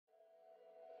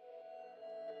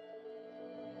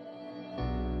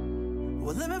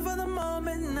We're living for the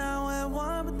moment now, we're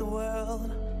one with the world.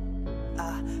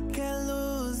 I can't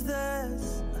lose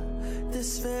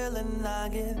this feeling I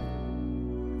get.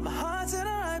 My heart's in the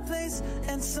right place,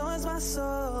 and so is my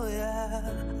soul, yeah.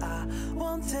 I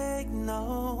won't take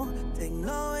no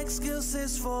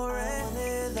excuses for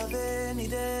it. Love it,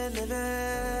 need it, live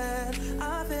it.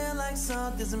 I feel like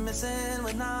something's missing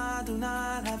when I do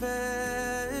not have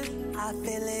it. I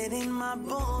feel it in my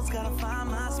bones, gotta find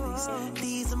my space.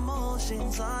 These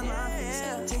emotions on my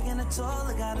face, taking a toll,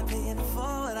 I gotta pay it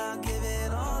forward. I'll give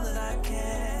it all that I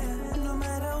can. No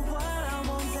matter what, I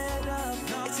won't let up.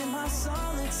 It's in my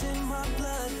soul, it's in my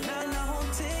blood, and I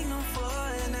won't take no for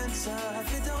an answer.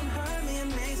 If it don't hurt me, it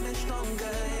makes me stronger.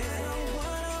 If I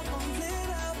want, I won't let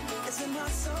up. It's in my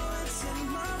soul, it's in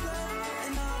my blood,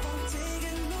 and I won't take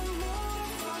it no more.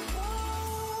 If I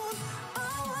won't, I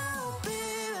won't be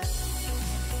there.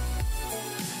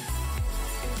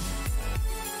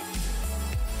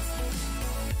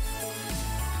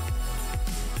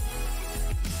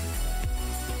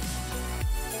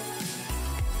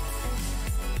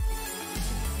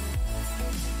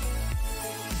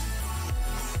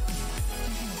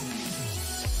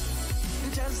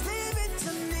 Just leave it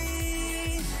to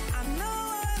me. I know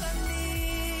what I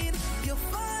need. You'll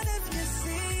find if you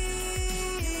see.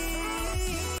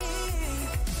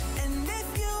 And if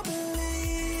you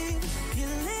believe, you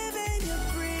live and you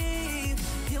breathe,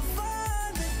 you'll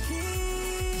find the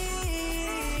key.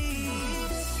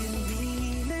 Lifting me,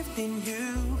 lifting you.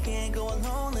 Can't go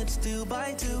alone, let's do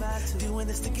by two. Doing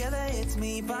this together, it's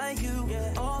me by you.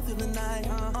 All through the night,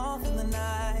 all through the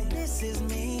night. This is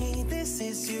me, this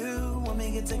is you. When we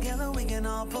get together, we can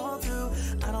all pull through.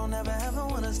 I don't ever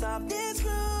wanna stop this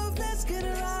groove. Let's get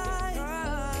it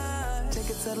right. Take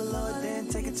it to the Lord, then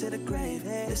take it to the grave.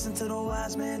 Listen to the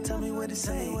wise man, tell me what he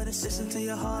say. Listen to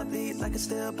your heartbeat like it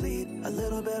still bleed. A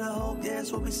little bit of hope, yeah,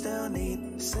 it's what we still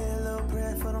need. Say a little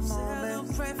prayer for the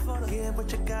moment. Give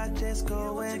what you got, just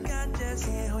go in. Can't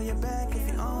hold you back if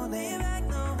you own it.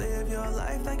 Live your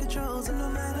life like a chosen. No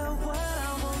matter what,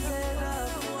 I won't let up.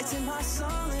 It's in my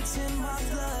soul, it's in my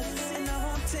blood, and I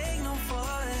won't take no for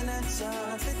an answer.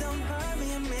 If it don't hurt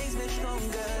me, it makes me stronger.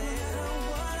 No matter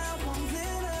what, I won't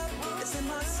let up. It's in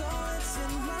my soul, it's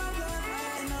in my blood,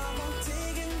 and I won't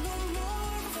take it no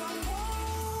more. If I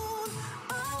won't,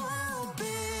 I won't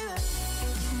be there.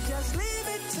 Just leave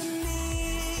it to me.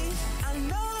 I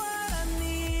know what I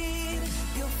need.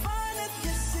 You'll find if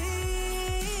you see.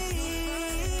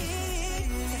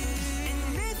 And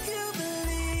if you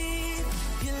believe,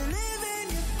 you live and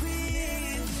you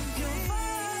breathe, you'll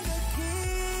find the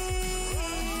key.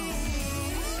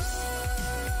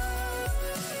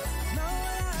 Know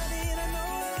what I need, I know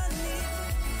what I need.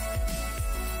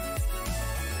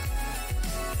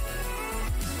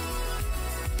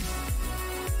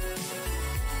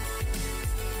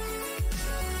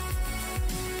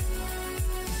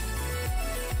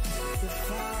 You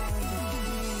find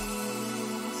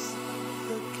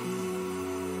the keys,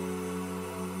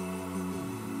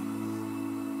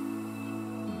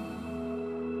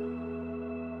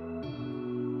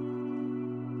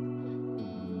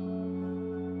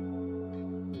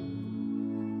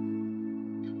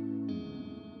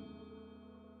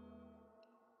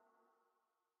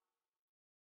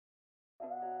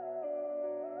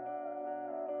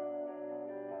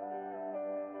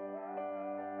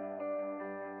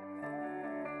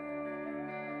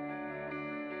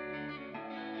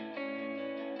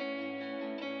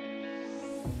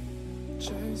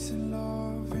 Chasing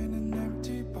love in an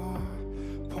empty bar.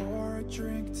 Pour a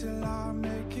drink till I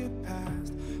make it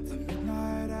past. The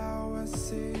midnight hour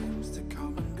seems to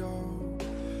come and go,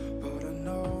 but I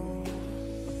know.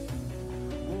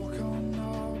 Walk on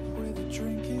up with a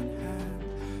drink in hand,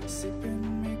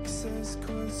 sipping mixers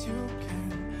cause you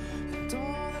can. And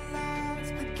all the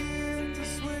lights begin to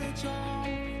switch off.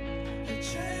 You're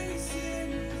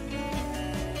chasing the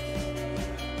night,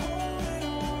 holding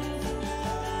on for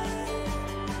life,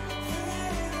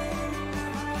 fading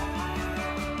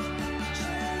out,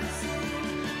 chasing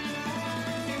the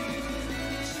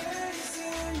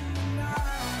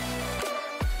night,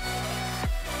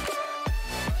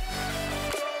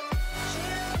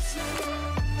 chasing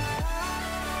the night,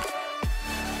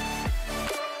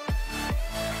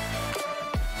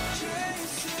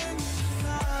 chasing the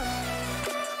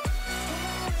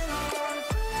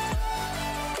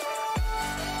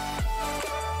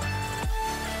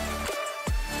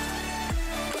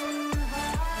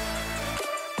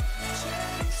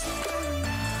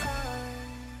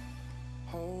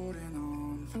holding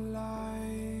on for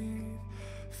life,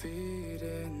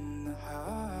 feeding the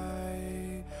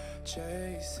high,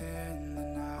 chasing the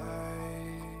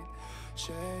night,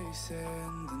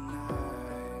 chasing the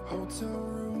night. Hotel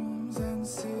rooms and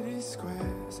city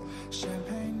squares,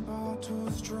 champagne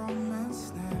bottles, drum and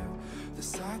snare. The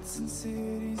sights and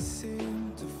cities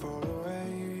seem to fall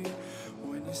away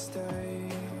when you stay.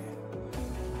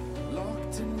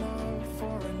 Locked in love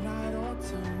for a night or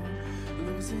two,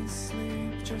 losing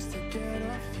sleep just to get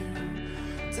a few.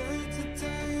 Day to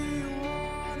day you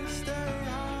wanna stay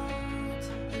out,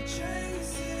 you're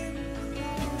chasing the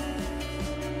light,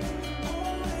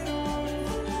 holding on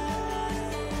for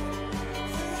life,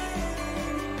 fading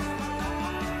in the light,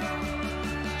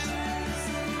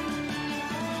 chasing the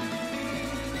light,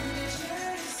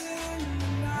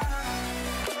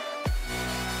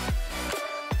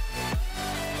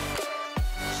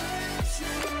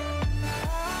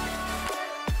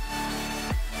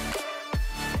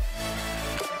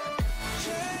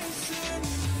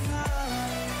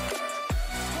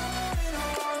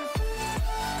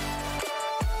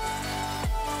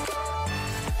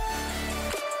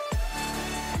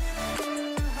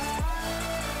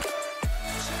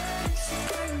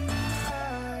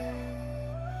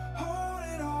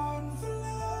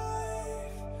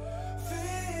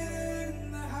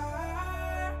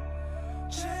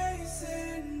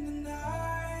 chasing the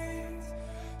light,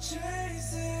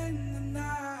 chasing the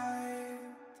light.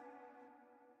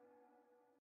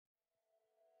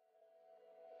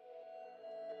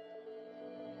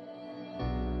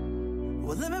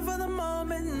 We're living for the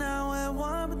moment now, we're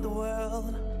one with the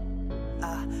world.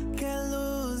 I can't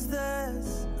lose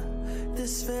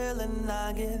this feeling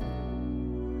I get.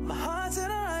 My heart's in the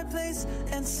right place,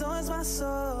 and so is my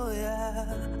soul, yeah.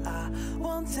 I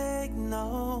won't take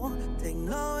no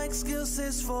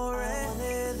excuses for it. I want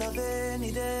it, love it,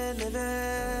 need it, live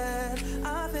it.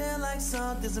 I feel like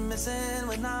something's missing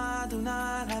when I do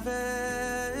not have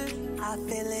it. I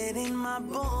feel it in my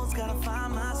bones, gotta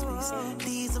find my space.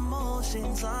 These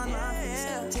emotions on my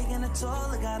face, taking a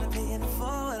toll, I gotta pay it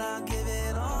forward. I'll give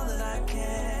it all that I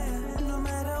can. No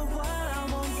matter what, I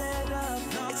won't let up.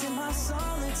 It's in my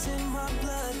soul, it's in my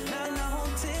blood, and I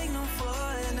won't take no for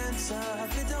an answer.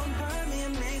 If it don't hurt me,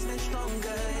 it makes me stronger.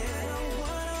 Yeah. No matter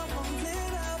what, I won't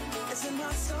let up. It's in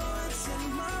my soul, it's in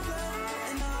my blood,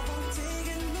 and I won't take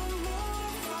it no more.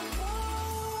 I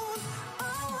won't. Oh,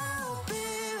 I'll be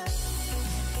there.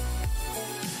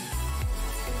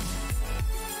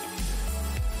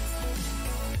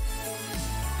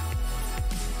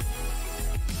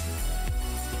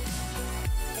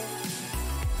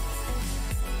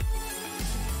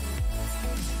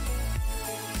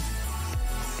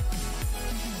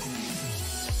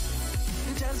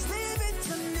 Just leave it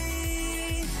to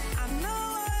me. I know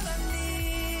what I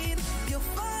need. You'll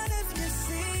find if you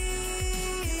see.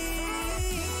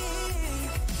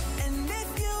 And if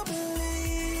you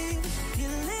believe, you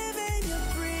live and you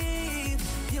breathe,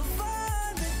 you'll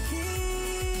find the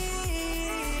key.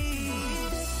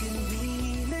 Lifting me,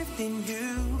 lifting you.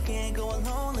 Can't go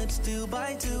alone, let's do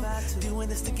by two. Doing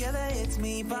this together, it's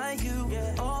me by you.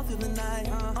 All through the night,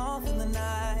 all through the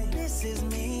night. This is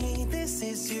me, this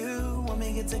is you. When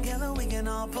we get together, we can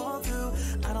all pull through.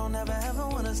 I don't ever ever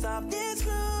wanna stop this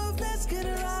groove. Let's get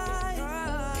it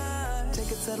right.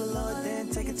 Take it to the Lord, then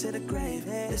take it to the grave.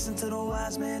 Listen to the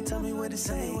wise man, tell me what to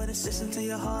say. Listen to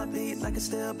your heartbeat like it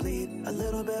still bleed. A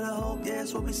little bit of hope, yeah,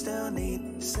 it's what we still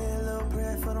need. Say a little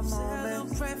prayer for the moment.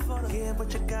 Give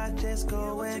what you got, just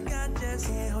go in. Can't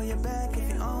hold you back if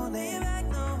you own it.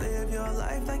 Live your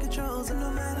life like a chosen. No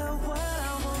matter what,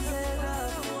 I won't let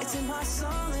up. It's in my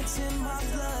soul, it's in my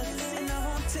blood, and I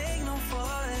won't take no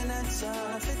for an answer.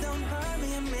 If it don't hurt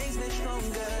me, it makes me stronger.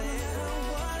 Yeah. No matter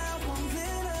what, I won't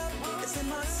let up. It's in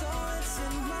my soul, it's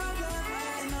in my blood,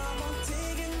 and I won't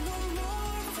take it no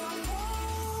more. I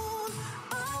won't.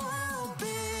 Oh, I'll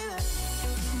be there.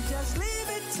 Just leave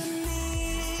it to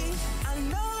me. I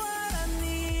know what I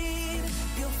need.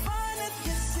 You'll find if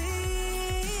you see.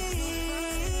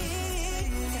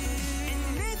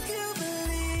 And if you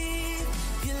believe,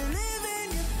 you live and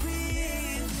you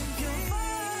breathe, you'll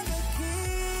find the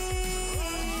key.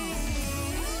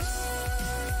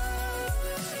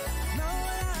 Know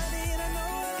what I need, I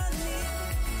know what I need.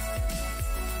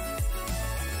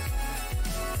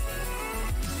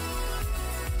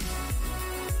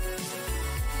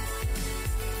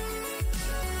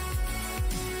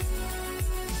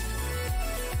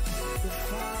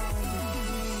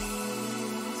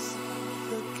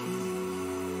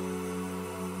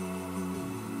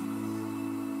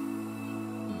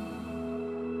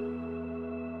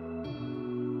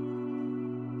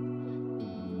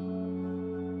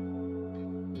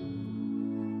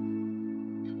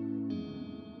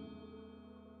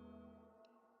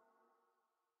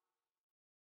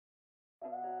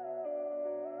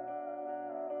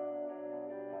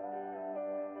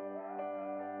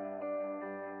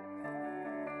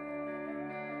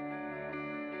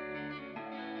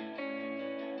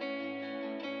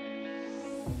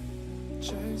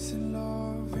 Chasing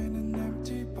love in an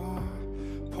empty bar.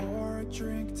 Pour a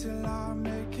drink till I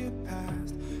make it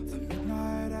past. The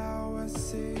midnight hour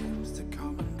seems to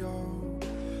come and go,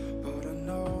 but I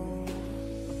know.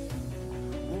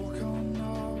 Walk on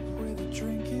up with a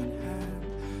drink in hand,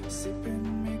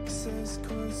 sipping mixes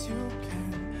cause you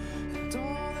can. And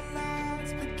all the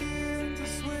lights begin to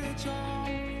switch off.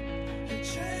 You're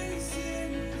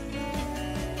chasing the light,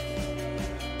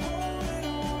 holding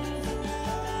on for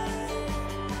life,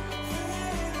 feeling the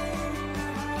high,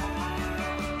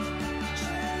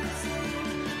 chasing the light,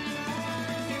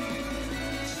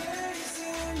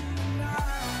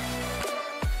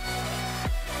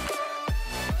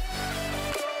 chasing the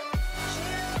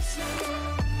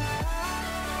night,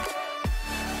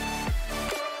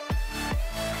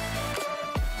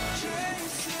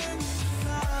 chasing the night, chasing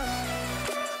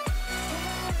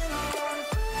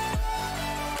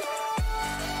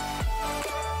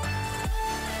the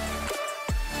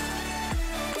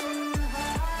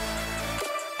night,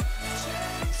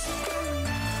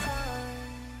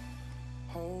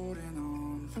 holding on for holding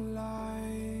on for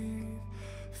life,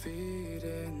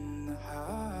 feeding the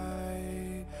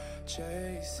high,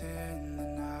 chasing the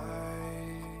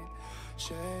night,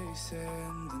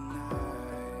 chasing the night.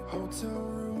 Hotel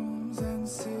rooms and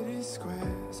city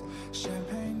squares,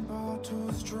 champagne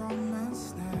bottles, drum and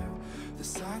snare. The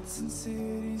sights and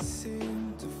cities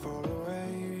seem to fall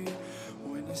away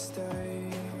when you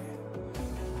stay.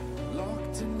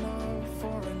 Locked in love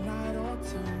for a night or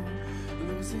two,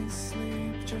 losing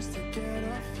sleep just to get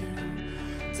a few.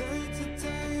 Day to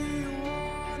day you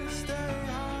wanna stay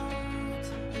out,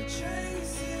 you're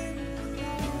chasing the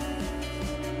light,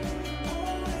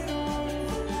 holding on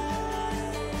for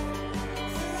life,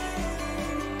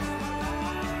 feeling the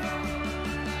high,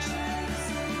 chasing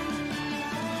the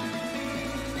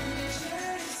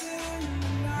light, chasing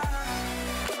the night, chasing the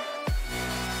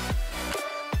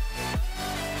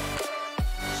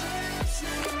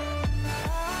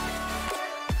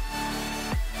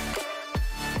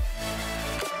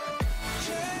night,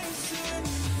 chasing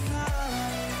the night, holding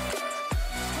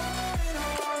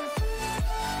on for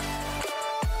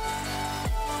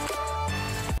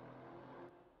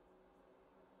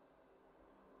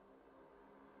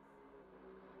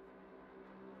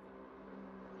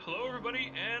Hello,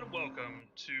 everybody, and welcome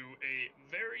to a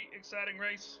very exciting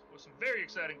race with some very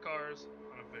exciting cars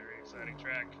on a very exciting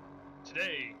track.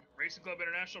 Today, Racing Club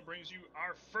International brings you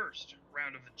our first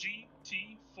round of the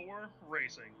GT4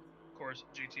 racing. Of course,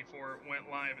 GT4 went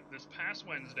live this past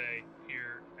Wednesday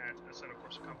here at Assetto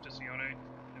Corsa Competizione,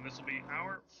 and this will be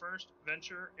our first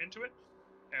venture into it.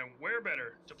 And where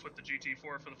better to put the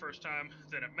GT4 for the first time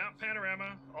than at Mount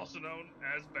Panorama, also known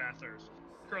as Bathurst.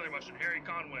 Currently watching Harry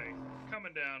Conway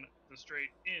coming down the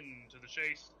straight into the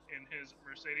chase in his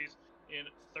Mercedes in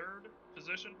third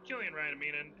position. Killian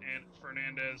Raiminen and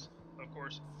Fernandez, of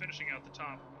course, finishing out the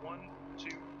top 1, 2,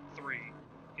 3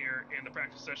 here in the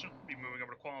practice session. We'll be moving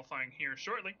over to qualifying here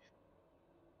shortly.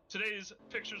 Today's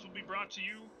pictures will be brought to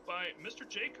you by Mr.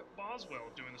 Jake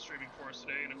Boswell doing the streaming for us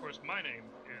today. And of course, my name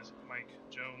is Mike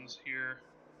Jones here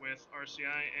with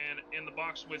RCI, and in the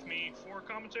box with me for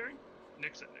commentary,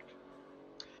 Nick Sitnick.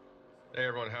 Hey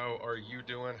everyone, how are you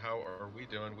doing? How are we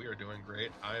doing? We are doing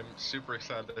great. I'm super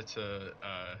excited to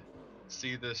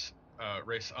see this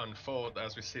race unfold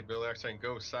as we see Billy Eckstein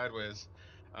go sideways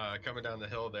coming down the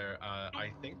hill there. I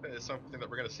think that is something that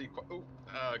we're going to see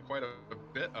quite a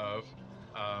bit of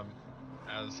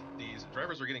as these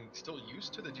drivers are getting still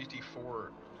used to the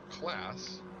GT4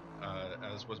 class.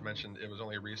 As was mentioned, it was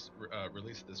only released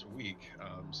this week,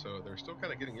 so they're still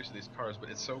kind of getting used to these cars, but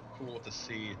it's so cool to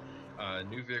see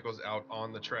new vehicles out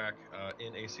on the track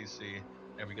in ACC,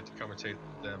 and we get to commentate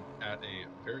them at a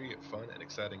very fun and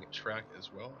exciting track as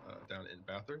well down in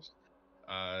Bathurst,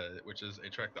 which is a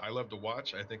track that I love to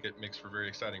watch. I think it makes for very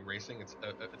exciting racing. It's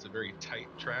a very tight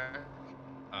track,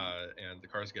 and the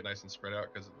cars get nice and spread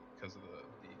out because of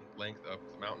the length up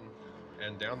the mountain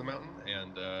and down the mountain,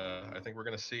 and I think we're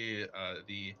going to see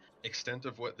the extent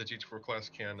of what the GT4 class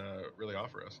can really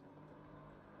offer us.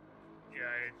 Yeah,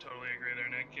 I totally agree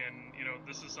there, Nick. And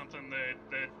this is something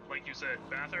that like you said,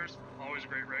 Bathurst, always a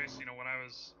great race. When I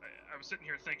was sitting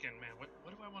here thinking, man, what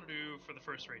do I want to do for the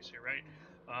first race here, right?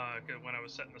 When I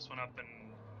was setting this one up, and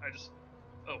I just,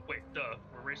 oh wait, duh,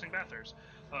 we're racing Bathurst.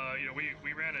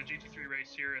 We ran a GT3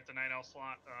 race here at the 9L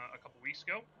slot a couple weeks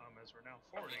ago, as we're now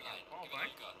forwarding and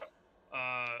qualifying.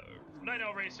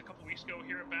 9L race a couple weeks ago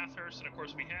here at Bathurst, and of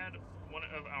course we had one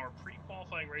of our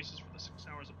pre-qualifying races for the 6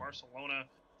 hours of Barcelona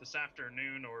this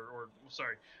afternoon, or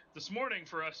sorry, this morning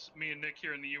for us, me and Nick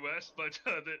here in the U.S., but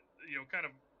kind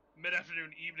of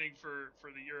mid-afternoon, evening for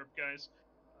the Europe guys.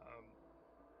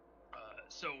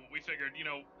 So we figured, you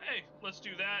know, hey, let's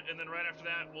do that, and then right after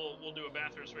that, we'll do a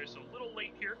Bathurst race. So a little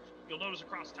late here. You'll notice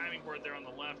across the timing board there on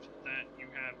the left that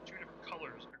you have two different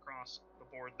colors across the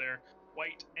board there,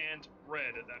 white and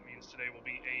red. That means today will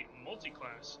be a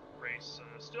multi-class race.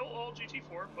 Still all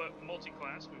GT4, but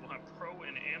multi-class. We will have Pro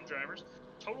and Am drivers.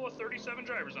 Total of 37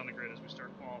 drivers on the grid as we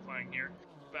start qualifying here.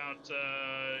 About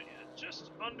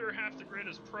just under half the grid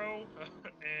is Pro,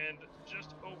 and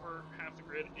just over half the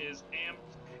grid is Am.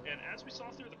 And as we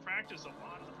saw through the practice, a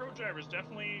lot of the Pro drivers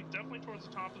definitely towards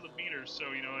the top of the meters.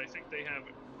 So, you know, I think they have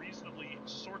reasonably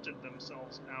sorted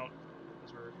themselves out.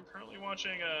 As we're currently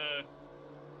watching,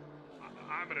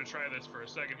 I'm going to try this for a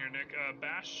second here, Nick.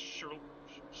 Bash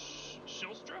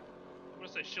Shilstra? I'm going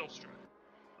to say Shilstra.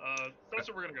 That's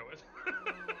what we're going to go with.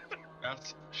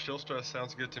 That's Shilstra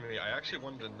sounds good to me. I actually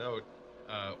wanted to note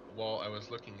while I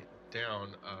was looking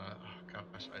down, oh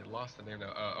gosh, I lost the name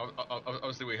now.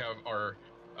 Obviously, we have our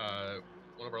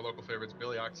one of our local favorites,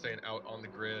 Billy Octane, out on the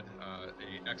grid,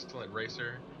 a excellent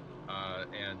racer,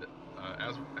 and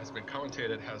as has been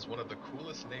commentated, has one of the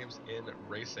coolest names in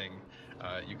racing.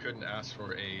 You couldn't ask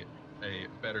for a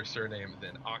better surname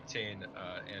than Octane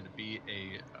and be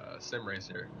a sim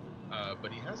racer.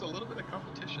 But he has a little bit of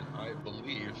competition, I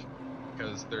believe,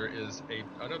 because there is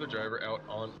another driver out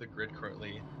on the grid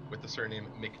currently with the surname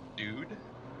McDude.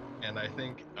 And I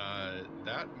think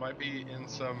that might be in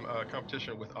some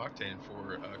competition with Octane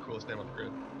for coolest name on the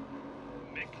grid.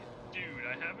 McDude,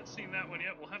 I haven't seen that one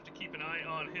yet. We'll have to keep an eye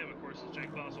on him, of course, as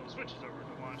Jake Boswell switches over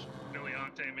to watch Billy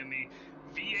Octane in the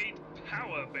V8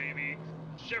 Power, baby,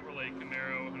 Chevrolet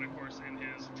Camaro, and of course in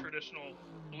his traditional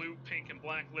blue, pink, and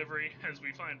black livery, as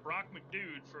we find Brock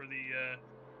McDude for the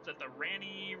is that the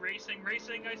Ranny Racing,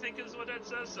 I think is what that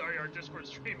says. Sorry, our Discord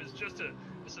stream is just a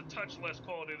touch less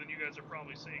quality than you guys are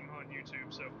probably seeing on YouTube,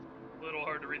 so a little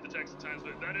hard to read the text at times,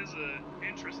 but that is an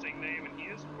interesting name, and he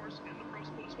is, of course, in the Pro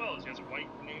Split as well, as he has a white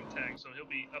name tag, so he'll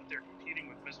be up there competing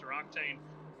with Mr. Octane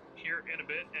here in a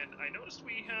bit. And I noticed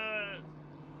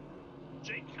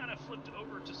Jake kind of flipped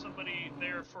over to somebody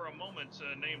there for a moment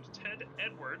named Ted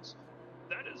Edwards.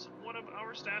 That is one of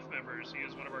our staff members. He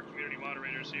is one of our community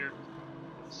moderators here.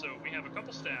 So we have a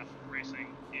couple staff racing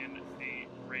in a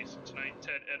race tonight.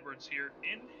 Ted Edwards here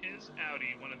in his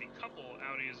Audi, one of the couple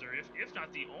Audis, or if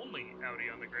not the only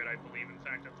Audi on the grid, I believe, in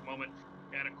fact, at the moment.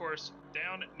 And of course,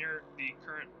 down near the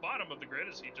current bottom of the grid,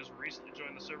 as he just recently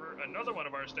joined the server, another one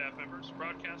of our staff members,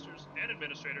 broadcasters, and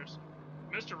administrators,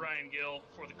 Mr. Ryan Gill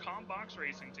for the Combox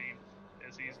Racing team,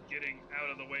 as he's getting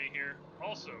out of the way here,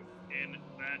 also in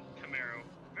that Camaro.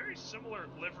 Very similar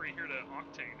livery here to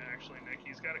Octane, actually, Nick.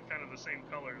 He's got it kind of the same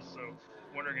colors, so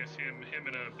wondering if him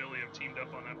and Billy have teamed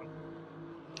up on that one.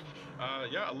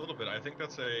 Yeah, a little bit. I think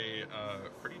that's a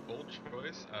pretty bold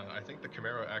choice. I think the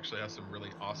Camaro actually has some really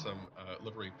awesome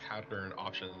livery pattern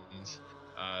options.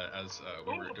 As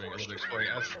we were doing a little bit exploring,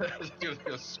 as he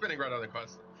was spinning right out of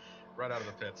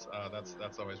the pits.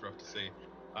 That's always rough to see.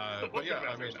 But yeah,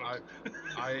 I mean,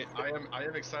 I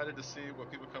am excited to see what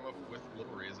people come up with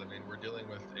liveries. I mean, we're dealing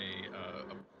with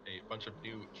a bunch of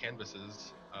new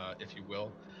canvases, if you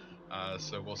will.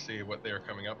 So we'll see what they're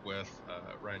coming up with.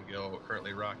 Ryan Gill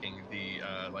currently rocking the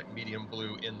like medium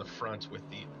blue in the front with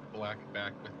the black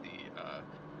back with the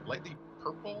lightly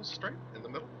purple stripe in the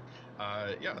middle.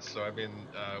 Yeah, so I mean,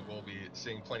 we'll be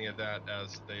seeing plenty of that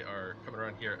as they are coming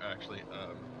around here. Actually, I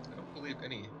don't believe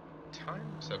any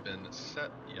times have been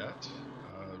set yet.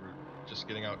 We're just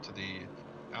getting out to the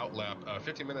outlap.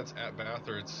 15 minutes at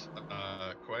Bathurst,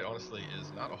 quite honestly,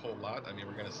 is not a whole lot. I mean,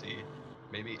 we're going to see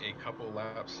maybe a couple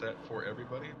laps set for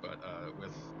everybody, but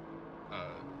with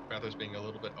Bathurst being a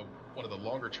little bit of one of the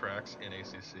longer tracks in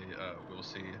ACC, we'll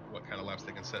see what kind of laps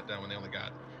they can set down when they only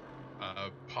got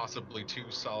possibly two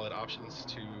solid options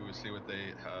to see what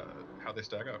how they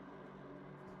stack up.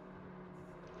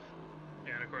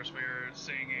 And of course, we're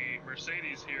seeing a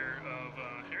Mercedes here of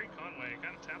Harry Conway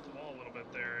kind of tap the wall a little bit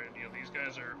there. And, you know, these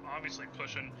guys are obviously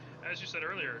pushing. As you said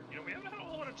earlier, you know, we haven't had a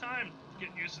whole lot of time to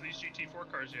get used to these GT4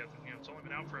 cars yet. You know, it's only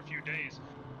been out for a few days.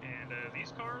 And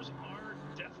these cars are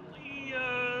definitely,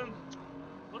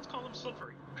 let's call them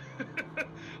slippery.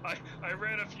 I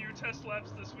ran a few test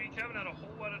laps this week. Haven't had a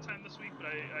whole lot of time this week, but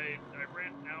I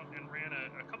ran out and ran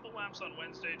a couple laps on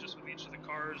Wednesday just with each of the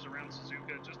cars around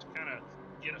Suzuka just to kind of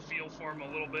get a feel for them a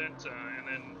little bit. And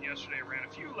then yesterday I ran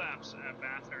a few laps at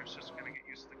Bathurst just to kind of get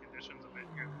used to the conditions of it.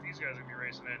 These guys are going to be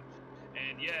racing in.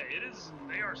 And yeah,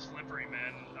 they are slippery,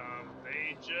 man.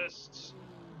 They just,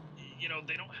 you know,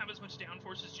 they don't have as much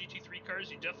downforce as GT3 cars.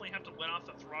 You definitely have to let off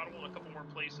the throttle in a couple more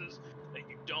places that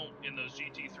you don't in those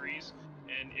GT3s.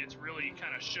 and it's really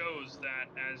kind of shows that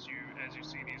as you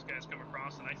see these guys come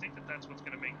across. And I think that that's what's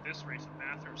going to make this race at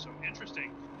Bathurst so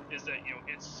interesting, is that, you know,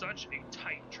 it's such a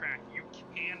tight track. You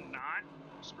cannot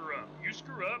screw up. You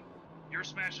screw up, you're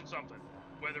smashing something.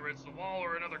 Whether it's the wall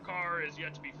or another car is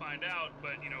yet to be found out.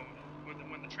 But, you know,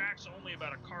 when the track's only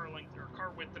about a car length or a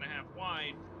car width and a half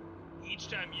wide, each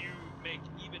time you make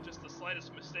even just the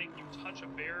slightest mistake, you touch a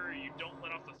barrier, you don't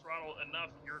let off the throttle enough,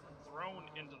 you're thrown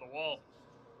into the wall.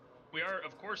 We are,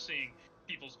 of course, seeing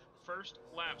people's first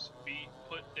laps be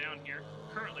put down here.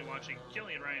 Currently watching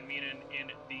Killian Ryan Meenan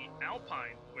in the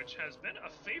Alpine, which has been a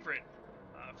favorite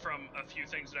from a few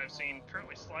things that I've seen.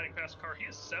 Currently sliding past the car. He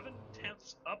is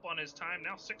 7/10 up on his time,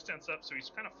 now 6/10 up, so he's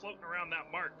kind of floating around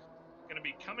that mark. Going to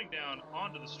be coming down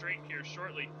onto the straight here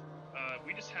shortly.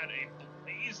 We just had a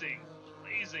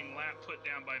blazing lap put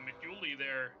down by McEuley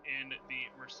there in the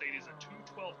Mercedes at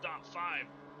 2:12.5.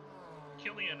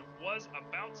 Killian was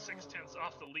about 6/10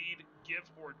 off the lead, give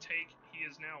or take. He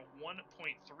is now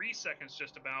 1.3 seconds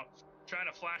just about. Trying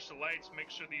to flash the lights, make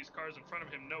sure these cars in front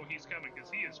of him know he's coming, because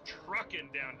he is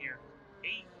trucking down here.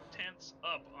 8/10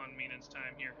 up on Meenan's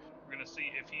time here. We're going to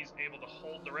see if he's able to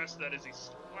hold the rest of that as he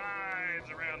slides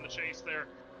around the chase there,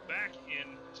 back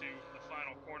into the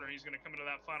final corner. He's going to come into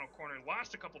that final corner.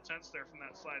 Lost a couple tenths there from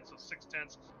that slide, so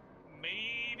 6/10.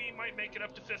 Maybe might make it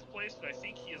up to 5th place, but I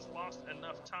think he has lost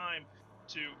enough time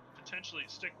to potentially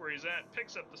stick where he's at.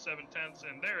 Picks up the 7/10,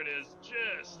 and there it is,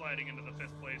 just sliding into the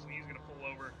 5th place, and he's going to pull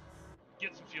over,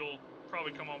 get some fuel,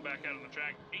 probably come on back out on the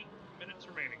track. 8 minutes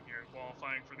remaining here in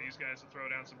qualifying for these guys to throw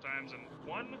down some times, and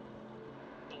one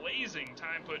blazing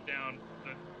time put down.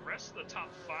 The rest of the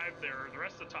top 5 there, or the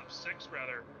rest of the top 6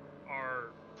 rather,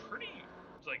 are pretty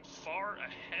like far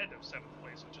ahead of 7th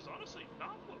place, which is honestly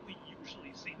not what we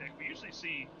usually see, Nick. We usually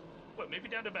see, what, maybe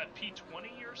down to about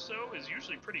P20 or so is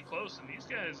usually pretty close, and these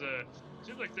guys,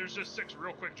 seems like there's just 6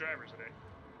 real quick drivers today.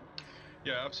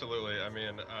 Yeah, absolutely. I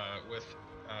mean, with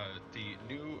the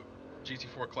new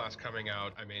GT4 class coming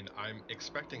out, I mean, I'm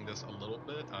expecting this a little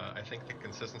bit. I think the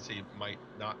consistency might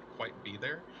not quite be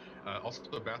there. Also,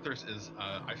 Bathurst is,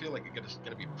 I feel like it's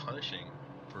going to be punishing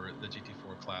for the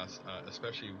GT4 class,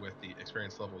 especially with the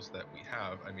experience levels that we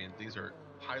have. I mean, these are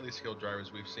highly skilled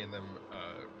drivers. We've seen them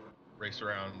race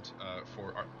around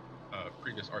for our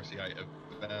previous RCI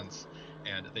events,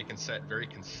 and they can set very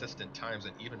consistent times,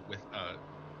 and even with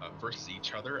versus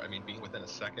each other, I mean, being within a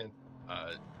second,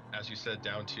 as you said,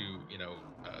 down to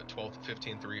 12th,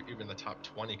 15th, or even the top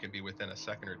 20 can be within a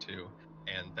second or two,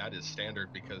 and that is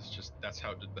standard because that's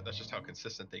just how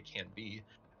consistent they can be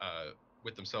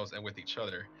with themselves and with each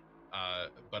other.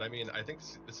 But I mean, I think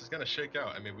this is going to shake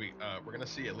out. I mean, we're going to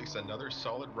see at least another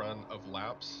solid run of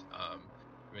laps. I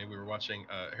mean, we were watching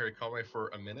Harry Conway for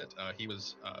a minute. He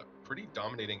was pretty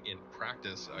dominating in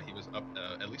practice. He was up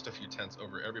at least a few tenths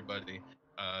over everybody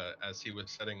as he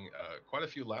was setting quite a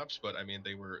few laps. But I mean,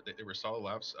 they were solid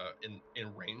laps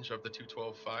in range of the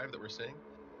 2:12.5 that we're seeing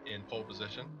in pole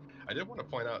position. I did want to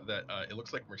point out that it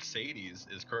looks like Mercedes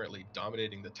is currently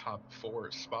dominating the top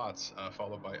 4 spots,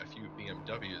 followed by a few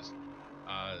BMWs.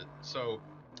 So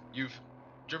you've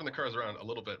driven the cars around a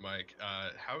little bit, Mike.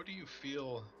 How do you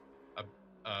feel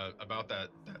about that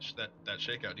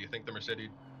shakeout? Do you think the Mercedes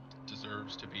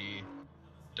deserves to be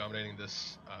dominating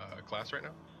this class right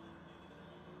now?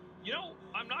 You know,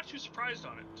 I'm not too surprised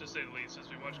on it, to say the least, as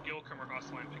we watch Gil come across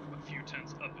the line, pick up a few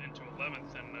tenths up into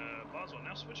 11th, and Boswell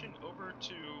now switching over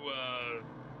to,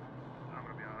 I'm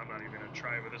gonna be honest, I'm not even gonna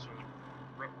try with this one,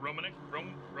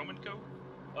 Romanco,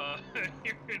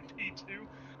 here in P2.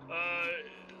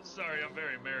 Sorry, I'm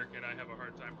very American. I have a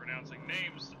hard time pronouncing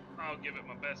names. I'll give it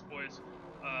my best, boys.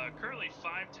 Currently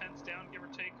 5/10 down, give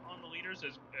or take, on the leaders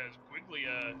as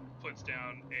Guiglia puts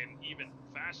down an even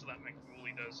faster lap than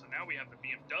McEuley does. So now we have the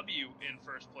BMW in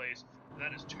first place. And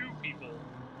that is 2 people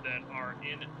that are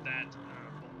in that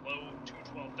below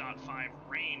 2:12.5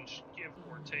 range, give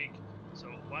or take. So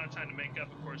a lot of time to make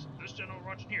up. Of course, this gentleman we're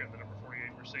watching here, the number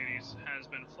 48 Mercedes, has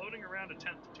been floating around a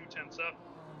tenth to 2 tenths up,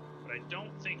 but I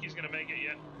don't think he's going to make it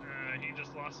yet. He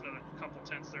just lost another couple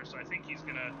tenths there, so I think he's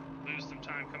going to lose some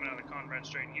time coming out of the Conrad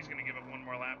straight, and he's going to give it one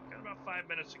more lap. Got about 5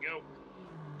 minutes to go.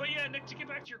 But yeah, Nick, to get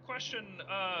back to your question,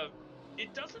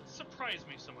 it doesn't surprise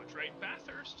me so much, right?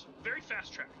 Bathurst, very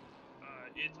fast track.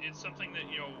 It's something that,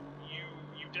 you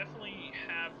definitely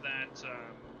have that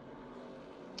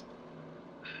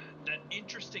that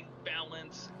interesting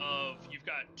balance of, you've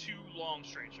got 2 long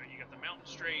straights, right? You got the mountain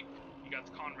straight, you got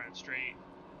the Conrad straight,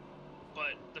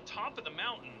 but the top of the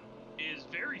mountain is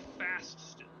very fast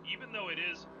still, even though it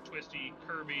is twisty,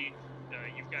 curvy.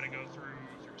 You've got to go through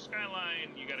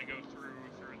Skyline, you got to go through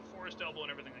the Forest Elbow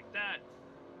and everything like that.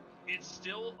 it's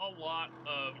still a lot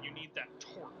of, you need that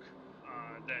torque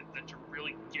that to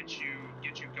really get you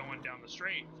going down the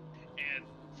straight. And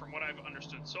from what I've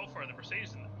understood so far, the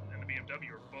Mercedes and the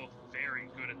BMW are both very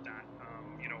good at that.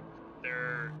 You know,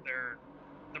 they're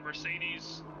the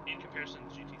Mercedes in comparison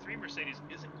to GT3 Mercedes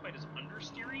isn't quite as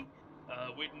understeery.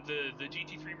 The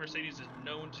GT3 Mercedes is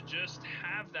known to just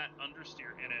have that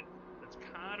understeer in it. That's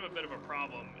kind of a bit of a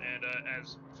problem. And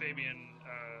as Fabian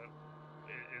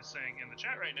is saying in the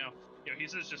chat right now, you know, he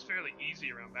says just fairly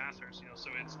easy around Bathurst. You know,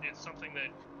 so it's something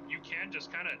that you can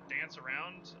just kind of dance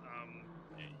around.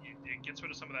 It gets rid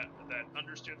of some of that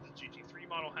understeer that the GT3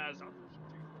 model has. Not that the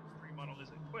GT3 model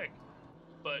isn't quick,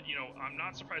 but you know, I'm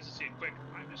not surprised to see it quick.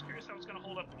 I'm just curious how it's going to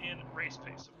hold up in race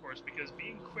pace, of course, because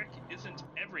being quick isn't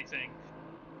everything.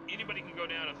 Anybody can go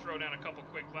down and throw down a couple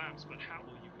quick laps, but how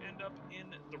will you end up in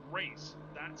the race?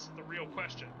 That's the real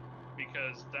question,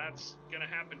 because that's going to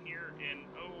happen here in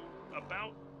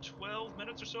about 12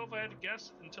 minutes or so, if I had to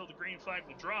guess, until the green flag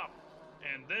will drop.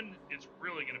 And then it's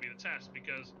really going to be the test,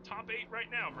 because top 8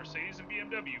 right now, Mercedes and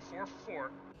BMW, 4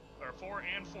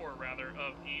 and 4 rather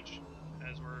of each.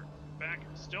 As we're back,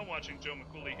 still watching Joe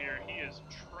McCooley here, he is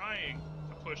trying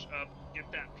to push up,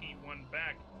 get that P1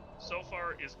 back. So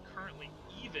far is currently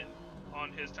even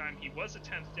on his time. He was a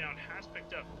 10th down, has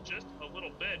picked up just a little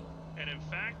bit. And in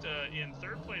fact, in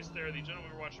third place there, the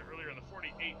gentleman we were watching earlier in the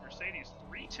 48 Mercedes,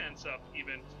 3/10 up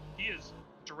even. He is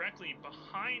directly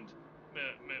behind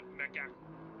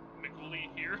McCooley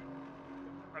here.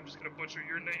 I'm just going to butcher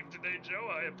your name today, Joe.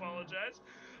 I apologize.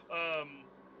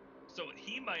 So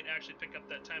he might actually pick up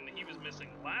that time that he was missing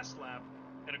last lap.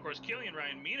 And of course, Killian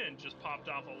Ryan Meenan just popped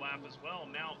off a lap as well,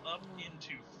 now up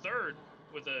into third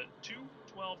with a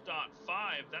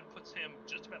 2:12.5. That puts him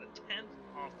just about a 10th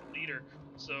off the leader.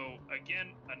 So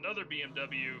again, another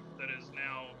BMW that is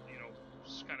now, you know,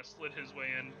 just kind of slid his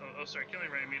way in. Sorry,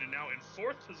 Killian Ryan Meenan now in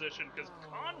 4th position, because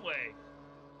Conway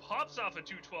pops off a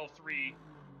 2:12.3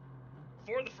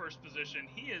 for the first position.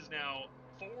 He is now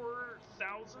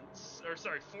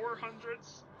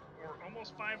 400ths or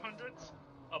almost 500ths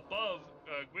above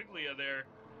Guiglia there,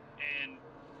 and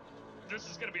this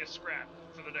is going to be a scrap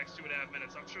for the next 2.5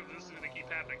 minutes. I'm sure this is going to keep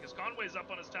happening, because Conway's up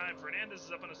on his time, Fernandez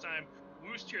is up on his time,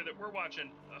 Woost here that we're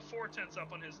watching, 4/10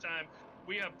 up on his time.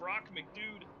 We have Brock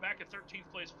McDude back at 13th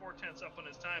place, 4/10 up on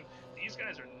his time. These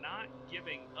guys are not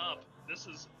giving up. This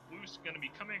is Woost going to be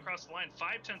coming across the line,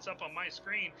 5/10 up on my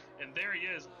screen, and there he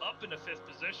is, up into 5th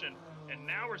position. And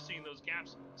now we're seeing those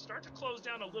gaps start to close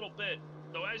down a little bit.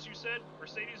 Though, as you said,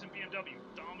 Mercedes and BMW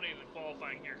dominated the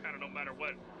qualifying here, kind of no matter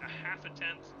what, a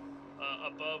 0.5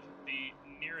 above the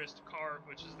nearest car,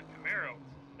 which is the Camaro,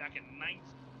 back in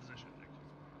 9th position.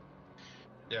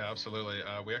 Yeah, absolutely.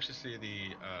 We actually see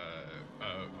the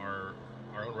our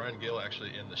own Ryan Gill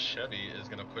actually in the Chevy is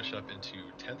going to push up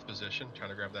into 10th position, trying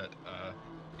to grab that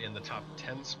in the top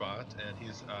 10 spot, and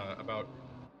he's about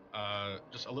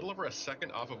just a little over a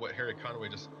second off of what Harry Conway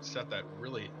just set that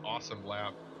really awesome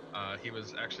lap. He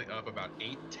was actually up about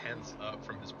 8/10 up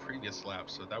from his previous lap,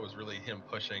 so that was really him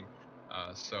pushing.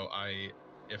 So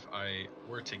if I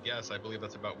were to guess, I believe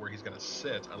that's about where he's going to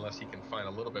sit, unless he can find a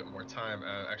little bit more time.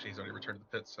 Actually, he's already returned to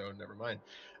the pit, so never mind.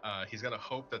 He's going to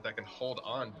hope that can hold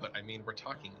on, but I mean, we're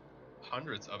talking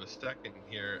hundredths of a second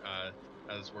here.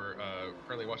 As we're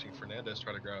currently watching Fernandez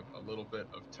try to grab a little bit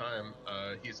of time.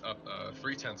 He's up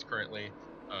 3/10 currently.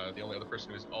 The only other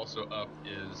person who's also up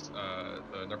is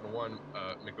the number 1,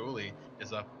 McGooley,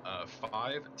 is up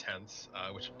 5/10,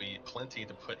 which would be plenty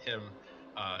to put him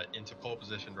into pole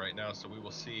position right now. So we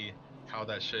will see how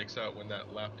that shakes out when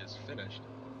that lap is finished.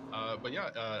 But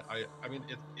yeah, I mean,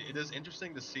 it is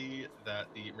interesting to see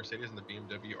that the Mercedes and the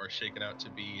BMW are shaken out to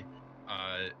be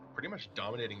pretty much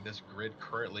dominating this grid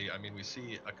currently. I mean, we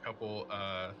see a couple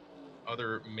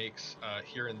other makes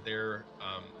here and there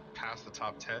past the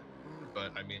top 10,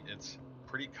 but I mean, it's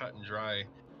pretty cut and dry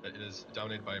that it is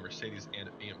dominated by Mercedes and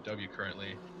BMW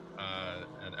currently.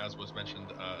 And as was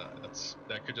mentioned,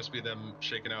 that could just be them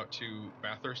shaking out to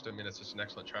Bathurst. I mean, it's just an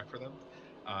excellent track for them.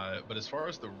 But as far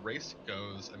as the race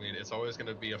goes, I mean, it's always going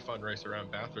to be a fun race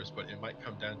around Bathurst, but it might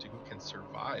come down to who can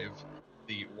survive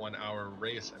the 1-hour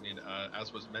race. I mean,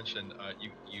 as was mentioned,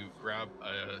 you grab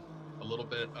a little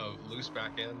bit of loose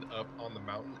back end up on the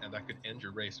mountain, and that could end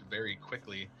your race very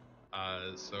quickly.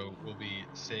 So we'll be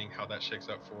seeing how that shakes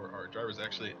out for our drivers.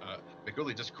 Actually,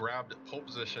 McGooley just grabbed pole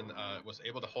position, was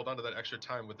able to hold on to that extra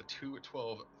time with a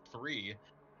 2:12.3,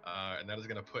 and that is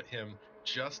going to put him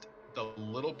just the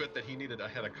little bit that he needed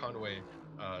ahead of Conway,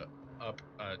 up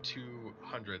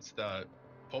 200ths. The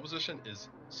pole position is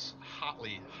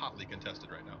hotly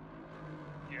contested right now.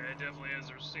 Yeah, it definitely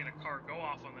is. We're seeing a car go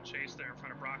off on the chase there in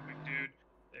front of Brock McDude.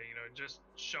 You know, just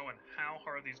showing how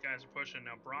hard these guys are pushing.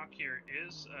 Now Brock here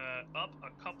is up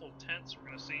a couple tenths. We're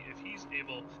going to see if he's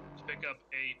able to pick up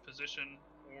a position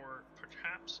or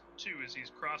perhaps two as he's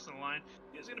crossing the line.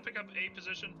 He's going to pick up a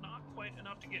position, not quite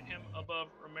enough to get him above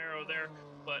Romero there,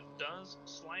 but does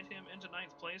slide him into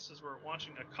ninth place as we're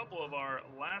watching a couple of our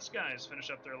last guys finish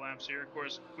up their laps here. Of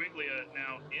course, Guiglia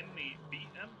now in the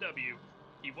BMW.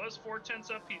 He was 4 tenths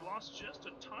up. He lost just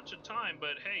a touch of time,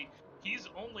 but hey, he's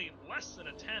only less than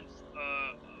a tenth,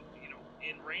 you know,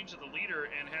 in range of the leader.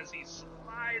 And as he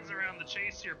slides around the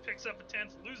chase here, picks up a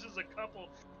tenth, loses a couple.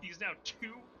 He's now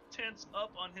 2 tenths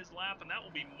up on his lap, and that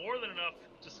will be more than enough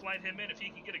to slide him in if he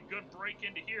can get a good break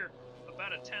into here.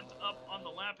 About a tenth up on the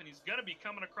lap, and he's going to be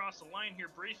coming across the line here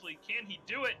briefly. Can he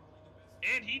do it?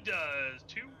 And he does.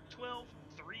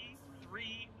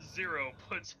 2:12.330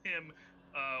 puts him,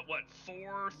 what,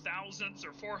 4 thousandths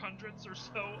or 400ths or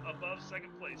so above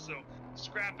second place. So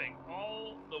scrapping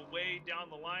all the way down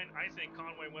the line. I think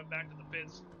Conway went back to the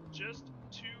pits just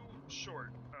too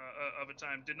short of a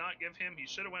time. Did not give him. He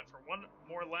should have went for one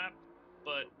more lap.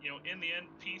 But, you know, in the end,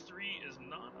 P3 is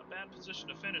not a bad position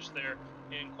to finish there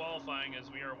in qualifying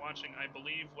as we are watching, I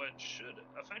believe, what should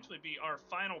effectively be our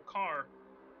final car,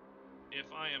 if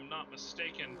I am not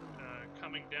mistaken,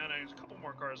 coming down. There's a couple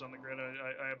more cars on the grid.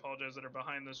 I apologize that are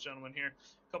behind this gentleman here.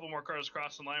 A couple more cars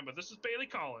crossing the line, but this is Bailey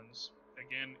Collins,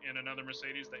 again, in another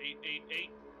Mercedes, the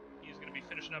 888. He's going to be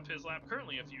finishing up his lap,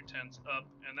 currently a few tenths up,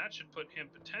 and that should put him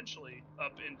potentially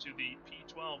up into the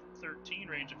P12-13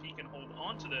 range if he can hold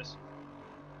on to this.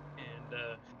 And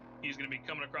he's going to be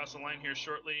coming across the line here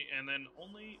shortly, and then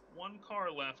only one car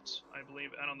left, I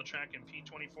believe, out on the track in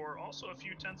P24. Also a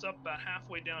few tenths up, about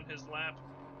halfway down his lap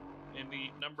in the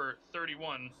number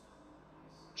 31.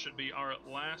 Should be our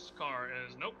last car,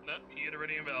 as nope, he had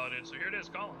already invalidated. So here it is.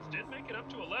 Collins did make it up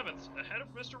to 11th, ahead of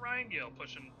Mr. Ryan Gill,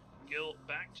 pushing Gill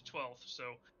back to 12th.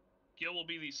 So Gill will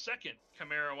be the second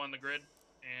Camaro on the grid,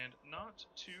 and not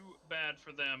too bad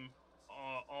for them,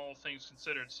 all things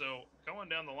considered. So going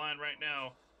down the line right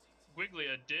now,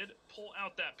 Guiglia did pull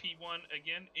out that P1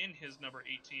 again in his number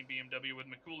 18 BMW with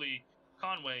McCooley,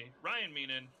 Conway, Ryan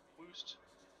Meenan, Woost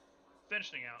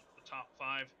finishing out the top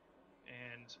 5.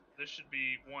 And this should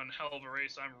be one hell of a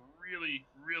race. I'm really,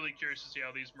 really curious to see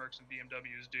how these Mercs and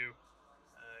BMWs do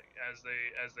as they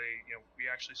we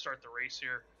actually start the race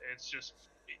here. It's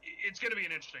going to be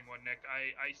an interesting one, Nick.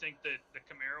 I think that the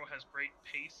Camaro has great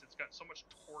pace. It's got so much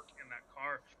torque in that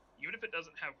car. Even if it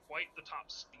doesn't have quite the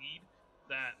top speed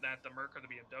that the Merc or the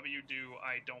BMW do,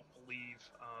 I don't believe.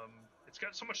 It's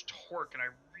got so much torque, and I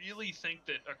really think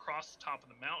that across the top of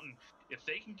the mountain, if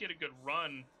they can get a good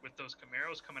run with those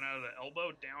Camaros coming out of the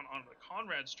elbow down onto the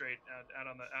Conrad straight out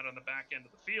on the back end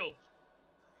of the field,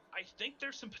 I think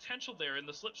there's some potential there in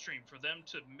the slipstream for them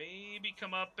to maybe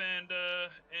come up and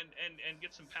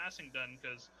get some passing done,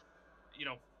 because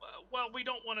while we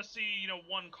don't want to see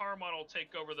one car model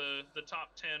take over the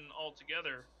top 10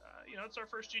 altogether, it's our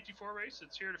first GT4 race.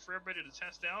 It's here for everybody to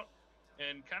test out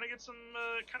and kind of get some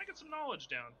knowledge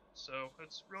down. So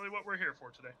that's really what we're here for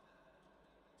today.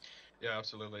 Yeah,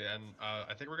 absolutely, and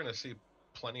I think we're going to see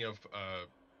plenty of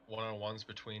one-on-ones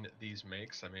between these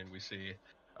makes. I mean, we see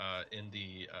in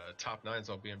the top 9s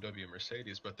all BMW and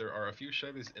Mercedes, but there are a few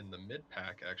Chevys in the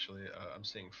mid-pack, actually. I'm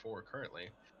seeing 4 currently.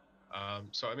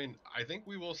 So, I mean, I think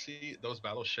we will see those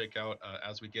battles shake out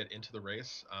as we get into the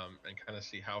race and kind of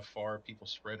see how far people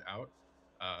spread out.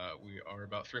 We are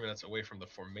about 3 minutes away from the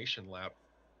formation lap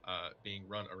being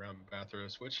run around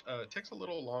Bathurst, which takes a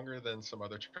little longer than some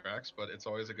other tracks, but it's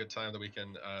always a good time that we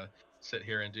can sit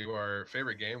here and do our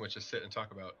favorite game, which is sit and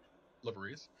talk about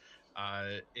liveries.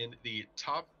 In the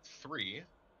top 3,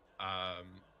 I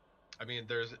mean,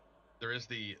 there is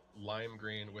the lime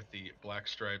green with the black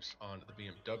stripes on the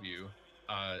BMW.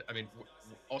 I mean,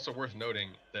 also worth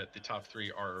noting that the top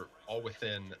 3 are all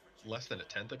within less than a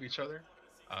tenth of each other.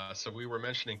 So we were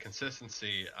mentioning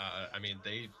consistency. I mean,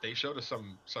 they showed us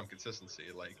some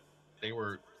consistency. Like they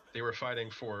were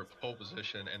fighting for pole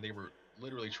position, and they were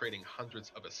literally trading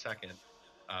hundredths of a second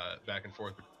back and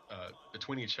forth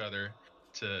between each other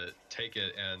to take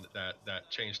it, and that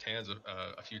changed hands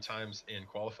a few times in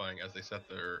qualifying as they set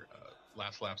their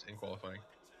last laps in qualifying.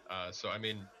 So I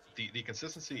mean, the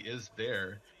consistency is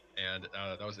there, and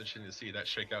that was interesting to see that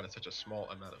shake out in such a small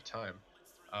amount of time.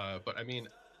 But I mean,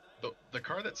 the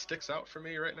car that sticks out for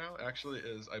me right now actually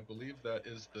is, I believe that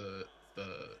is the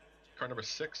car number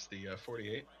 6, the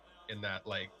 48, in that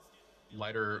like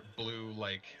lighter blue,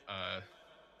 like I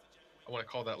want to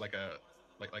call that like a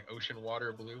like ocean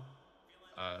water blue.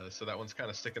 So that one's kind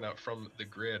of sticking out from the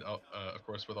grid, of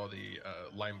course, with all the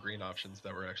lime green options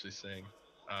that we're actually seeing.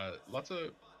 Lots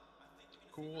of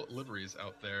cool liveries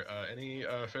out there. Any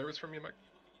favorites from you, Mike?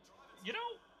 You know,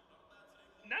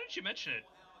 now that you mention it,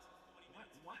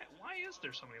 why is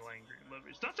there so many lime green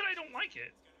liveries? Not that I don't like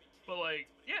it, but like,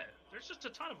 yeah, there's just a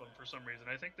ton of them for some reason.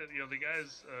 I think that the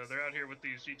guys they're out here with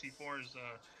these GT4s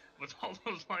with all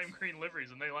those lime green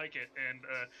liveries, and they like it. And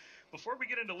before we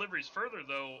get into liveries further,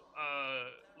 though,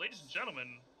 ladies and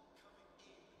gentlemen,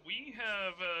 we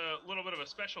have a little bit of a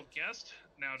special guest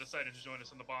now decided to join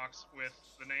us in the box with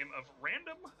the name of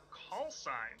Random Call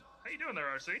Sign. How you doing there,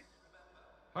 RC?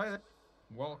 Hi there.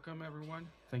 Welcome, everyone.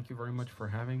 Thank you very much for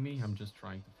having me. I'm just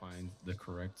trying to find the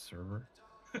correct server.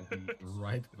 I'll be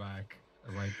right back,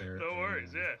 right there. No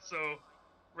worries, yeah. So,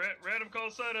 Random Call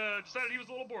Sign decided he was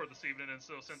a little bored this evening, and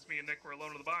so since me and Nick were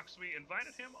alone in the box, we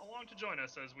invited him along to join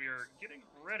us as we are getting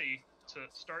ready to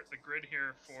start the grid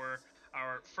here for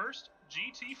our first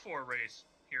GT4 race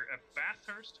here at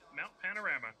Bathurst Mount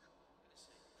Panorama.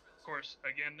 Of course,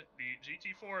 again, the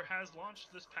GT4 has launched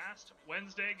this past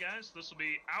Wednesday, guys. This will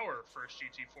be our first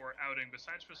GT4 outing,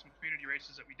 besides for some community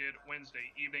races that we did Wednesday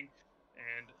evening,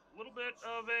 and a little bit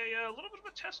of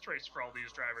a test race for all these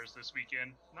drivers this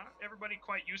weekend. Not everybody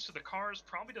quite used to the cars.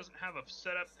 Probably doesn't have a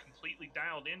setup completely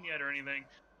dialed in yet or anything.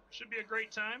 Should be a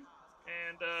great time.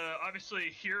 And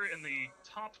obviously, here in the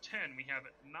top 10, we have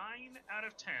 9 out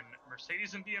of 10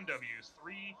 Mercedes and BMWs,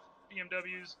 3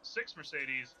 BMWs, 6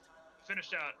 Mercedes,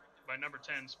 finished out by number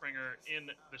 10 Springer in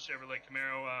the Chevrolet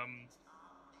Camaro.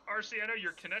 RC, I know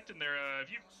you're connecting there. Have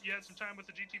you had some time with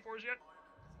the GT4s yet?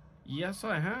 Yes,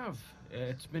 I have.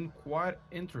 It's been quite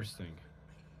interesting.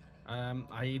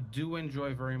 I do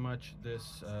enjoy very much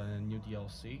this new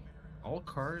DLC. All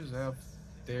cars have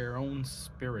their own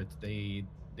spirit. They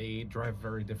drive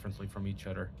very differently from each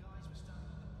other.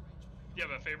 Do you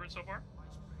have a favorite so far?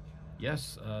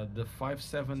 Yes, the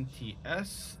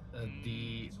 570S,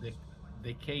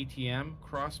 the KTM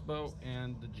Crossbow,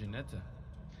 and the Ginetta.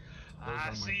 Those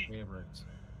are my favorites.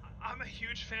 I'm a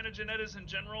huge fan of Ginettas in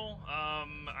general.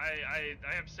 I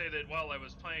have to say that while I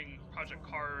was playing Project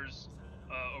Cars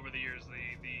over the years,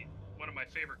 the one of my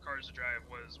favorite cars to drive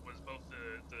was both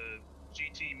the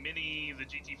GT Mini, the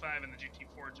GT5, and the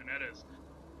GT4 Ginettas.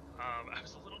 I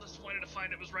was a little disappointed to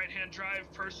find it was right-hand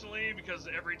drive personally, because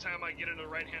every time I get into a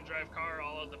right-hand drive car,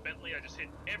 all of the Bentley, I just hit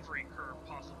every curve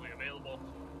possibly available.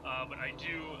 But I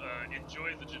do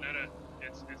enjoy the Ginetta.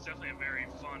 It's definitely a very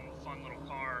fun little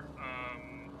car.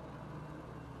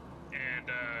 And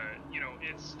you know,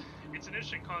 it's an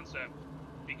interesting concept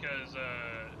because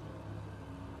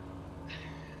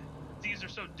these are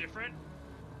so different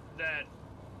that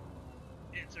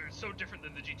they're so different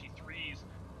than the GT3s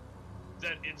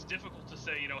that it's difficult to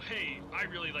say, you know, hey, I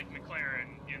really like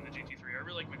McLaren in the GT3, I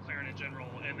really like McLaren in general,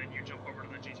 and then you jump over to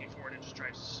the GT4 and it just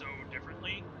drives so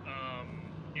differently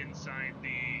inside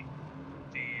the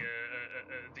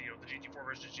GT4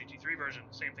 versus GT3 version.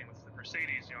 Same thing with the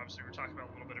Mercedes. You know, obviously we're talking about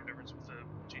a little bit of difference with the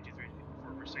GT3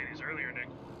 for Mercedes earlier, Nick.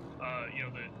 You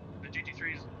know, the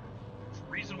GT3 is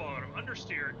reasonable amount of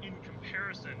understeer in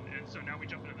comparison, and so now we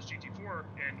jump into this GT4,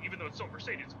 and even though it's still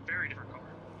Mercedes, it's a very different car.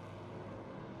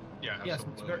 Yeah,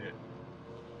 absolutely. Yes,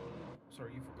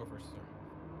 sorry, you go first, sir.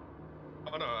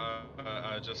 Oh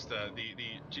no, just the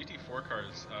GT4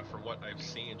 cars, from what I've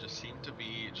seen, just seem to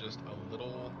be just a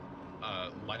little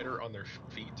lighter on their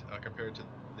feet compared to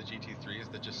the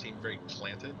GT3s that just seem very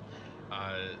planted.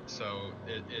 So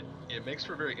it makes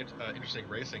for very interesting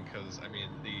racing, because I mean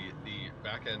the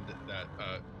back end that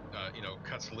you know,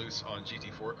 cuts loose on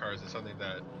GT4 cars is something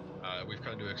that we've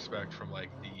come to expect from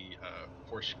like the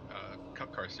Porsche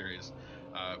Cup Car series,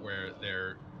 where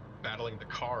they're battling the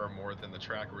car more than the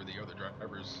track or the other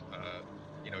drivers,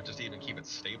 you know, just to even keep it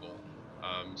stable.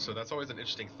 So that's always an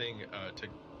interesting thing to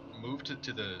move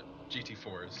to the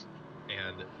GT4s,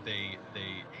 and they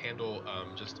handle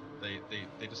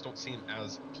they just don't seem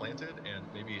as planted, and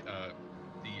maybe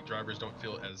the drivers don't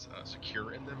feel as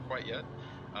secure in them quite yet.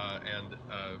 And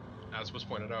as was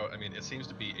pointed out, I mean, it seems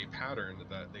to be a pattern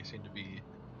that they seem to be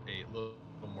a little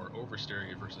more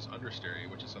oversteery versus understeery,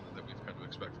 which is something that we've come to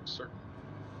expect from certain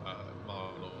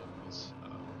models,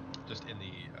 just in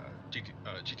the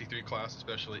GT3 class,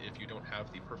 especially if you don't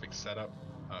have the perfect setup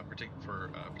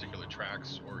for particular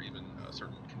tracks or even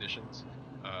certain conditions.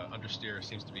 Understeer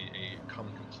seems to be a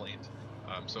common complaint.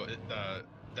 So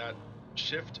that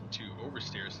shift to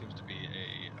oversteer seems to be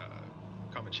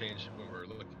a common change when we're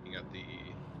looking at the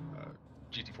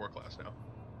GT4 class now.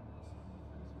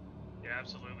 Yeah,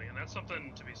 absolutely, and that's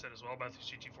something to be said as well about these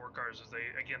GT4 cars. Is they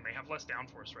have less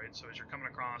downforce, right? So as you're coming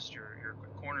across your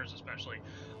quick corners, especially,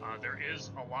 there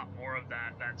is a lot more of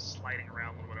that sliding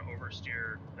around, a little bit of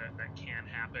oversteer that can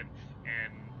happen.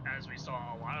 And as we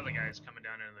saw, a lot of the guys coming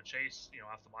down into the chase,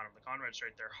 off the bottom of the Conrad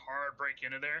straight, they're hard break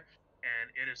into there, and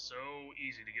it is so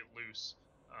easy to get loose.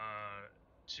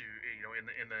 To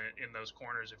in those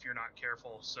corners if you're not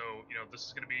careful. So this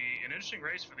is going to be an interesting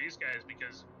race for these guys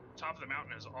because top of the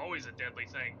mountain is always a deadly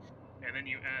thing. And then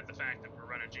you add the fact that we're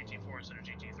running GT4 instead of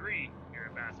GT3 here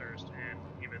at Bathurst, and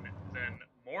even then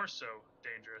more so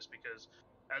dangerous because,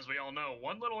 as we all know,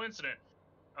 one little incident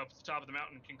up at the top of the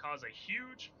mountain can cause a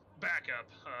huge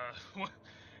backup.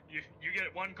 You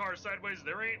get one car sideways,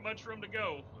 there ain't much room to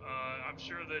go. I'm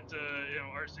sure that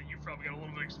RC, you've probably got a little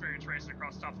bit of experience racing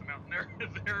across the top of the mountain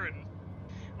there, and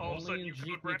all of a sudden Only in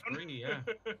you go around. GT3,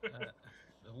 yeah.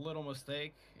 A little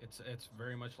mistake. It's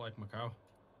very much like Macau.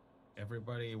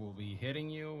 Everybody will be hitting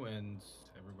you, and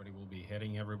everybody will be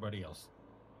hitting everybody else.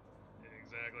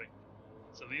 Exactly.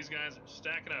 So these guys are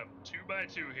stacking up 2 by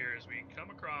 2 here as we come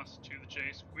across to the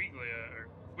chase.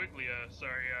 Quiglia,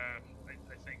 sorry,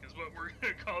 I think is what we're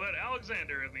going to call that.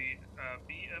 Alexander in the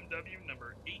BMW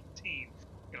number 18.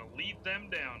 Going to lead them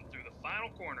down through the final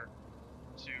corner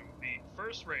to the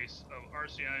first race of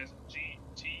RCI's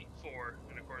GT4.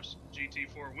 And of course,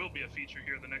 GT4 will be a feature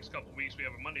here the next couple weeks. We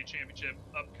have a Monday Championship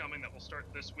upcoming that will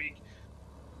start this week.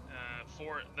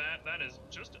 For that is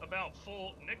just about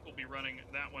full. Nick will be running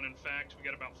that one. In fact, we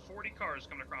got about 40 cars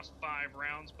coming across 5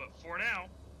 rounds. But for now,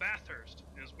 Bathurst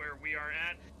is where we are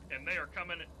at, and they are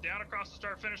coming down across the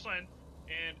start-finish line.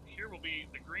 And here will be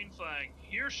the green flag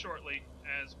here shortly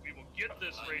as we will get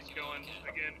this race going.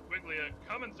 Again, Quiglia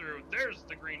coming through. There's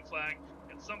the green flag.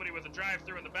 And somebody with a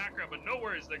drive-through in the background, but no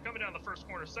worries. They're coming down the first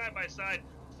corner side by side,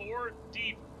 4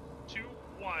 deep, 2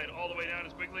 wide, all the way down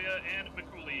as Quiglia and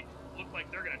McCooley look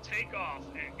like they're going to take off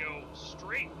and go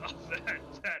straight up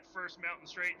that first mountain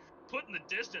straight, putting the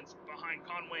distance behind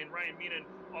Conway and Ryan Meenan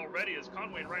already, as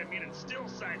Conway and Ryan Meenan still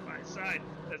side by side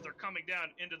as they're coming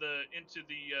down into the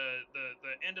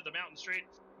end of the mountain straight.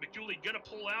 McCooley gonna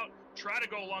pull out, try to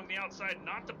go along the outside.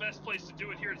 Not the best place to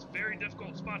do it here. It's a very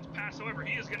difficult spot to pass. However,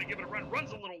 he is gonna give it a run.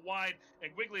 Runs a little wide,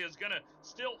 and Quiglia is gonna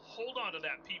still hold on to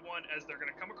that P1 as they're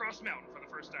gonna come across the mountain for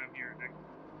the first time here, Nick.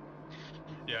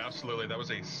 Yeah, absolutely. That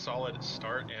was a solid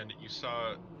start, and you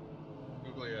saw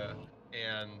Quiglia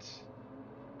and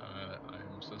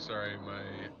I'm so sorry, my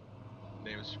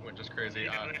names went just crazy.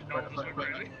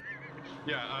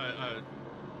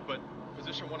 But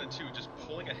position 1 and 2, just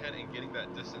pulling ahead and getting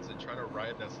that distance and trying to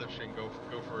ride that slipstream, go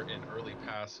for an early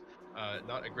pass.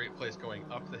 Not a great place going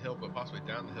up the hill, but possibly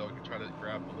down the hill. You can try to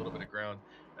grab a little bit of ground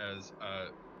as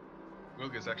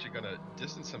Wilg is actually going to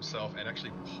distance himself and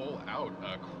actually pull out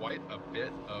quite a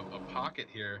bit of a pocket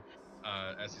here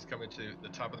as he's coming to the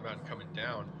top of the mountain, coming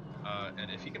down.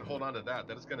 And if he can hold on to that,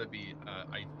 that is going to be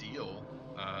ideal,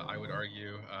 I would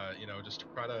argue. Just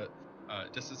try to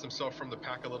distance himself from the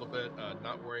pack a little bit,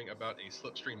 not worrying about a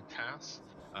slipstream pass,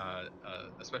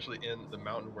 especially in the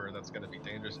mountain where that's going to be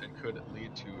dangerous and could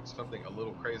lead to something a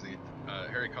little crazy.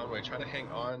 Harry Conway trying to hang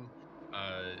on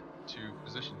to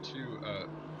position 2,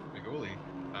 Maguli,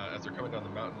 as they're coming down the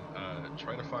mountain,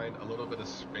 trying to find a little bit of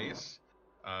space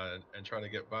and trying to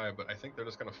get by, but I think they're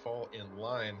just going to fall in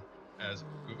line as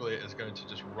Guglia is going to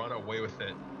just run away with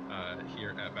it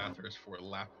here at Bathurst for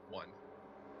lap 1.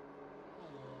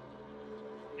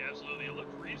 Yeah, absolutely. It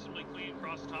looked reasonably clean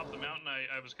across the top of the mountain.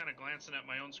 I was kind of glancing at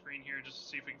my own screen here just to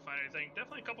see if we can find anything.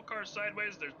 Definitely a couple cars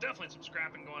sideways. There's definitely some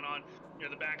scrapping going on near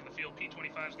the back of the field.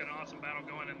 P25's got an awesome battle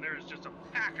going, and there's just a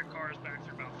pack of cars back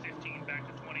through about 15, back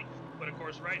to 20. But of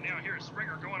course, right now, here is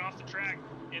Springer going off the track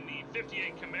in the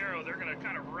 58 Camaro. They're going to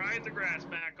kind of ride the grass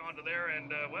back onto there,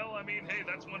 and well, I mean, hey,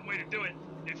 that's one way to do it.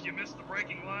 If you miss the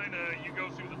braking line, you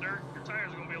go through the dirt. Your tires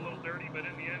are going to be a little dirty, but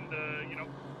in the end,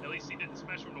 at least he didn't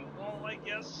smash into a wall, I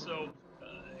guess. So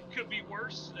it could be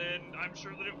worse, and I'm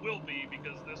sure that it will be,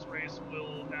 because this race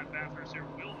at Bathurst here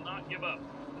will not give up.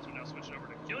 As we now switch it over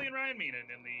to Killian Ryan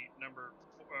Meenan in the number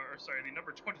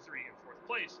 23 in 4th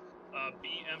place.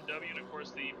 BMW, and of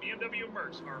course the BMW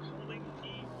Mercs are holding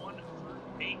P1 through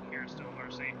 8 here still,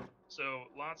 RC. So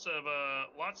lots of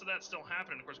that still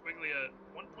happening. Of course, Quigley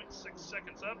 1.6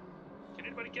 seconds up. Can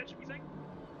anybody catch him, you think?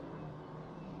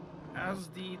 As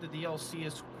the DLC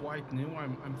is quite new,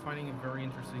 I'm finding it very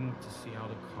interesting to see how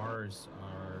the cars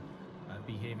are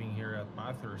behaving here at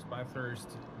Bathurst.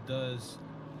 Bathurst does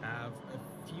have a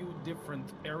few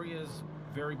different areas,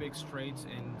 very big straights,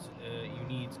 and you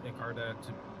need a car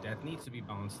that needs to be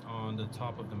balanced on the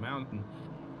top of the mountain.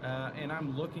 And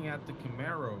I'm looking at the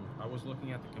Camaro. I was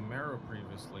looking at the Camaro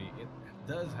previously. It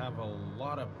does have a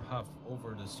lot of puff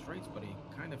over the straights, but it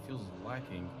kind of feels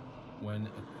lacking when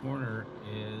a corner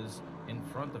is in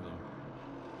front of him.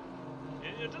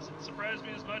 It doesn't surprise me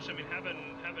as much. I mean,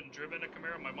 having driven a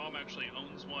Camaro, my mom actually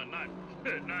owns one. Not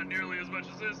not nearly as much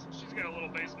as this. She's got a little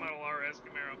base model RS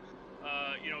Camaro.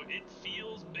 You know, it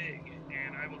feels big,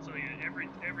 and I will tell you,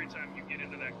 every time you get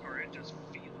into that car, it just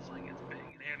feels like it's big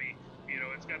and heavy. You know,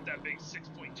 it's got that big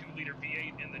 6.2 liter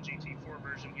V8 in the GT4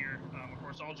 version here. Of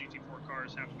course, all GT4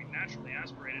 cars have to be naturally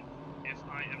aspirated, if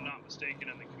I am not mistaken,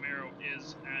 and the Camaro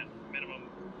is at minimum.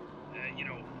 You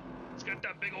know, it's got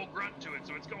that big old grunt to it,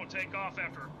 so it's going to take off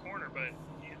after a corner, but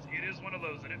it is one of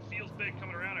those that it feels big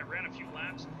coming around. I ran a few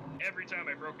laps. Every time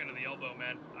I broke into the elbow,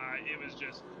 man, it was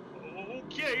just,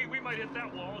 okay, we might hit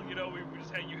that wall. You know, we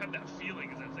just had, you have that feeling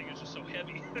because that thing is just so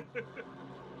heavy.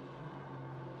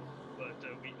 But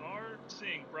we are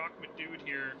seeing Brock McDude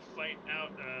here fight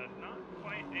out, not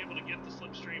quite able to get the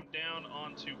slipstream down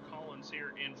onto Collins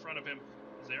here in front of him,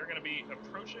 as they're going to be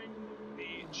approaching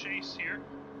the chase here.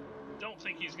 Don't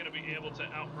think he's going to be able to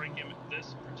outbreak him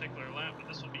this particular lap, but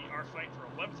this will be our fight for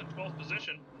 11th and 12th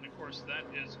position. And of course, that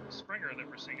is Springer that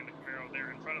we're seeing in the Camaro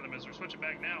there in front of them, as they're switching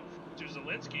back now to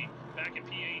Zielinski back in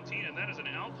P18, and that is an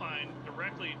Alpine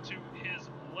directly to his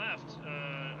left.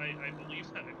 I believe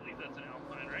that's an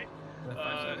Alpine, right?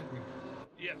 570.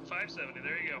 Yeah, 570.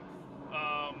 There you go.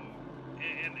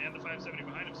 And the 570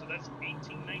 behind him. So that's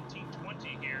 18, 19,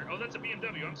 20 here. Oh, that's a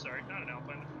BMW. I'm sorry, not an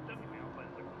Alpine. The BMW Alpine.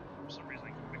 For some reason, I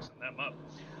keep mixing them up.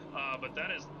 But that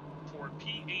is for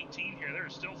P18 here. There are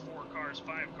still 5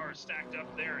 cars stacked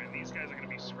up there, and these guys are going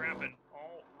to be scrapping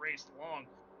all raced long.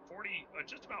 40,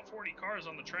 just about 40 cars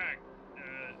on the track.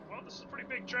 Well, this is a pretty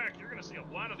big track. You're going to see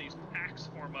a lot of these packs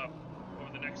form up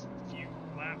over the next few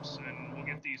laps, and we'll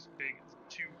get these big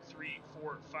 2, 3,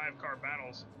 4, 5 car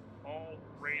battles all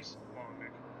race long,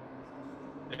 Nick.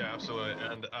 Yeah, absolutely.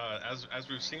 And as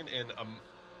we've seen in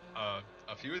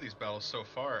a few of these battles so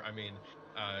far, I mean,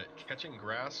 catching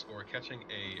grass or catching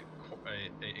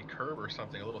a curb or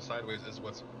something a little sideways is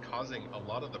what's causing a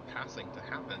lot of the passing to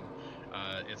happen.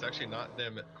 It's actually not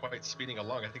them quite speeding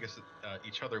along. I think it's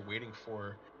each other waiting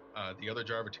for the other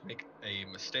driver to make a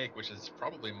mistake, which is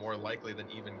probably more likely than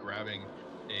even grabbing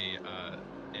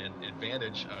an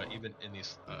advantage, even in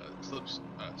these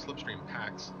slipstream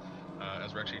packs.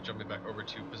 As we're actually jumping back over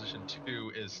to position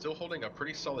 2, is still holding a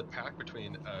pretty solid pack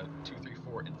between 2, 3,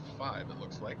 4, and 5, it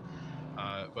looks like.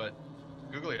 But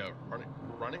Guglia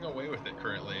running away with it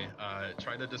currently,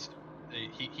 trying to just...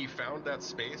 He found that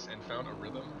space and found a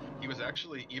rhythm. He was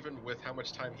actually, even with how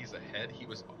much time he's ahead, he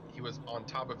was on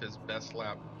top of his best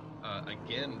lap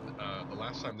again the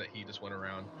last time that he just went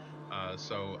around.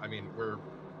 So, I mean, we're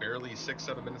barely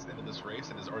 6-7 minutes into this race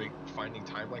and is already finding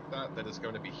time like that. That is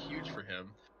going to be huge for him.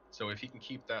 So if he can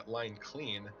keep that line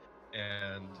clean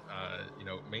and you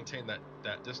know, maintain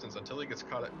that distance until he gets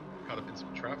caught up in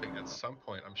some traffic at some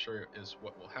point, I'm sure is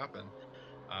what will happen.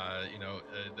 You know,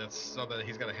 that's something that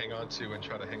he's going to hang on to and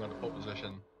try to hang on to pole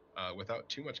position without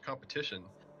too much competition.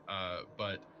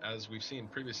 But as we've seen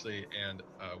previously, and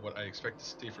what I expect to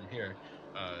see from here,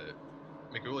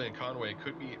 McGooley and Conway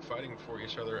could be fighting for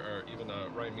each other, or even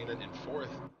Ryan Meenan in 4th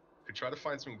could try to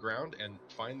find some ground and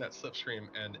find that slipstream,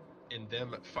 and in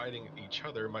them fighting each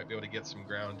other might be able to get some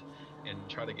ground and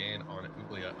try to gain on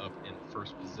Uglia up in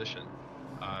 1st position.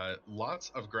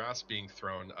 Lots of grass being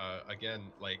thrown, again,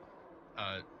 like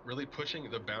really pushing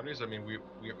the boundaries. I mean, we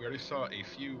already saw a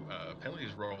few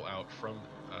penalties roll out from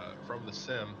the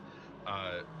sim.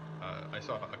 I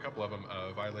saw a couple of them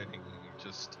violating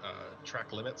just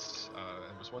track limits. And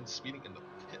there was one speeding in the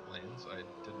pit lanes. I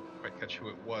didn't quite catch who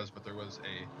it was, but there was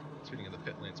a speeding in the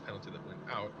pit lanes penalty that went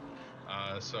out.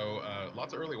 So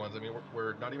lots of early ones. I mean,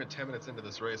 we're not even 10 minutes into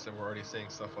this race, and we're already seeing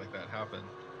stuff like that happen.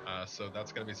 So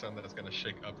that's going to be something that's going to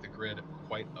shake up the grid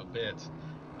quite a bit.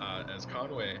 As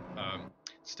Conway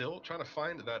still trying to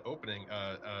find that opening,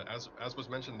 as was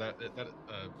mentioned, that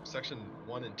section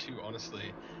 1 and 2,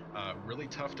 honestly, really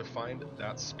tough to find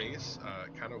that space.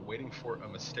 Kind of waiting for a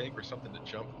mistake or something to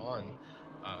jump on.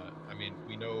 I mean,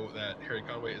 we know that Harry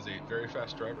Conway is a very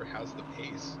fast driver, has the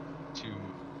pace to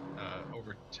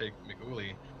overtake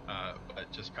McUley,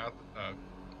 but just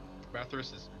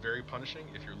Bathurst is very punishing.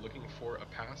 If you're looking for a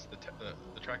pass,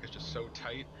 the track is just so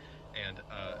tight, and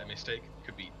a mistake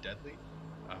could be deadly.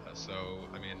 So,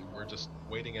 I mean, we're just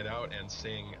waiting it out and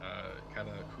seeing kind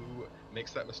of who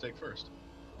makes that mistake first.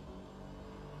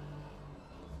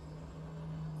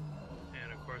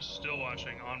 And of course, are still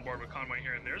watching on board with Conway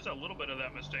here, and there's a little bit of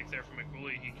that mistake there from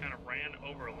McWooley. He kind of ran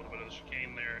over a little bit of the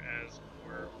chicane there as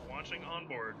we're watching on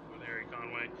board with Harry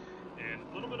Conway. And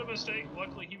a little bit of a mistake.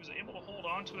 Luckily, he was able to hold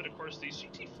on to it. Of course, these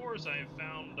GT4s I have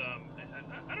found,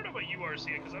 I don't know about you,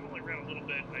 RCI, because I've only ran a little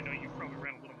bit. I know you've probably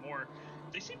ran a little more.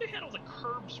 They seem to handle the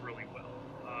curbs really well,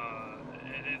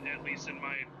 at least in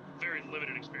my very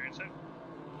limited experience.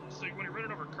 So when you're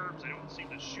running over curbs, they don't seem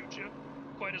to shoot you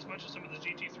quite as much as some of the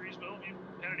GT3s will. Have you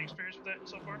had any experience with that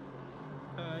so far?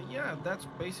 Yeah, that's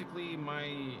basically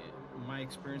my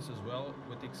experience as well,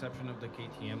 with the exception of the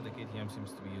KTM. The KTM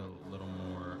seems to be a little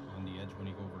more on the edge when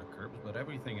you go over the curbs, but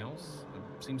everything else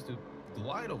seems to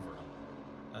glide over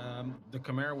them. The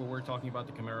Camaro, when we're talking about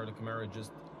the Camaro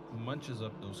just munches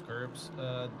up those curbs.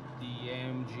 The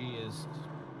AMG is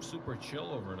super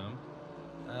chill over them.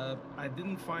 I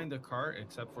didn't find a car,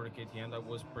 except for the KTM, that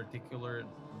was particular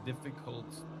difficult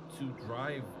to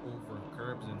drive over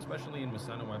curbs, and especially in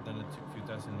Misano. I've done a few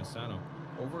tests in Misano.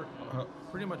 Over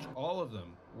pretty much all of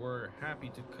them were happy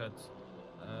to cut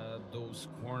those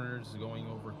corners, going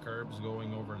over curbs,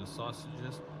 going over the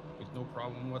sausages with no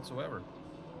problem whatsoever.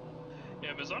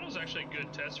 Yeah, Misano's actually a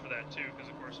good test for that too, because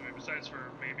of course, I mean, besides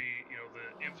for maybe the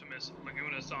infamous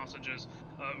Laguna sausages,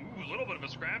 a little bit of a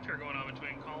scrap here going on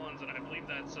between Collins and I believe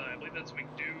that's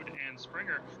McDude and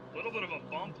Springer. A little bit of a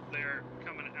bump there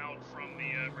coming out from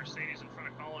the Mercedes in front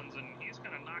of Collins, and he's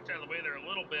kind of knocked out of the way there a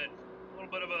little bit. A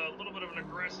little bit of an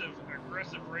aggressive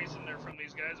race in there from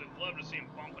these guys. I'd love to see them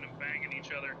bumping and banging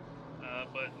each other.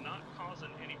 But not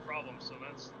causing any problems, so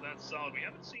that's solid. We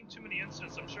haven't seen too many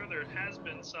incidents. I'm sure there has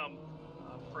been some,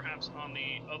 perhaps on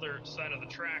the other side of the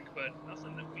track, but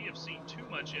nothing that we have seen too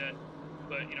much yet.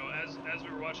 But as we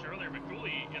were watching earlier,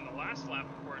 McDooley in the last lap,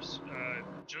 of course,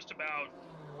 just about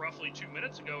roughly 2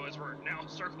 minutes ago, as we're now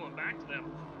circling back to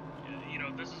them.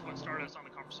 This is what started us on the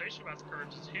conversation about the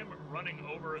curbs. Is him running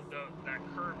over that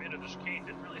curb into the chicane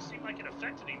didn't really seem like it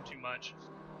affected him too much.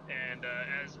 And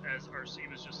as RC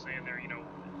was just saying there,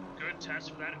 good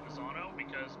test for that at Misano,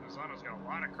 because Misano's got a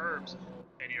lot of curbs.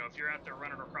 And, if you're out there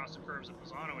running across the curbs at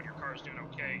Misano and your car's doing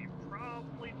okay, you're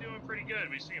probably doing pretty good.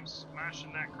 We see him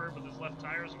smashing that curb with his left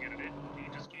tires again, and he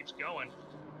just keeps going.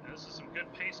 And this is some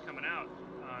good pace coming out.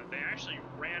 They actually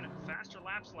ran faster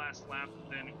laps last lap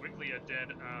than Guiglia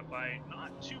did by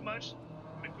not too much.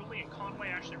 McWooley and Conway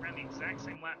actually ran the exact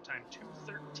same lap time,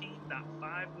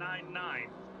 2:13.599.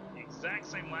 The exact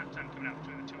same lap time coming out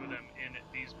between the two of them in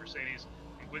these Mercedes.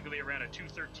 And Guiglia ran a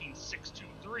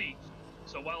 2:13.623.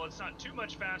 So while it's not too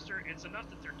much faster, it's enough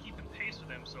that they're keeping pace with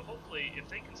him. So hopefully, if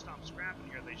they can stop scrapping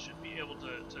here, they should be able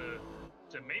to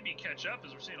maybe catch up,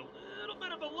 as we're seeing a little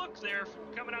bit of a look there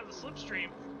coming out of the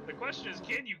slipstream. The question is,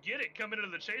 can you get it coming into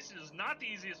the chase? It is not the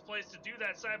easiest place to do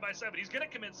that side by side, but he's going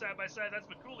to come in side by side. That's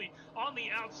McCooley on the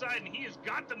outside, and he has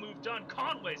got the move done.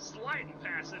 Conway sliding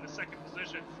past into second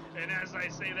position. And as I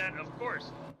say that, of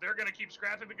course, they're going to keep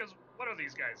scrapping, because what are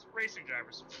these guys? Racing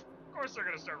drivers. Of course they're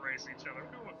going to start racing each other.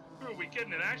 Who are we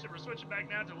kidding? And actually, we're switching back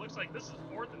now to, it looks like this is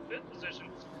 4th and 5th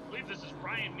position. I believe this is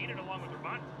Ryan Meenan along with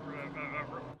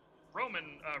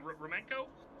Romenko,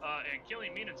 and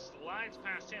Killian Meenan slides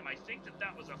past him. I think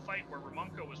that was a fight where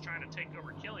Romenko was trying to take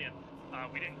over Killian.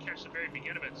 We didn't catch the very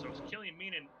beginning of it, so Killian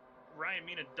Meenan, Ryan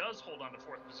Meenan does hold on to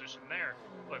 4th position there,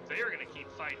 but they are going to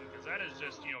keep fighting, because that is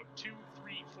just 2,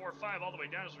 3, 4, 5 all the way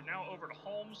down, as we're now over to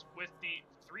Holmes with the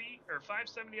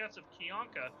 570ths of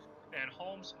Kiyonka, and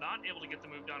Holmes not able to get the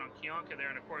move done on Kiyonka there.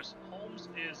 And of course, Holmes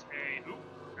is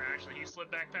actually he slid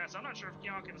back past. I'm not sure if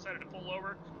Kiyonka decided to pull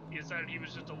over. He decided he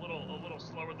was just a little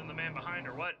slower than the man behind,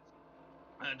 or what.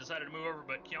 Decided to move over,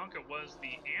 but Kiyonka was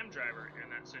the AM driver in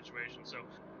that situation.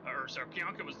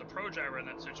 Kiyonka was the pro driver in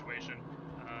that situation.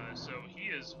 So he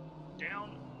is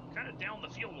kind of down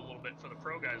the field a little bit for the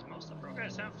pro guys. Most of the pro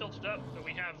guys have filtered up, but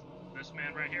we have this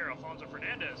man right here, Alfonso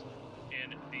Fernandez,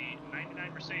 in the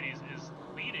 99 Mercedes, is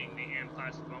leading the AM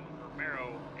class at the moment.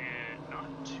 Romero, and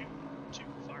not too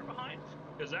far behind,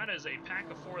 because that is a pack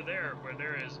of 4 there, where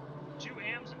there is 2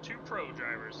 AMs and 2 pro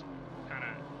drivers kind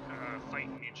of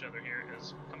fighting each other here,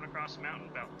 is coming across the mountain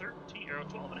about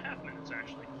 12 and a half minutes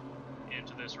actually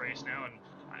into this race now. And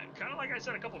kind of like I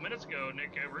said a couple minutes ago,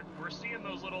 Nick, we're seeing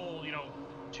those little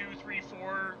 2, 3,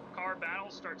 4 car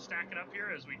battles start stacking up here,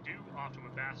 as we do often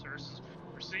with Bathurst.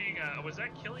 We're seeing was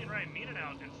that Killian Ryan Meenan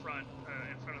out in front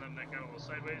of them that got a little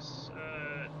sideways?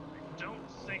 I don't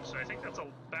think so. I think that's a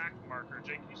back marker.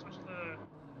 Jake, can you switch the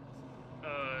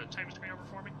time screen over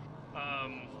for me? I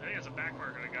think it's a back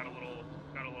marker that got a little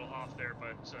off there,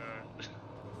 but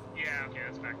yeah, okay,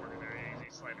 that's back marker there. Yeah,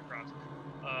 easy slide across.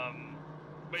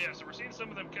 But yeah, so we're seeing some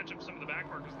of them catch up some of the back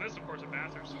markers. And this, of course, at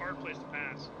Bathurst, hard place to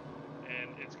pass.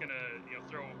 and it's gonna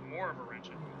throw more of a wrench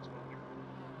into it as well.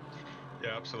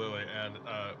 Yeah, absolutely. And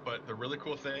but the really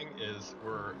cool thing is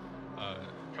we're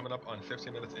coming up on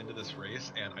 15 minutes into this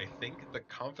race, and I think the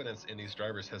confidence in these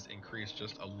drivers has increased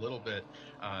just a little bit.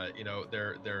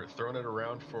 They're throwing it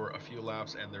around for a few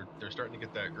laps, and they're starting to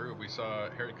get that groove. We saw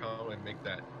Harry Conway make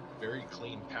that very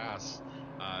clean pass,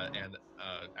 and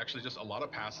actually just a lot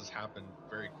of passes happen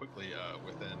very quickly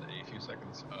within a few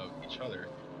seconds of each other.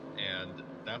 And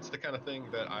that's the kind of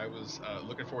thing that I was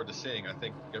looking forward to seeing. I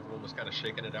think everyone was kind of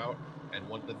shaking it out and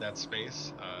wanted that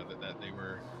space that they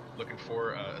were looking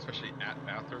for, especially at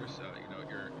Bathurst.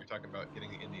 You're talking about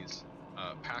getting in these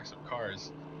packs of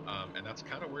cars, and that's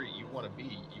kind of where you want to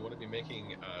be. You want to be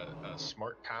making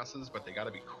smart passes, but they got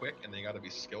to be quick and they got to be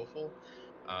skillful,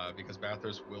 because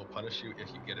Bathurst will punish you if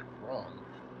you get it wrong.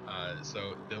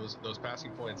 So those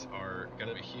passing points are going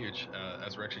to be huge.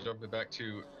 As we're actually jumping back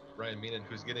to Ryan Meenan,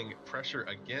 who's getting pressure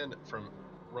again from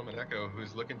Roman Echo,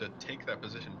 who's looking to take that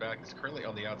position back. He's currently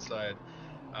on the outside,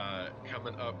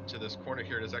 coming up to this corner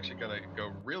here. It is actually going to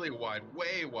go really wide,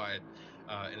 way wide,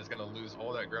 and is going to lose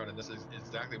all that ground. And this is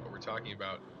exactly what we're talking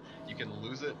about. You can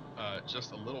lose it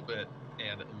just a little bit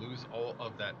and lose all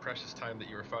of that precious time that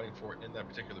you were fighting for in that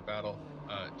particular battle.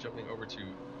 Jumping over to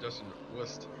Dustin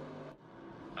Wust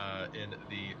in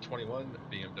the 21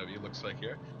 BMW, looks like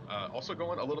here. Also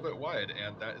going a little bit wide,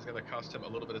 and that is going to cost him a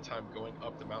little bit of time going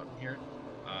up the mountain here,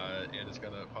 and is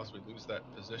going to possibly lose that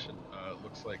position.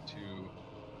 Looks like to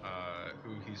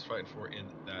who he's fighting for in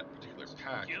that particular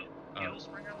pack. Gil's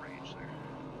bring a rage there.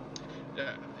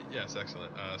 Yeah. Yes.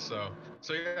 Excellent. So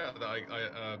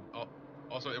yeah.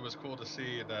 Also, it was cool to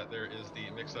see that there is the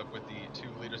mix-up with the two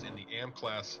leaders in the AM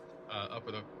class, up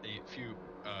with a few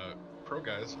pro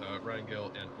guys, Ryan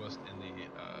Gill and West in the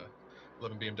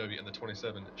 11 BMW and the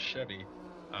 27 Chevy,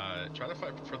 trying to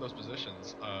fight for those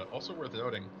positions. Also worth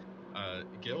noting,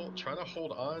 Gill trying to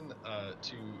hold on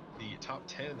to the top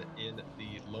 10 in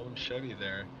the lone Chevy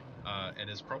there, and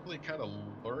is probably kind of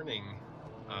learning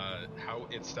how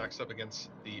it stacks up against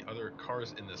the other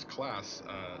cars in this class.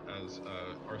 As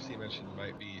RC mentioned,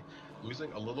 might be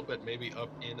losing a little bit maybe up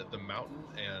in the mountain,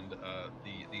 and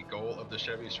the goal of the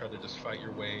Chevy is try to just fight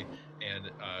your way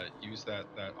and use that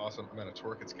awesome amount of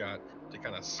torque it's got to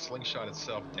kind of slingshot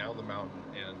itself down the mountain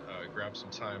and grab some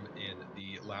time in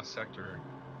the last sector,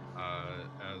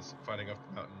 as fighting up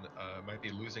the mountain might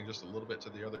be losing just a little bit to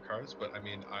the other cars. But I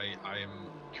mean, I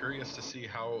am curious to see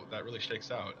how that really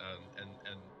shakes out, and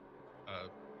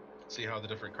see how the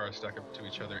different cars stack up to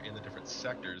each other in the different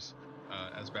sectors,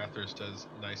 as Bathurst does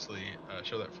nicely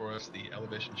show that for us. The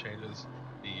elevation changes,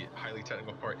 the highly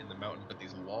technical part in the mountain, but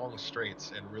these long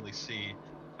straights, and really see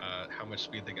how much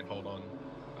speed they can hold on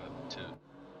to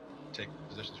take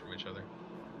positions from each other.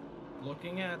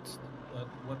 Looking at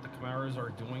what the Camaros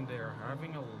are doing, they are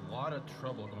having a lot of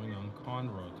trouble going on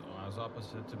Conroad, as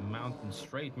opposite to Mountain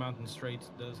Straight. Mountain Straight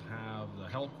does have the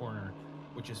Hell Corner,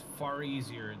 which is far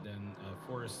easier than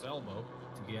Forest Elbow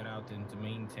to get out and to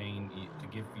maintain, to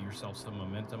give yourself some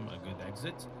momentum, a good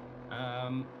exit.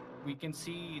 We can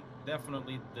see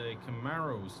definitely the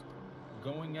Camaros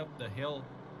going up the hill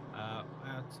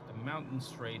at a Mountain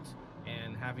Straight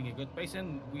and having a good pace.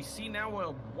 And we see now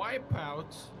a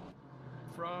wipeout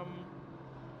from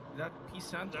that P.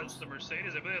 Santos. That's the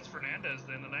Mercedes. I believe that's Fernandez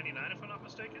in the 99, if I'm not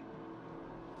mistaken.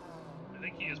 I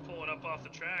think he is pulling up off the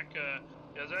track.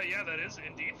 Yeah, that is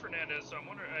indeed Fernandez. So I'm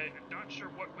not sure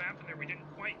what happened there. We didn't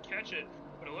quite catch it,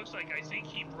 but it looks like, I think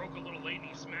he broke a little late and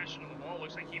he smashed into the wall.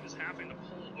 Looks like he was having to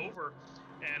pull over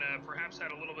and perhaps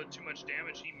had a little bit too much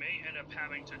damage. He may end up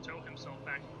having to tow himself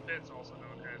back to the pits, also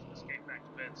known as escape back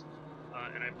to pits.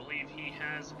 And I believe he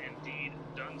has indeed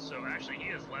done so. Actually,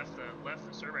 he has left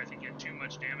the server. I think he had too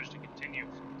much damage to continue.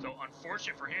 So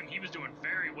unfortunate for him, he was doing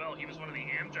very well. He was one of the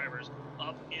AM drivers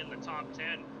up in the top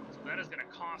 10. So that is going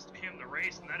to cost him the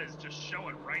race, and that is just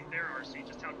showing right there, RC,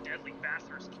 just how deadly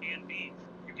Bathurst can be.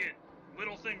 You get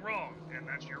little thing wrong, and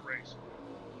that's your race.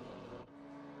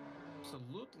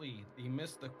 Absolutely. He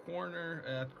missed the corner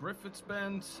at Griffiths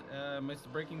Bend, missed the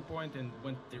braking point, and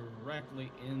went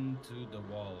directly into the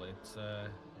wall. It's a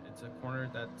corner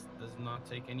that does not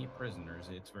take any prisoners.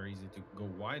 It's very easy to go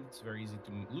wide. It's very easy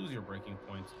to lose your braking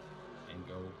point and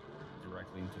go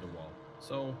directly into the wall.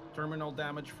 So terminal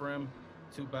damage for him.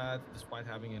 Too bad, despite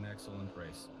having an excellent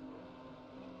race.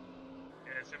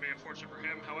 Yeah, it's going to be unfortunate for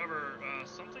him. However,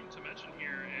 something to mention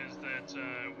here is that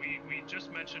we just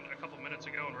mentioned a couple minutes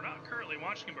ago, and we're not currently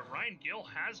watching him, but Ryan Gill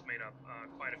has made up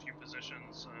quite a few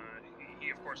positions.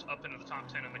 He, of course, up into the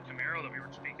top 10 in the Camaro that we were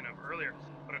speaking of earlier.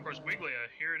 But, of course, Wiglia,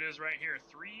 here it is right here,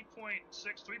 3.6,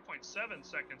 3.7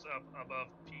 seconds up above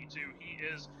P2. He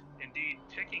is indeed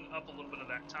picking up a little bit of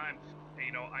that time. And,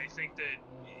 you know, I think that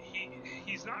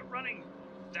he's not running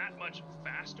that much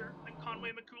faster than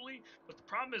Conway McCooley, but the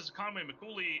problem is Conway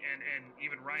McCooley and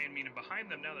even Ryan Meenan behind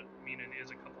them, now that Meenan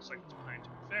is a couple seconds behind, to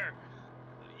be fair,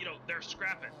 you know, they're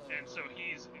scrapping, and so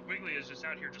Wiggly is just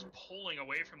out here just pulling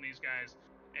away from these guys,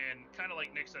 and kind of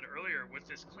like Nick said earlier, with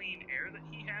this clean air that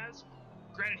he has,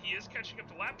 granted he is catching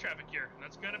up to lap traffic here, and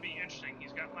that's going to be interesting.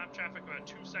 He's got lap traffic about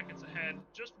 2 seconds ahead,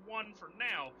 just one for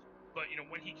now, but you know,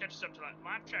 when he catches up to that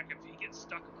lap track, if he gets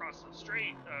stuck across the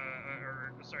straight,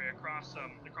 across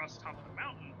the top of the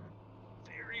mountain,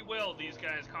 very well these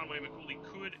guys, Conway and McCooley,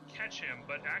 could catch him.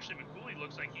 But actually McCooley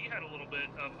looks like he had a little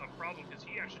bit of a problem, because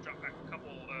he actually dropped back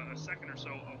a second or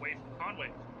so away from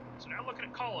Conway. So now looking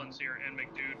at Collins here and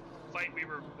McDude, fight we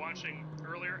were watching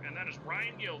earlier, and that is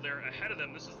Ryan Gill there ahead of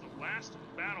them. This is the last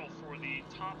battle for the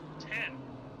top 10.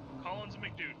 Collins and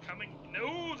McDude coming.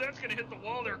 No, that's going to hit the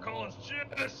wall there. Collins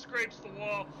just scrapes the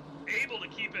wall, able to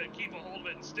keep a hold of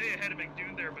it and stay ahead of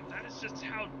McDude there. But that is just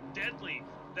how deadly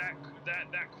that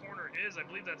corner is. I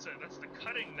believe that's the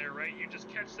cutting there, right? You just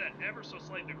catch that ever so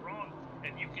slightly wrong,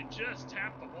 and you can just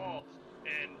tap the wall.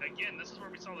 And again, this is where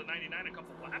we saw the 99 a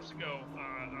couple laps ago,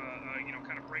 you know,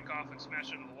 kind of break off and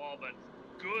smash into the wall. But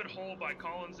good hold by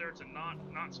Collins there to not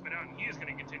spin out, and he is going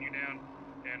to continue down.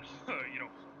 And you know,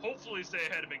 hopefully stay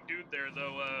ahead of McDude there,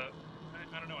 though.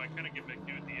 I don't know. I kind of give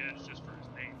McDude the edge just for his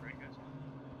name, right, guys?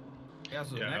 Yeah,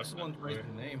 so an excellent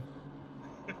racing name.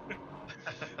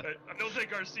 I don't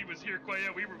think RC was here quite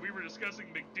yet. We were discussing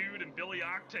McDude and Billy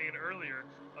Octane earlier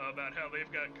about how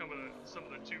they've got some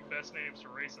of the two best names for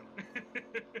racing.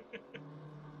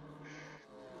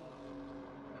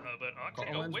 But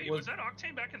Octane, oh wait, was that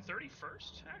Octane back in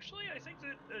 31st? Actually, I think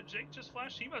that Jake just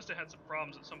flashed. He must have had some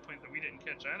problems at some point that we didn't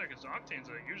catch either, because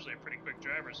Octane's usually a pretty quick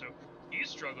driver, so he's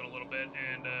struggled a little bit.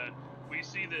 And we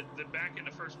see that back into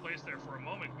first place there for a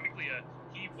moment quickly.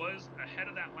 He was ahead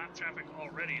of that lap traffic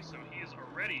already, so he's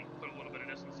already put a little bit of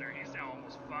distance there. He's now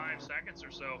almost 5 seconds or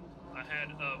so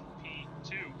ahead of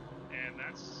P2, and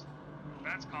that's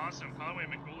constant. Conway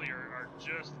and McCooley are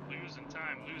just losing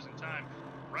time.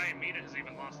 Ryan Meenan has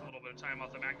even lost a little bit of time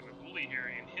off the back of McCooley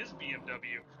here in his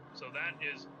BMW, so that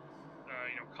is,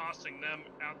 you know, costing them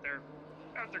out there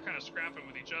kind of scrapping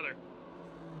with each other.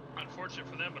 Unfortunate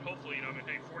for them, but hopefully, you know, I mean,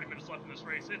 hey, 40 minutes left in this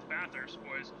race. It's Bathurst,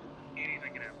 boys.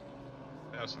 Anything can happen.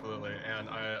 Absolutely, and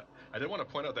I did want to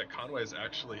point out that Conway is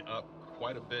actually up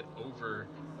quite a bit over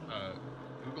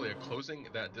Googlia, closing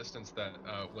that distance that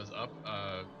was up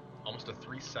almost to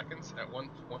 3 seconds at one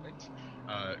point.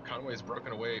 Conway's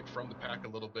broken away from the pack a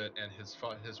little bit and has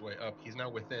fought his way up. He's now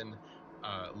within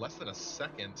less than a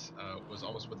second, was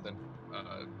almost within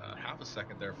half a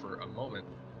second there for a moment.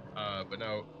 But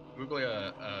now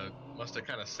Googlia must have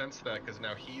kind of sensed that, because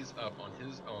now he's up on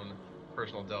his own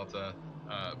personal delta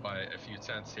by a few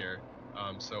tenths here.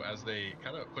 So as they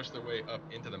kind of push their way up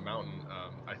into the mountain,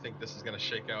 I think this is going to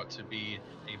shake out to be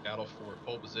a battle for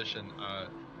pole position.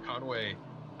 Conway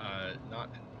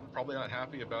probably not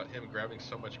happy about him grabbing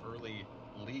so much early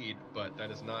lead, but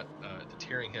that is not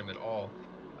deterring him at all,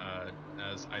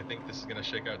 as I think this is going to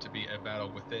shake out to be a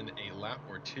battle within a lap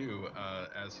or two,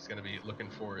 as he's going to be looking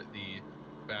for the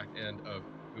back end of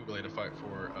Googlia to fight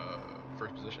for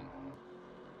first position.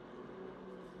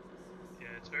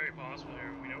 Yeah, it's very possible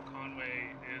here. We know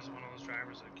Conway is one of those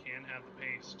drivers that can have the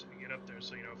pace to get up there,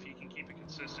 so, you know, if he can keep it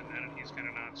consistent and he's kind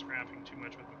of not scrapping too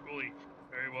much with McCooley,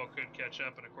 very well could catch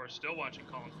up. And of course, still watching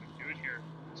Collins McDude here.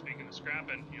 Speaking of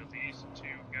scrapping, you know, these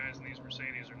two guys in these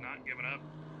Mercedes are not giving up,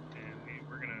 and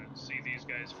we're gonna see these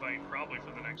guys fight probably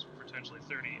for the next potentially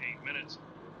 38 minutes.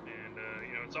 And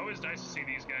you know, it's always nice to see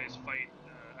these guys fight.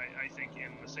 I think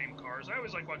in the same cars. I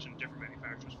always like watching different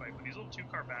manufacturers fight, but these little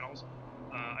two-car battles,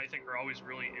 I think, are always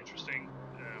really interesting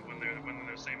when they're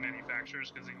the same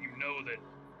manufacturers, because you know that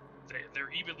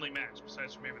they're evenly matched,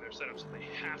 besides from maybe their setup, so they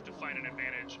have to find an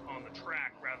advantage on the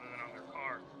track rather than on their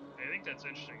car. And I think that's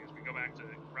interesting as we go back to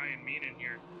Ryan Meenan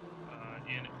here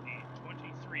in the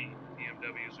 23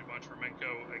 BMW, as we watch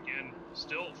Romenko again,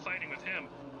 still fighting with him.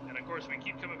 And of course, we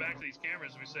keep coming back to these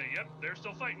cameras. We say, yep, they're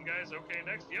still fighting, guys. Okay,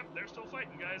 next, yep, they're still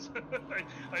fighting, guys.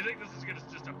 I think this is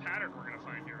just a pattern we're going to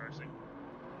find here, RC.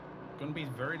 Going to be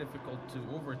very difficult to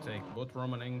overtake. Both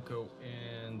Romanenko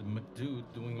and McDude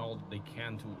doing all they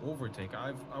can to overtake.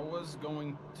 I was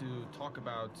going to talk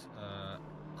about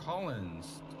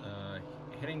Collins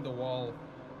hitting the wall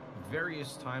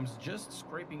various times, just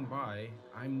scraping by.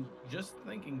 I'm just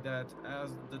thinking that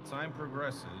as the time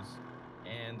progresses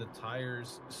and the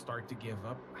tires start to give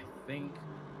up, I think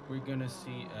we're gonna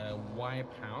see a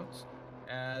wipe out,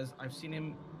 as I've seen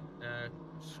him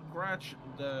scratch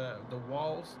the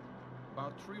walls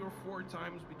about 3 or 4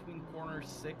 times between corner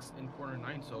 6 and corner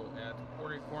 9. So at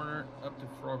quarter corner up to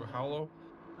Frog Hollow,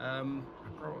 I'm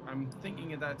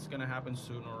thinking that's going to happen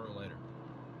sooner or later.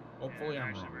 Hopefully, And I'm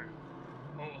actually,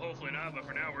 wrong. hopefully not, but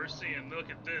for now we're seeing, look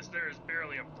at this, there is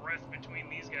barely a breath between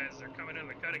these guys. They're coming into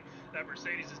the cutting. That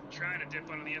Mercedes is trying to dip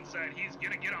onto the inside. He's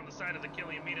going to get on the side of the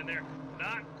Killian Mean in there.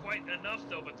 Not quite enough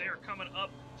though, but they are coming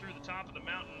up through the top of the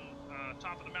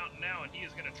mountain now, and he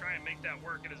is going to try and make that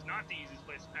work. It is not the easiest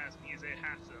place to pass, and he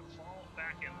has to fall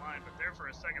back in line, but there for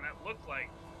a second that looked like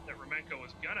that Romenko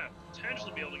was going to potentially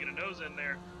be able to get a nose in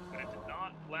there, but it did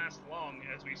not last long,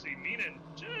 as we see Meenan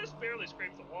just barely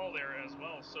scrape the wall there as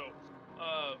well. So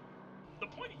the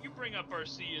point you bring up,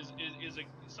 RC, is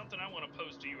something I want to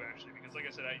pose to you, actually, because like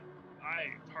I said,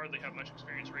 I hardly have much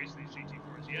experience racing these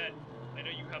GT4s yet. I know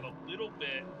you have a little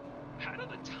bit. How do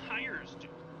the tires do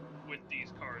with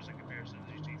these cars in comparison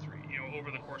to the GT3, you know, over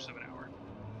the course of an hour?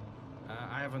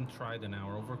 I haven't tried an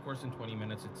hour. Over a course in 20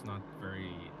 minutes, it's not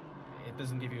very... It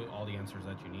doesn't give you all the answers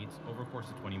that you need. Over a course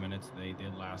of 20 minutes, they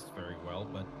did last very well,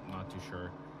 but not too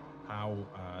sure how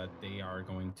they are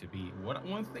going to be.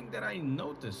 One thing that I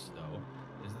noticed, though,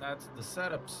 is that the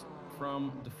setups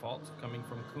from default coming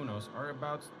from Kunos are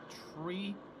about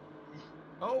 3...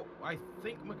 Oh, I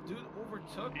think McDude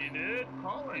overtook He did.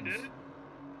 Collins. He did.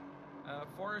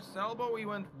 Forrest Elbow, he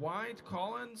went wide.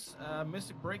 Collins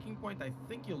missed a braking point. I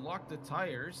think he locked the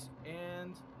tires,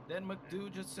 and then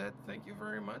McDude just said, "Thank you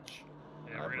very much."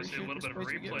 Yeah, we're going to see a little bit of a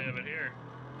replay of it here.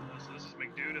 So this is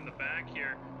McDude in the back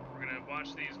here. We're going to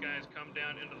watch these guys come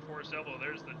down into the Forest Elbow.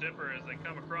 There's the dipper as they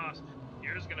come across.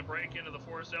 Here's going to break into the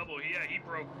Forest Elbow. Yeah, he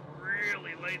broke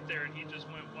really late there, and he just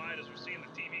went wide as we're seeing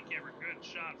the TV camera. Good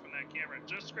shot from that camera.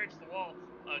 Just scrapes the wall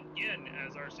again,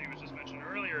 as RC was just mentioned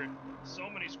earlier. So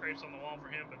many scrapes on the wall for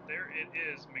him, but there it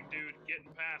is, McDude getting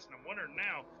past. And I'm wondering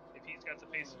now if he's got the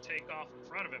pace to take off in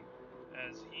front of him,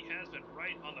 as he has been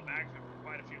right on the back of him for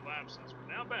quite a few laps. As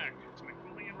we're now back to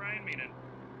McWillie and Ryan Meenan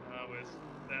with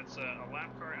that's a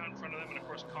lap car out in front of them, and of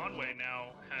course Conway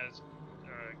now has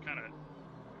kind of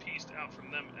pieced out from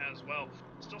them as well.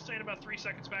 Still staying about 3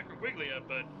 seconds back with Wiglia,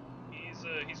 but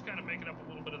he's kind of making up a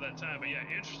little bit of that time. But yeah,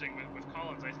 interesting with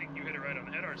Collins. I think you hit it right on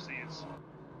the head, RC. It's,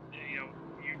 you know,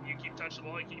 you keep touching the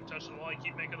wall, you keep touching the wall, you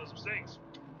keep making those mistakes.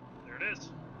 There it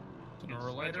is. Sooner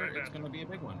or later, it's going to be a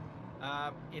big one.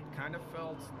 It kind of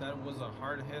felt that it was a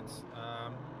hard hit,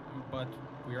 but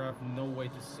we have no way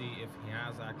to see if he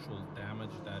has actual damage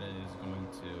that is going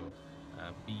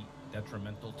to be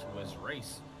detrimental to his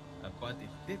race. But it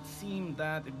did seem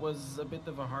that it was a bit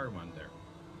of a hard one there.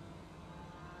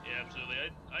 Yeah, absolutely.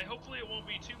 I hopefully it won't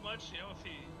be too much, you know,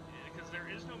 because there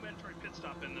is no mandatory pit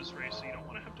stop in this race, so you don't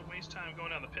want to have to waste time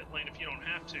going down the pit lane if you don't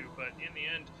have to. But in the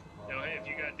end, you know, hey, if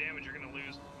you got damage, you're going to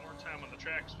lose more time on the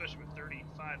track, especially with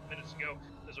 35 minutes to go.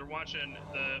 As we're watching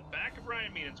the back of Ryan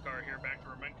Meenan's car here, back to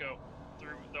Romenko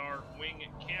through our wing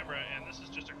camera, and this is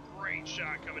just a great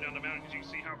shot coming down the mountain, because you can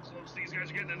see how close these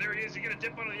guys are getting. And there he is. He's going to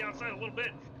dip onto the outside a little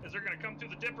bit as they're going to come through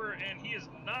the dipper, and he is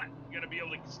not going to be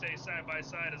able to stay side by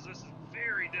side, as this is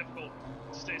very difficult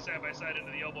to stay side by side into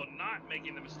the elbow, not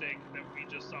making the mistake that we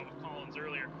just saw with Collins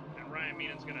earlier. And Ryan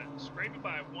Meenan's going to scrape it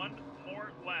by one more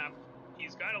lap.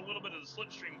 He's got a little bit of the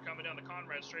slipstream coming down the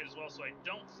Conrad straight as well, so I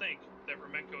don't think that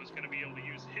Romenko is going to be able to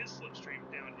use his slipstream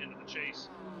down into the chase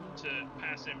to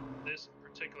pass him this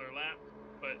particular lap.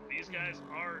 But these guys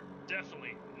are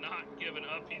definitely not giving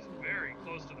up. He's very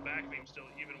close to the back of him still,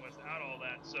 even without all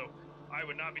that. So I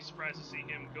would not be surprised to see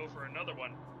him go for another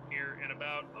one here in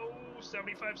about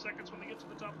 75 seconds when they get to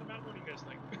the top of the mountain. What do you guys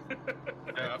think?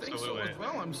 Yeah, I think so as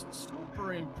well. I'm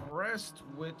super impressed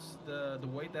with the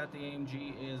way that the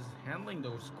AMG is handling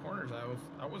those corners.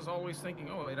 I was always thinking,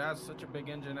 oh, it has such a big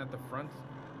engine at the front.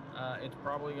 It's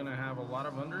probably going to have a lot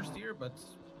of understeer, but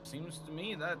seems to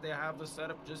me that they have the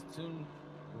setup just tuned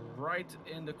right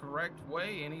in the correct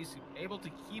way, and he's able to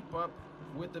keep up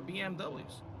with the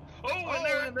BMWs.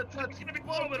 And there's going to be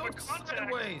a little bit of a contact.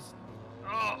 Sideways.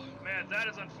 Oh, man, that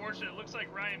is unfortunate. It looks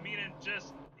like Ryan Meenan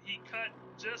he cut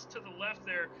just to the left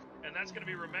there, and that's going to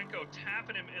be Romenko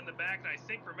tapping him in the back, and I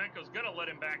think Romenko's going to let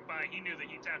him back by. He knew that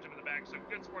he tapped him in the back, so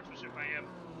good sportsmanship by him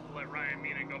to let Ryan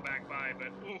Meenan go back by. But,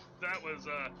 oof, that was,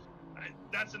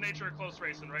 that's the nature of close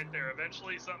racing right there.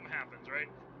 Eventually, something happens, right?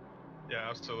 Yeah,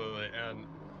 absolutely. And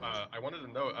I wanted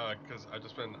to know, because I've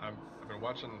been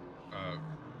watching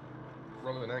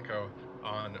Romanenko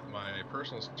on my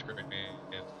personal screen,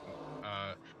 and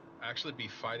actually be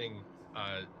fighting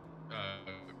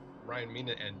Ryan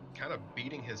Meenan and kind of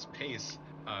beating his pace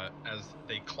as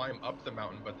they climb up the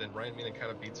mountain, but then Ryan Meehan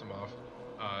kind of beats him off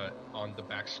on the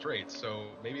back straight. So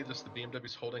maybe just the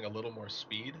BMW's holding a little more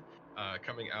speed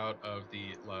coming out of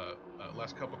the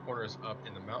last couple corners up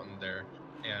in the mountain there.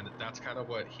 And that's kind of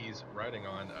what he's riding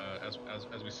on.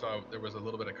 As we saw, there was a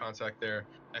little bit of contact there,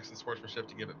 excellent sportsmanship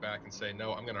to give it back and say,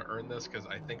 no, I'm going to earn this because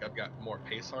I think I've got more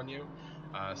pace on you.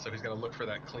 So he's going to look for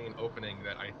that clean opening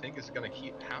that I think is going to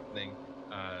keep happening.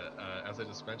 As I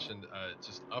just mentioned,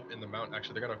 just up in the mountain.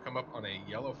 Actually, they're going to come up on a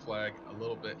yellow flag a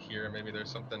little bit here. Maybe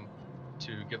there's something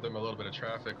to give them a little bit of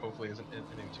traffic. Hopefully, isn't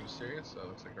anything too serious. So it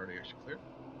looks like it already actually cleared.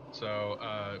 So,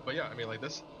 but yeah, I mean, like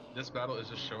this battle is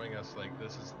just showing us like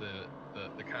this is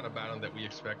the kind of battle that we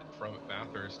expect from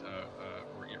Bathurst,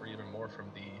 or even more from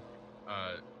the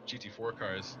GT4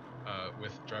 cars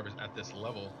with drivers at this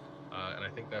level. And I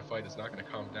think that fight is not going to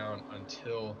calm down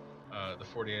until the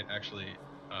 48 actually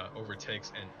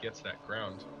overtakes and gets that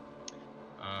ground.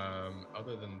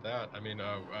 Other than that, I mean,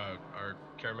 our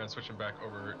cameraman switching back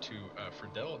over to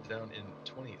Friedel down in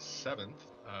 27th.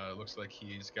 Looks like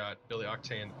he's got Billy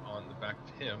Octane on the back of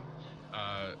him.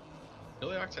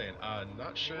 Billy Octane,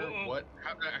 not sure what.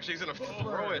 Actually, he's gonna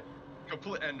throw it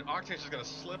complete, and Octane's just gonna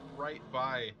slip right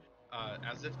by,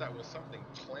 as if that was something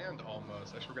planned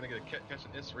almost. Actually, we're gonna catch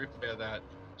an instant replay of that.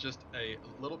 Just a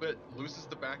little bit loses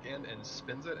the back end and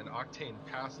spins it, and Octane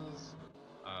passes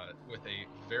with a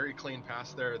very clean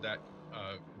pass there that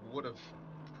would have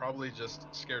probably just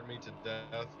scared me to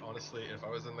death, honestly, if I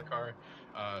was in the car.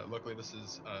 Luckily, this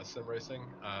is sim racing,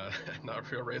 not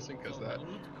real racing, because that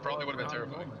probably would have been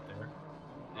terrifying. There.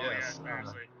 Oh yeah, Yes.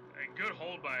 seriously. A good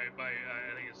hold by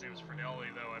I think his name was Fratelli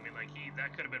though. I mean, like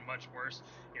that could have been much worse.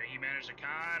 You know, he managed to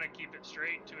kind of keep it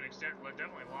straight to an extent.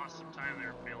 Definitely lost some time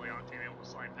there. Billy Octane able to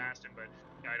slide past him, but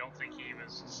yeah, I don't think he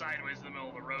was sideways in the middle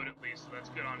of the road at least. So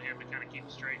that's good on him to kind of keep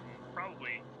it straight and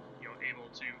probably able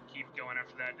to keep going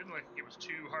after that. Didn't look like it was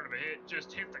too hard of a hit. Just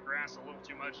hit the grass a little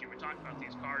too much. We talked about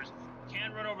these cars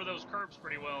can run over those curbs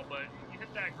pretty well, but you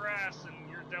hit that grass and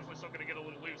you're definitely still going to get a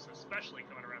little loose, especially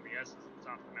coming around the S's at the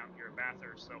top of the mountain here at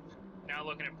Bathurst. So now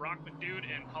looking at Brock McDude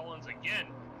and Collins again.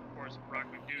 Of course, Brock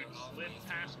McDude slid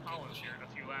past Collins here a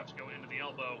few laps ago into the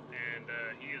elbow, and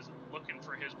he is looking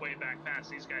for his way back past.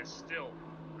 These guys still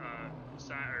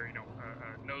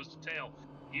nose to tail.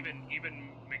 Even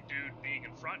McDude being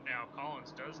in front now,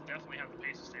 Collins does definitely have the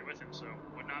pace to stay with him. So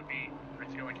would not be, I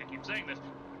feel like I keep saying this,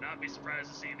 would not be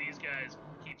surprised to see these guys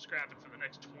keep scrapping for the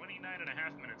next 29 and a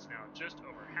half minutes now, just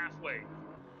over halfway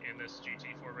in this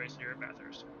GT4 race here at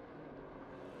Bathurst.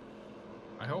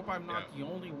 I hope I'm not the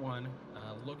only one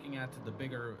looking at the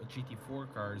bigger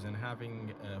GT4 cars and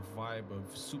having a vibe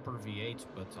of super V8s,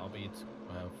 but albeit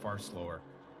far slower.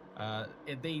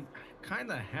 They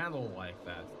kind of handle like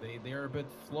that. They're a bit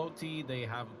floaty. They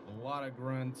have a lot of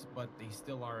grunts, but they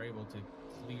still are able to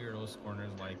clear those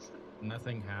corners like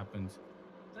nothing happens.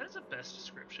 That is the best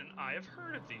description I have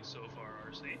heard of these so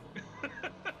far, RC.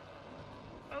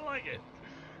 I like it.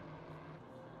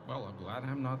 Well, I'm glad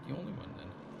I'm not the only one then.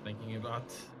 Thinking about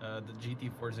the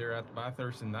GT4s here at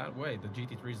Bathurst in that way. The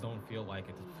GT3s don't feel like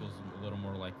it. It feels a little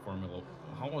more like Formula,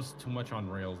 almost too much on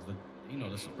rails.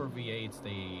 The Super V8s,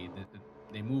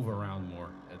 they move around more.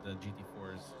 The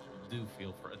GT4s do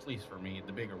feel, for at least for me,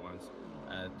 the bigger ones,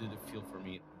 do feel for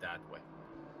me that way.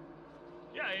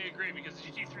 Yeah, I agree, because the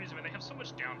GT3s, I mean, they have so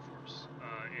much downforce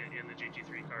in the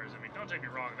GT3 cars. I mean, don't take me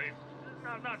wrong,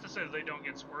 not to say that they don't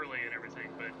get squirrely and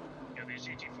everything, but these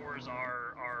GT4s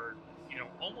are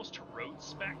almost to road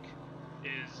spec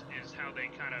is how they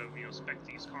kind of spec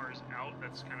these cars out.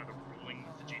 That's kind of the ruling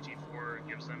with the GT4. It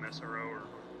gives them SRO, or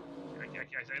I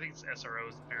think it's SRO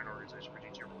is the parent organization for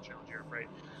GT World Challenge Europe, right?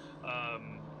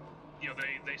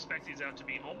 They spec these out to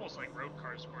be almost like road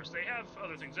cars. Of course, they have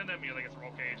other things in them. They got the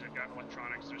roll cage, they've got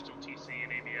electronics. There's still TC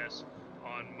and ABS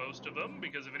on most of them,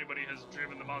 because if anybody has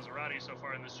driven the Maserati so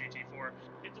far in this GT4,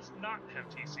 it does not have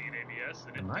TC and ABS,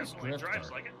 and it definitely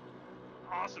drives like it.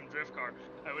 Awesome drift car.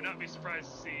 I would not be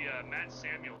surprised to see Matt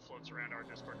Samuel floats around our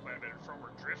Discord quite a bit,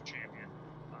 former drift champion.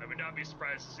 I would not be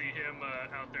surprised to see him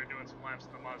out there doing some laps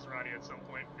in the Maserati at some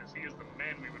point, because he is the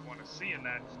man we would want to see in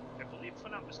that. I believe, if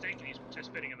I'm not mistaken, he's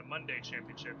participating in the Monday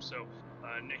Championship, so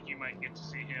Nick, you might get to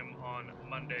see him on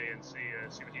Monday and see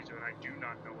what he's doing. I do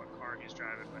not know what car he's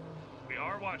driving, but we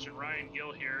are watching Ryan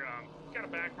Gill here. Got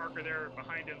a back marker there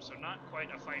behind him, so not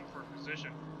quite a fight for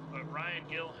position, but Ryan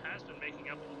Gill has been making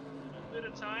up a little bit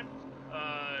of time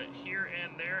here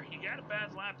and there. He got a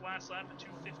bad lap last lap at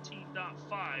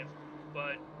 2:15.5,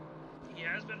 but he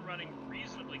has been running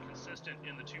reasonably consistent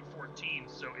in the 214.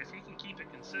 So if he can keep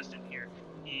it consistent here,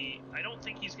 I don't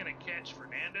think he's going to catch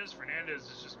Fernandez. Fernandez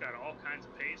has just got all kinds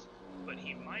of pace, but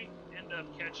he might end up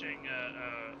catching.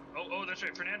 Oh, that's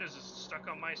right. Fernandez is stuck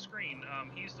on my screen.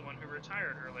 He's the one who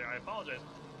retired earlier. I apologize.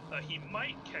 He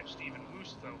might catch Stephen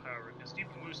Moose though, however, because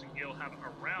Stephen Moose and Gil have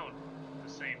around the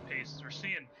same pace as we're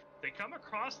seeing. They come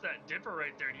across that dipper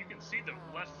right there, and you can see the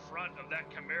left front of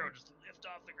that Camaro just lift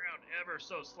off the ground ever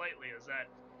so slightly as that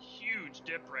huge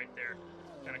dip right there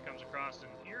kind of comes across.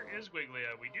 And here is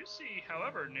Guiglia. We do see,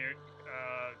 however, Nick,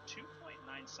 2.9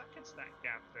 seconds that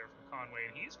gap there from Conway,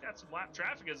 and he's got some lap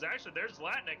traffic. As actually there's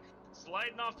Latnik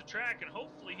sliding off the track, and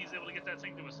hopefully he's able to get that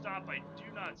thing to a stop. I do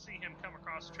not see him come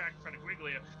across the track in front of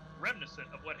Guiglia, reminiscent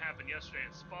of what happened yesterday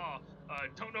at Spa.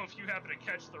 Don't know if you happened to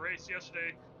catch the race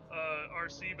yesterday,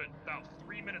 RC, but about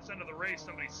 3 minutes into the race,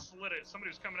 somebody slid it.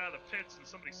 Somebody was coming out of the pits, and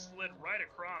somebody slid right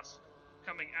across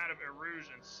coming out of Eau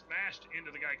Rouge and smashed into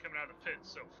the guy coming out of the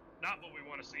pits. So not what we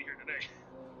want to see here today.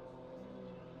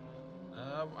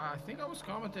 I think I was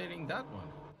commentating that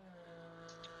one.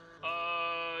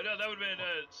 No, that would have been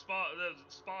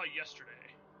Spa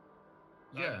yesterday.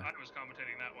 Yeah. I was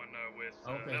commentating that one with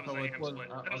Okay, that was so the it AM was, split.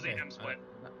 That was the okay, AM split.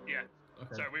 Yeah.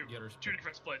 Okay. Sorry, we two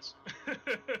different splits.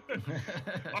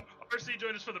 RC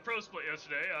joined us for the pro split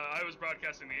yesterday. I was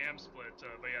broadcasting the AM split,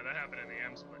 but yeah, that happened in the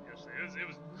AM split yesterday. It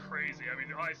was crazy. I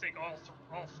mean, I think all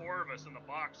four of us in the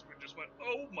box just went,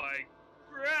 "Oh my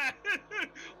god!"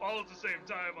 all at the same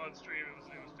time on stream. It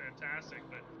was fantastic.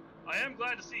 But I am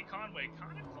glad to see Conway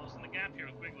kind of closing the gap here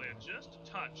with Guiglia just a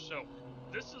touch. So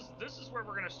this is where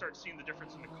we're going to start seeing the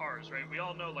difference in the cars, right? We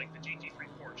all know, like, the GT3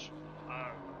 Porsche,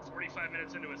 45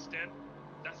 minutes into its stint,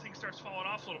 that thing starts falling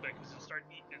off a little bit because it'll start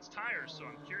eating its tires. So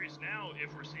I'm curious now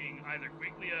if we're seeing either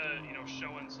Guiglia,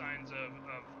 showing signs of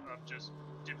just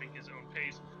dipping his own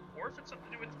pace, or if it's something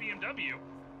to do with the BMW,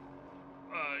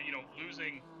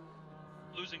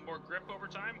 losing more grip over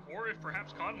time, or if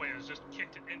perhaps Conway has just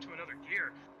kicked it into another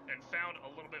gear and found a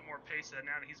little bit more pace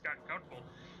now that he's gotten comfortable.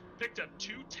 Picked up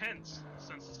 2/10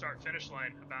 since the start-finish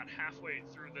line, about halfway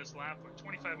through this lap with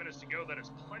 25 minutes to go. That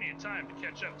is plenty of time to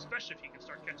catch up, especially if he can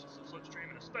start catching some slipstream,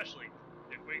 and especially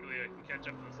if Guiglia can catch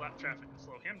up to this lap traffic and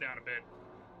slow him down a bit.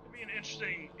 It'll be an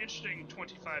interesting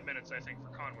 25 minutes, I think,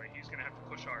 for Conway. He's going to have to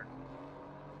push hard.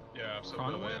 Yeah,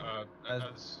 absolutely.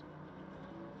 Conway,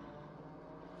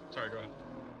 Sorry, go ahead.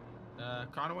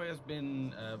 Conway has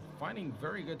been finding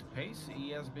very good pace. He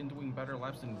has been doing better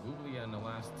laps than Guiglia in the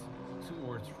last 2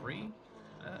 or 3.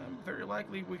 Very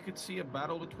likely we could see a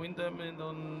battle between them in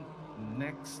the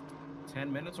next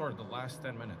 10 minutes or the last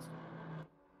 10 minutes.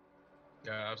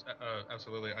 Yeah,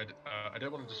 absolutely. I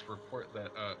did want to just report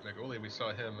that Magoli, we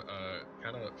saw him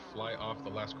kind of fly off the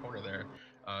last corner there.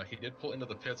 He did pull into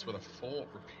the pits with a full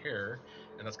repair,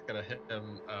 and that's going to hit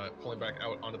him pulling back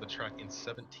out onto the track in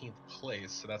 17th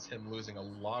place. So that's him losing a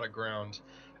lot of ground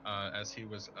as he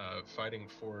was fighting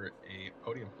for a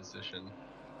podium position.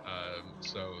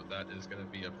 So that is going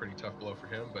to be a pretty tough blow for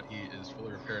him, but he is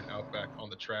fully repaired out back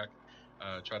on the track,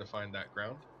 try to find that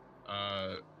ground.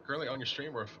 Currently on your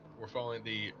stream, we're following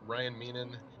the Ryan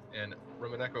Meenan and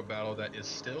Romanecco battle that is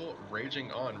still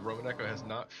raging on. Romanecco has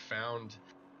not found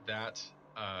that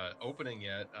opening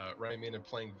yet. Ryan Meenan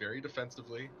playing very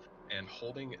defensively and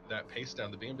holding that pace down.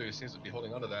 The BMW seems to be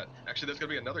holding onto that. Actually, there's going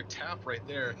to be another tap right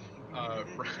there.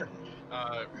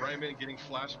 Ryan Meenan getting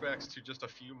flashbacks to just a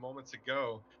few moments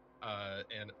ago,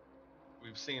 and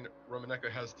we've seen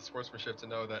Romanecco has the sportsmanship to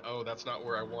know that, oh, that's not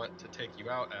where I want to take you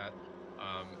out at.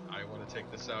 I want to take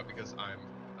this out because I'm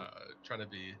trying to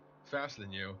be faster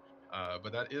than you.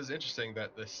 But that is interesting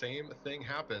that the same thing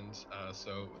happened.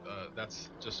 So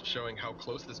that's just showing how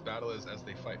close this battle is as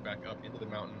they fight back up into the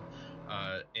mountain.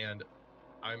 And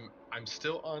I'm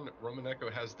still on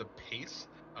Romanecco has the pace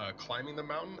climbing the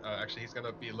mountain. Actually, he's going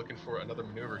to be looking for another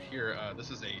maneuver here.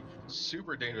 This is a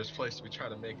super dangerous place to be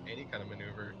trying to make any kind of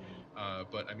maneuver.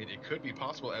 But I mean, it could be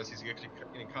possible as he's actually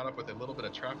getting caught up with a little bit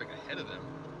of traffic ahead of them.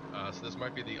 So this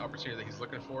might be the opportunity that he's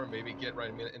looking for. Maybe get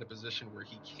Ryan Meenan in a position where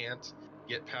he can't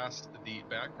get past the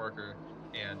back marker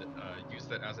and use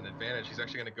that as an advantage. He's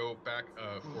actually going to go back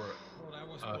for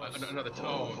another.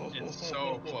 Oh, it's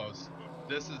so close.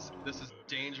 This is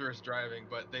dangerous driving,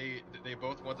 but they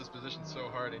both want this position so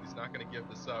hard, and he's not going to give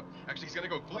this up. Actually, he's going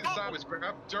to go completely sideways,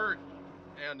 grab dirt,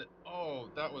 and oh,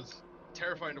 that was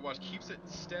terrifying to watch. Keeps it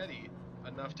steady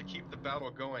enough to keep the battle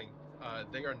going.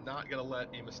 They are not going to let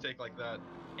a mistake like that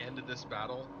end this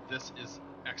battle. This is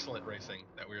excellent racing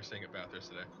that we are seeing at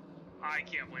Bathurst today. I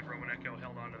can't believe Romanecco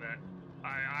held on to that.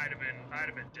 I'd have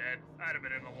been dead. I'd have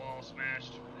been in the wall,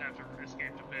 smashed, have to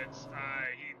escape to pits.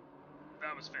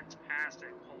 that was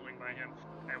fantastic holding by him.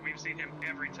 And we've seen him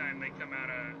every time they come out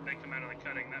of the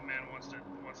cutting. That man wants to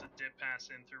dip pass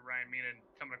in through Ryan Meenan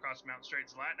coming across Mountain Straight.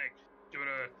 Zlatnik doing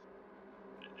a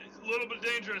little bit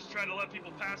dangerous, trying to let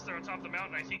people pass there on top of the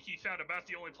mountain. I think he found about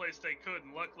the only place they could,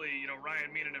 and luckily,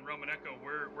 Ryan Meenan and Roman Echo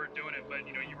were doing it. But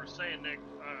you were saying, Nick,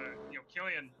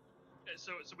 Killian.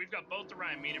 So we've got both the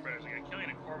Ryan Meenan brothers. We got Killian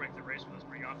and Cormac that race with us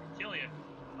pretty often. Killian,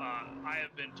 I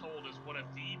have been told, is one of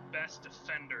the best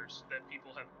defenders that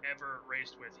people have ever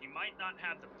raced with. He might not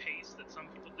have the pace that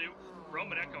some people do.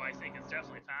 Roman Echo, I think, is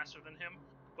definitely faster than him,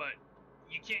 but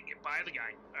you can't get by the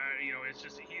guy. It's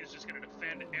just he is just going to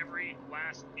defend every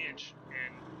last inch,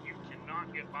 and you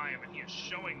cannot get by him, and he is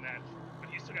showing that.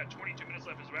 But he's still got 22 minutes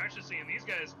left. As we're actually seeing these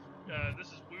guys, this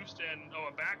is Woost and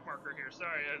a back marker here.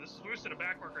 Sorry, this is Woost and a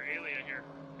back marker. Alia here,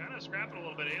 kind of scrapping a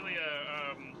little bit. Alia,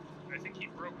 I think he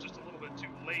broke just a little bit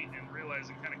too late and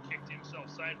realizing kind of kicked himself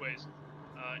sideways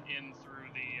in through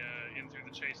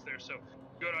the chase there. So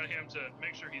good on him to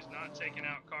make sure he's not taking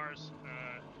out cars.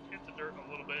 Hit the dirt a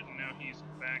little bit, and now he's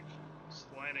back,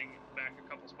 sliding back a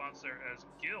couple spots there as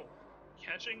Gill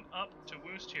catching up to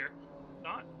Woost here,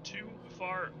 not too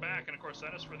far back. And of course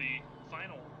that is for the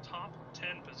final top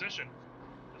 10 position,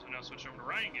 as we now switch over to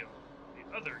Ryan Gill,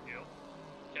 the other Gill,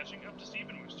 catching up to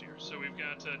Stephen Woost here. So we've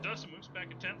got Dustin Woost back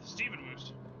in 10th, Stephen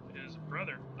Woost, his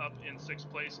brother, up in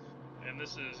 6th place, and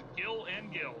this is Gill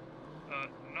and Gill,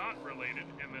 not related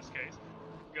in this case.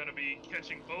 Going to be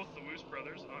catching both the Woost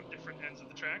brothers on different ends of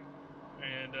the track.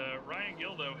 And Ryan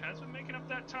Gildo has been making up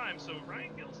that time. So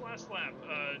Ryan Gill's last lap,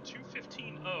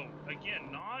 2:15.0. Again,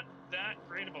 not that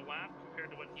great of a lap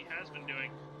compared to what he has been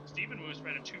doing. Stephen Woost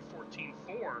ran a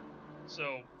 2:14.4.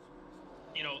 So,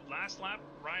 last lap,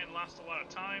 Ryan lost a lot of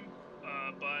time.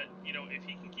 But, if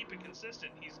he can keep it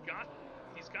consistent, he's got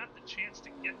the chance to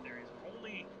get there. He's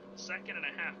only second and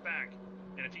a half back.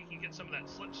 And if he can get some of that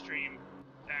slipstream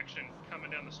action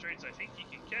coming down the straights, I think he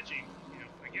can catch him.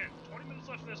 Again, 20 minutes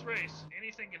left in this race.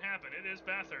 Anything can happen. It is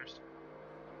Bathurst.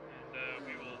 And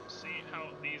we will see how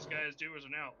these guys do as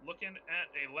we're now looking at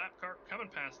a lap car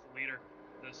coming past the leader.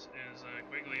 This is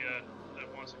Guiglia that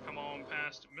wants to come on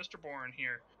past Mr. Bourne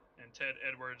here, and Ted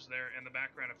Edwards there in the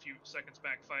background, a few seconds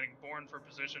back, fighting Bourne for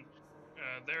position.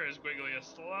 There is Guiglia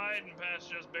sliding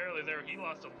past just barely there. He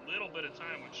lost a little bit of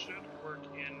time, which should work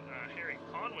in Harry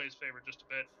Conway's favor just a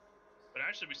bit. But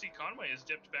actually, we see Conway has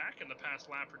dipped back in the past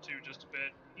lap or two just a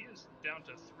bit. He is down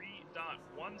to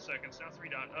 3.1 seconds, now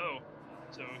 3.0.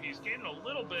 So he's gaining a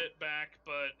little bit back,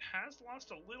 but has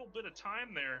lost a little bit of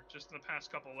time there just in the past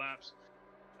couple laps.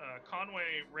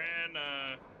 Conway ran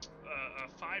a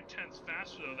 5/10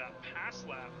 faster though that past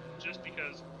lap, just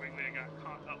because Guiglia got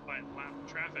caught up by lap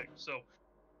traffic. So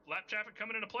lap traffic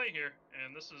coming into play here,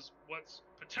 and this is what's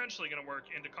potentially going to work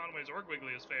into Conway's or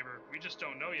Guiglia's favor. We just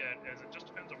don't know yet, as it just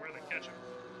depends on where they catch him.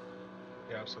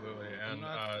 Yeah, absolutely. And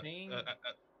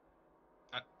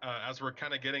as we're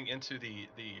kind of getting into the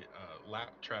lap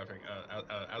traffic,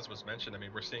 as was mentioned, I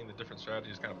mean, we're seeing the different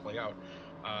strategies kind of play out.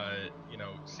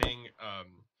 Seeing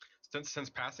since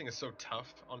passing is so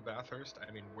tough on Bathurst,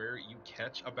 I mean, where you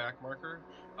catch a back marker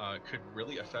could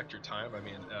really affect your time. I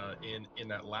mean, in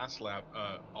that last lap,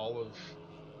 all of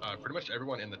pretty much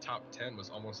everyone in the top 10 was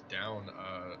almost down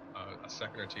a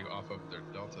second or two off of their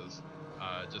deltas,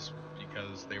 just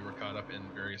because they were caught up in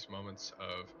various moments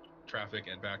of traffic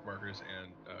and back markers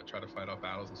and try to fight off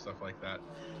battles and stuff like that.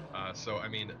 So I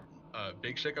mean,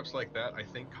 big shakeups like that, I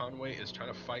think Conway is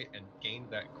trying to fight and gain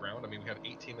that ground. I mean, we have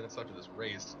 18 minutes left of this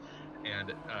race,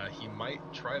 and he might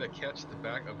try to catch the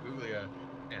back of Guiglia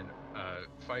and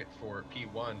fight for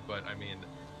P1, but I mean,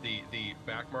 the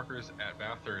back markers at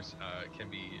Bathurst can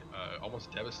be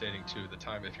almost devastating to the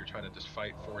time if you're trying to just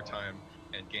fight for time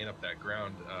and gain up that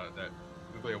ground that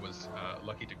Guiglia was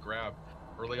lucky to grab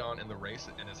early on in the race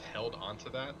and has held onto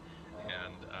that.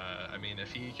 And I mean,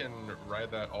 if he can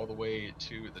ride that all the way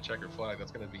to the checkered flag,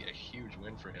 that's going to be a huge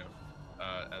win for him,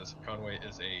 as Conway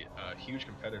is a huge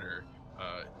competitor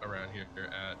around here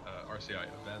at RCI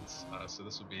events. So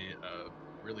this would be a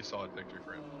really solid victory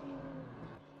for him.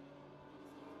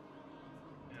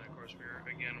 And of course,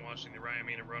 we're again watching the Ryan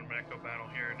Mead and Roman Echo battle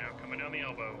here, now coming down the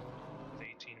elbow with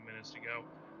 18 minutes to go.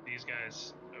 These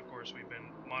guys, of course, we've been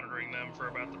monitoring them for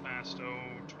about the past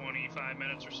 25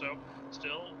 minutes or so.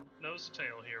 Still nose to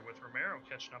tail here, with Romero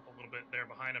catching up a little bit there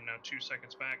behind him, now 2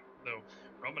 seconds back, though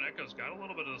Roman Echo's got a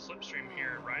little bit of the slipstream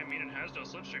here. Ryan Meaden has no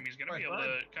slipstream. He's going to be able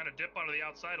to kind of dip onto the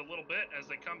outside a little bit as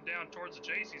they come down towards the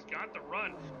chase. He's got the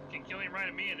run. Can Killian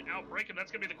Ryan Meaden outbreak him? That's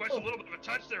going to be the question. A little bit of a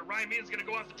touch there. Ryan Meaden's going to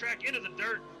go off the track into the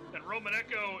dirt, and Roman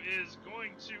Echo is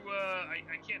going to,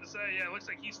 I can't decide. Yeah, it looks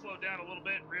like he slowed down a little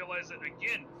bit, realized that,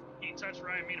 again, he touched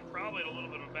Ryan Meenan probably at a little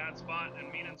bit of a bad spot,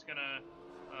 and Meenan's gonna,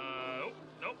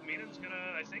 nope, Meenan's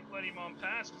gonna, I think, let him on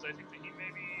pass, because I think that he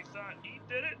maybe thought he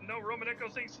did it. No,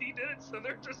 Romaneco thinks he did it, so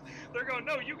they're going,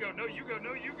 no, you go, no, you go,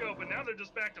 no, you go, but now they're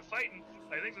just back to fighting.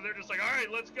 I think that they're just like, all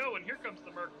right, let's go, and here comes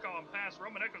the Merc calling pass.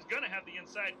 Romaneco's gonna have the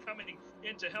inside coming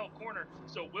into Hell Corner,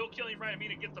 so will Killian Ryan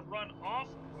Meenan get the run off?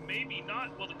 Maybe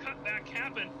not. Will the cutback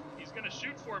happen? He's gonna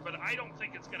shoot for it, but I don't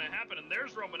think it's gonna happen, and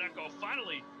there's Romaneco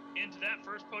finally into that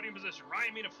first podium position.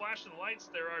 Ryan Meenan flashing the lights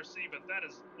there, RC, but that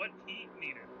is what he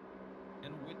needed.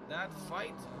 And with that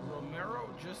fight, Romero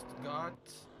just got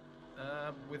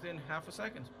within half a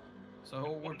second.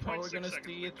 So we're probably going to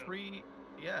see a three.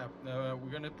 Yeah,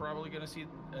 we're probably gonna see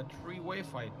a three-way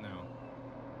fight now.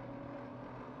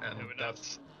 And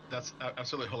that's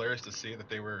absolutely hilarious to see that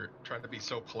they were trying to be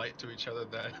so polite to each other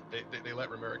that they let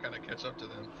Romero kind of catch up to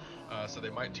them. So they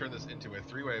might turn this into a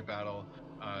three-way battle,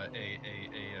 a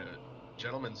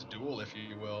gentleman's duel, if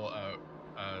you will,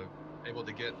 able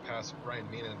to get past Ryan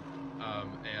Meenan,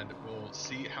 and we'll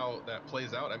see how that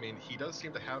plays out. I mean, he does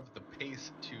seem to have the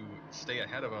pace to stay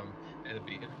ahead of him, and it'd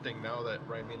be interesting now that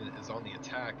Ryan Meenan is on the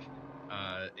attack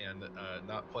and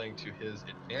not playing to his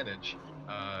advantage,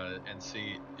 and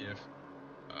see if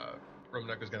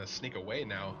Romaneco is going to sneak away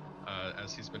now,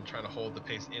 as he's been trying to hold the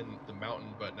pace in the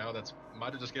mountain, but now that's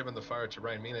might have just given the fire to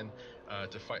Ryan Meenan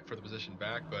to fight for the position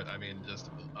back. But I mean,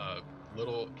 just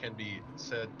little can be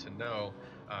said to know,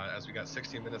 as we got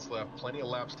 16 minutes left, plenty of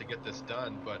laps to get this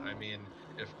done. But I mean,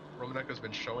 if Romaneco's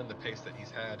been showing the pace that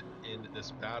he's had in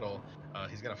this battle,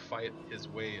 he's going to fight his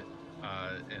way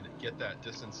and get that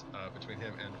distance between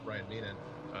him and Ryan Meenan.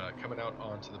 Coming out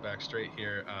onto the back straight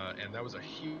here, and that was a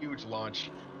huge launch,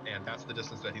 and that's the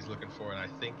distance that he's looking for. And I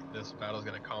think this battle is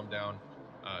going to calm down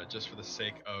just for the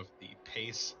sake of the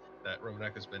pace that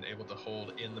Romaneco has been able to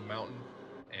hold in the mountain,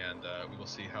 and we will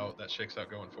see how that shakes out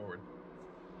going forward.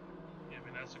 Yeah, I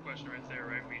mean, that's the question right there,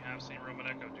 right? We have seen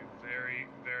Romaneco do very,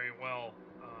 very well,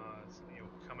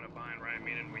 coming up behind Ryan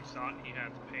Meenan. We thought he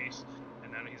had the pace,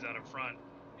 and now he's out in front.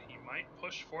 He might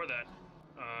push for that.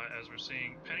 As we're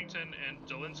seeing Pennington and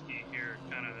Dolinsky here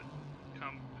kind of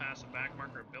come past the back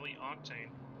marker of Billy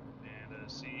Octane, and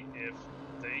see if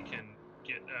they can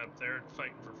get up there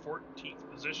fighting for 14th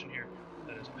position here.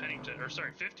 That is Pennington, or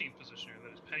sorry, 15th position here.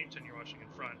 That is Pennington you're watching in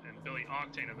front, and Billy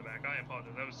Octane in the back. I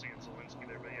apologize, I was seeing Dolinsky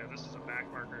there, but yeah, this is a back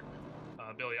marker.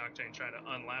 Billy Octane trying to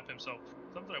unlap himself.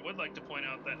 Something I would like to point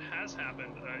out that has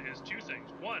happened is two things.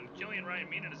 One, Killian Ryan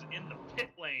Meenan is in the pit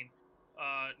lane.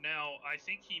 Now, I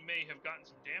think he may have gotten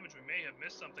some damage. We may have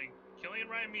missed something. Killian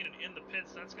Ryan Meenan in the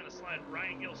pits. That's going to slide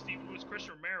Ryan Gill, Steve Lewis,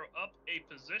 Christian Romero up a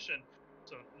position.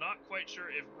 So not quite sure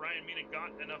if Ryan Meenan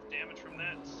got enough damage from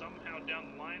that somehow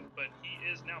down the line, but he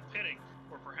is now pitting.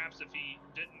 Or perhaps if he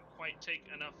didn't quite take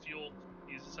enough fuel,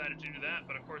 he's decided to do that.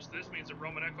 But of course, this means that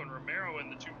Romaneco and Romero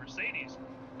and the two Mercedes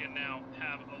can now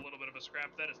have a little bit of a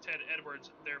scrap. That is Ted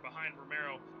Edwards there behind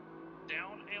Romero,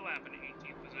 down a lap in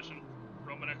 18th position.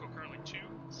 Romaneco currently 2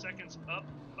 seconds up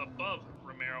above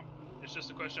Romero. It's just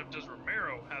a question of, does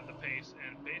Romero have the pace?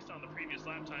 And based on the previous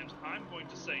lap times, I'm going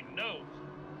to say no.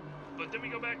 But then we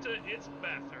go back to, it's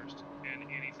Bathurst, and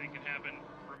anything can happen.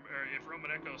 If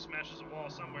Romaneco smashes a wall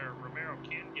somewhere, Romero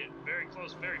can get very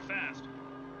close very fast.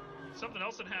 Something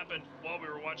else that happened while we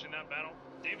were watching that battle,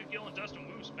 David Gill and Dustin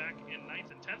Woos back in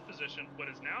 9th and 10th position, what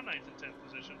is now 9th and 10th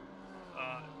position.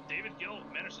 David Gill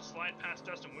managed to slide past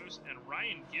Dustin Woos, and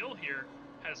Ryan Gill here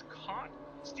has caught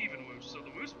Stephen Woos. So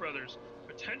the Woos brothers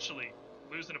potentially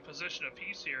losing a position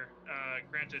apiece here.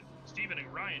 Granted, Stephen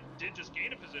and Ryan did just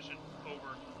gain a position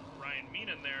over Ryan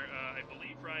Meenan there. I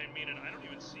believe Ryan Meenan, I don't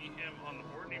even see him on the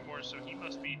board anymore, so he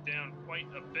must be down quite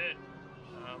a bit.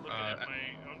 Looking at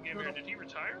my own game here, did he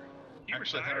retire? He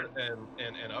retired.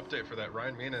 An update for that.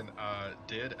 Ryan Meenan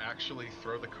did actually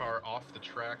throw the car off the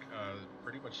track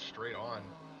pretty much straight on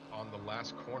the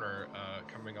last corner,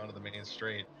 coming onto the main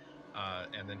straight,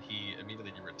 and then he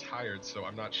immediately retired. So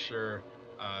I'm not sure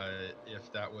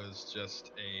if that was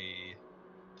just a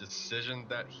decision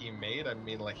that he made. I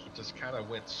mean, like, he just kind of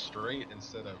went straight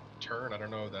instead of turn. I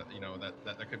don't know, that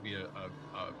that could be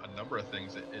a number of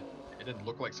things. It didn't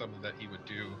look like something that he would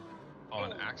do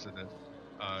on accident.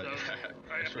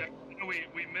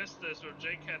 We missed this, or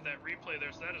Jake had that replay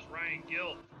there, so that is Ryan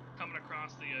Gill coming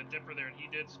across the dipper there, and he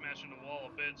did smash into the wall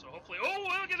a bit, so hopefully, oh,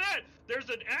 look at that! There's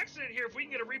an accident here. If we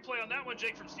can get a replay on that one,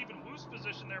 Jake, from Stephen Woos'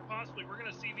 position there, possibly, we're going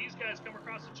to see these guys come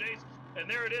across the chase, and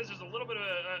there it is. There's a little bit of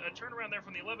a turnaround there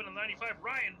from the 11 and 95.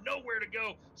 Ryan, nowhere to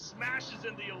go, smashes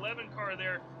in the 11 car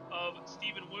there of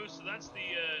Stephen Woos, so that's the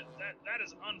that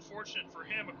is unfortunate for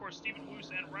him. Of course, Stephen Woos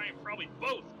and Ryan probably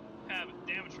both have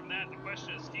damage from that. The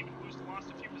question is, Steven Woost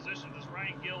lost a few positions. Does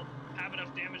Ryan Gill have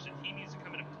enough damage that he needs to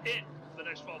come in and pit for the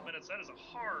next 12 minutes? That is a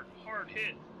hard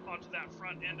hit onto that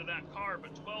front end of that car,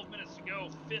 but 12 minutes to go,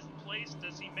 5th place.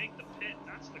 Does he make the pit?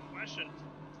 That's the question.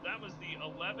 So that was the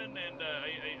 11, and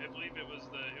I believe it was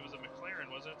a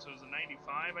McLaren, wasn't it? So it was a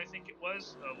 95, I think it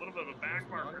was. A little bit of a back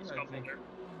marker scuffle there.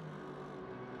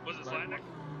 Was it Zlatnik?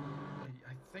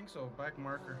 I think so, back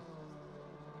marker.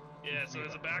 Yeah, so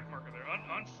there's a back marker there.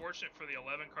 Unfortunate for the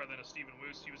 11 car then of Steven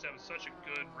Woost. He was having such a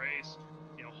good race,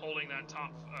 you know, holding that top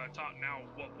now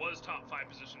what was top 5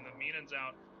 position. The Meenan's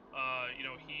out. You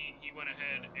know, he went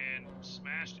ahead and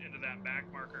smashed into that back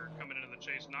marker coming into the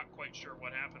chase. Not quite sure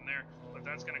what happened there, but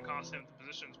that's going to cost him the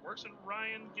positions. Works in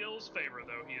Ryan Gill's favor,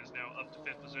 though. He is now up to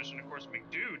 5th position. Of course,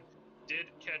 McDude did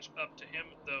catch up to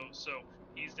him, though, so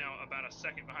he's now about a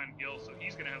second behind Gill, so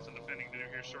he's going to have some defending to do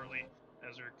here shortly.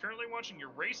 As we're currently watching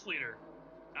your race leader,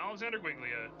 Alexander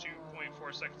Guiglia, 2.4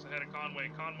 seconds ahead of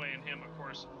Conway. Conway and him, of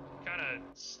course, kind of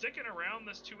sticking around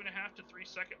this 2.5 to 3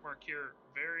 second mark here,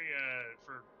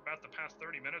 for about the past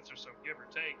 30 minutes or so, give or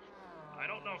take. I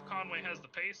don't know if Conway has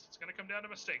the pace. It's going to come down to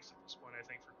mistakes at this point, I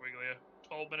think, for Guiglia.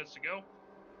 12 minutes to go.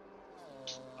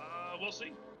 We'll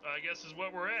see, I guess, is what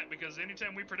we're at, because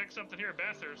anytime we predict something here at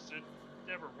Bathurst, it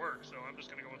never works, so I'm just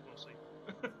going to go with we'll see.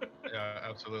 Yeah,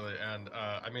 absolutely. And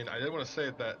I mean, I did want to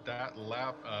say that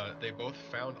lap, they both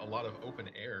found a lot of open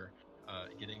air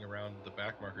getting around the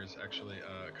back markers. Actually,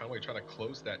 Conway trying to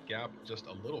close that gap just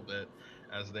a little bit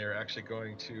as they're actually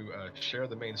going to share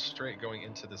the main straight going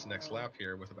into this next lap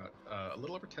here with about a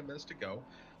little over 10 minutes to go.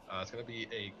 It's going to be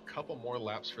a couple more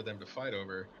laps for them to fight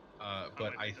over.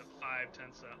 But I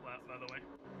 5/10 that lap, by the way.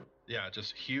 Yeah,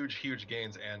 just huge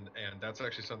gains, and that's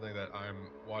actually something that I'm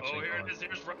watching. Oh, here on, it is.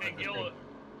 Here's Ryan Gill.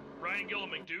 Ryan Gill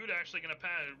and McDude actually going to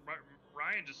pass.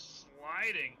 Ryan just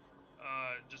sliding,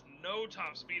 just no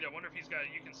top speed. I wonder if he's got.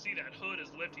 You can see that hood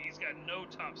is lifted. He's got no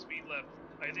top speed left.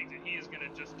 I think that he is going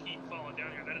to just keep falling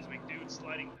down here. That is McDude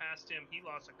sliding past him. He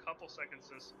lost a couple seconds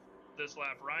this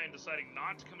lap. Ryan deciding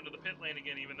not to come into the pit lane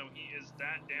again, even though he is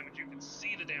that damaged. You can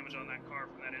see the damage on that car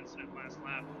from that incident last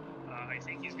lap. I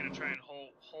think he's going to try and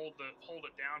hold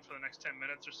it down for the next 10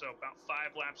 minutes or so. About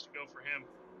 5 laps to go for him.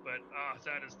 But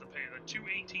that is the pace.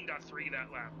 2:18.3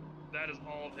 that lap. That is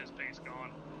all of his pace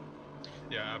gone.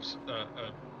 Yeah,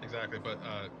 exactly. But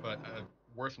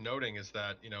worth noting is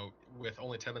that, you know, with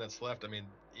only 10 minutes left, I mean,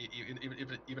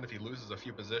 even if he loses a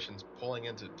few positions, pulling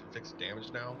in to fix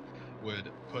damage now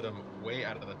would put him way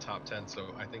out of the top 10.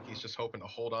 So I think he's just hoping to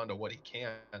hold on to what he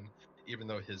can, even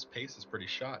though his pace is pretty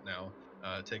shot now,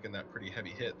 taking that pretty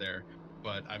heavy hit there.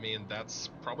 But I mean,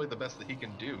 that's probably the best that he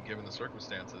can do given the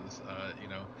circumstances. You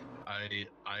know,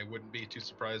 I wouldn't be too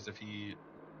surprised if he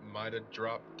might have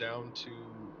dropped down to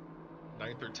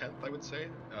 9th or 10th, I would say,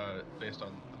 based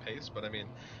on the pace. But I mean,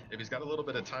 if he's got a little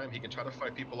bit of time, he can try to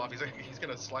fight people off. He's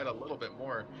going to slide a little bit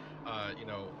more. You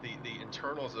know, the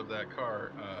internals of that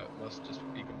car must just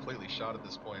be completely shot at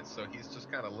this point. So he's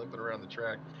just kind of limping around the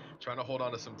track, trying to hold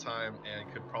on to some time,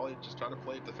 and could probably just try to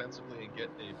play it defensively and get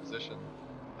a position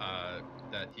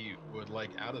that he would like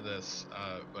out of this.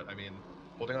 But I mean,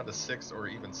 holding on to 6th or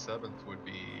even 7th would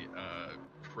be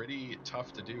pretty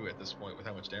tough to do at this point with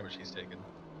how much damage he's taken.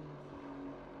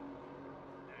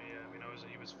 Yeah, I mean,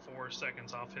 he was 4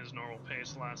 seconds off his normal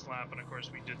pace last lap, and of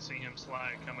course we did see him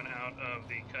slide coming out of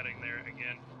the cutting there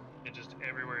again. And just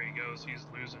everywhere he goes, he's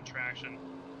losing traction.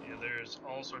 Yeah, there's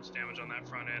all sorts of damage on that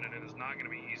front end, and it is not going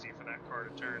to be easy for that car to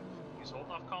turn. He's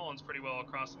holding off Collins pretty well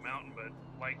across the mountain, but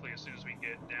likely as soon as we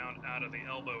get down out of the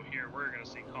elbow here, we're going to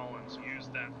see Collins use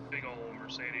that big old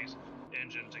Mercedes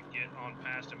engine to get on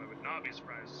past him. I would not be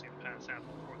surprised to see the pass happen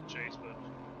before the chase, but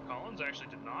Collins actually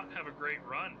did not have a great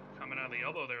run coming out of the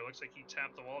elbow there. It looks like he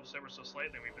tapped the wall just ever so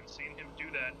slightly. We've been seeing him do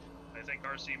that. I think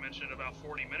RC mentioned it about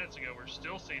 40 minutes ago. We're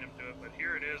still seeing him do it, but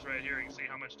here it is right here. You can see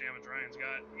how much damage Ryan's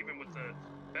got. Even with the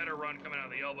better run coming out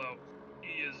of the elbow,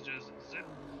 he is just zipped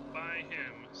by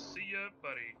him. See ya,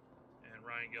 buddy. And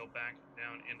Ryan Gill back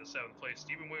down into 7th place.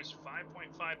 Steven Woost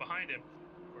 5.5 behind him.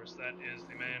 Of course, that is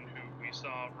the man who we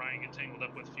saw Ryan get tangled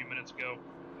up with a few minutes ago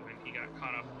when he got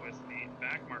caught up with the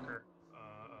back marker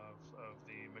of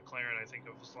the McLaren, I think,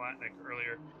 of Zlatnik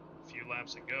earlier a few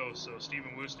laps ago. So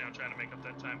Steven Woost now trying to make up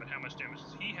that time, but how much damage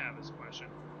does he have is the question.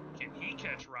 Can he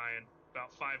catch Ryan?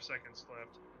 About 5 seconds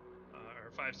left,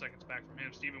 or 5 seconds back from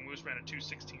him. Steven Woost ran a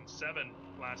 2:16.7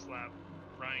 last lap.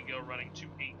 Ryan Gill running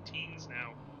 2:18s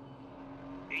now.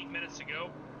 8 minutes to go.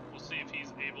 We'll see if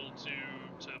he's able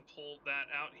to pull that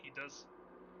out. He does,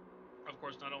 of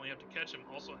course, not only have to catch him,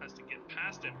 also has to get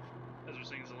past him. As we're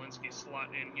seeing Zielinski slot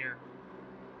in here.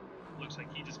 Looks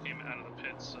like he just came out of the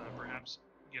pits, perhaps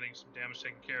getting some damage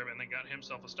taken care of, and then got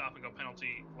himself a stop-and-go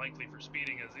penalty, likely for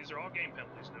speeding, as these are all game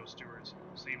penalties, no stewards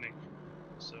this evening.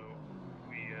 So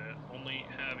we only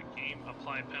have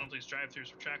game-applied penalties,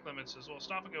 drive-throughs for track limits, as well as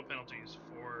stop-and-go penalties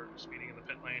for speeding in the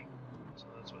pit lane. So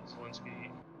that's what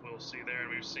Zelensky will see there,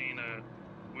 and we've seen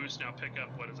Moose now pick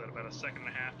up, what is that, about a second and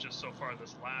a half just so far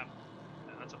this lap.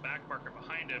 That's a back marker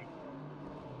behind him,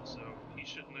 so he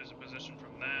shouldn't lose a position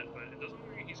from that, but it doesn't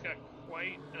look like he's got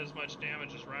quite as much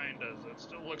damage as Ryan does. It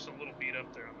still looks a little beat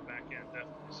up there on the back end,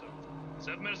 definitely. So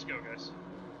 7 minutes to go, guys.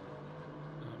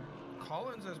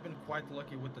 Collins has been quite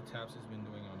lucky with the taps he's been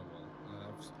doing on the wall.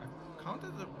 I've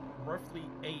counted roughly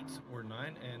 8 or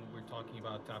 9, and we're talking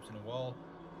about taps in the wall.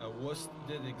 Wuss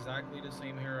did exactly the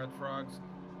same here at Frogs.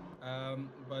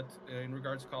 But in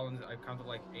regards to Collins, I counted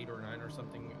like 8 or 9 or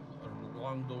something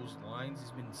along those lines.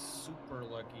 He's been super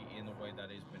lucky in the way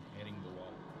that he's been hitting the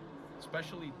wall.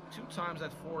 Especially 2 times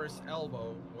at Forest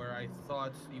Elbow, where I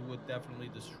thought he would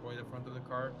definitely destroy the front of the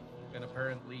car, and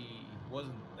apparently he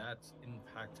wasn't that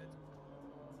impacted.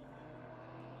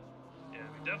 Yeah,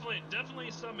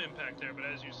 definitely some impact there, but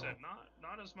as you said,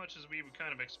 not as much as we would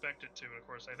kind of expect it to. And of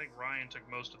course, I think Ryan took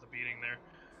most of the beating there.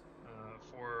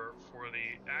 For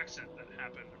the accident that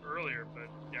happened earlier, but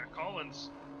yeah,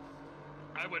 Collins,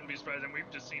 I wouldn't be surprised. And we've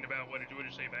just seen about what did you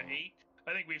say, about 8?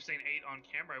 I think we've seen 8 on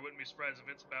camera. I wouldn't be surprised if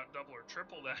it's about double or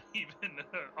triple that even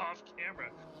off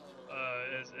camera,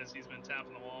 as he's been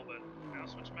tapping the wall. But now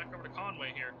switching back over to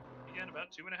Conway here again,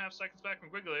 about 2.5 seconds back from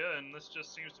Guiglia, and this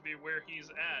just seems to be where he's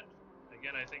at.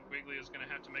 Again, I think Guiglia is going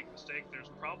to have to make a mistake. There's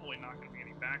probably not going to be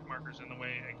any back markers in the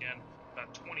way. Again,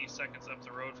 about 20 seconds up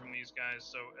the road from these guys,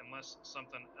 so unless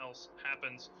something else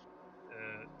happens,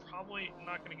 probably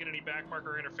not going to get any back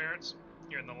marker interference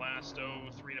here in the last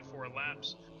 3 to 4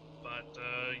 laps. But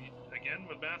again,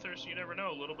 with Bathurst, you never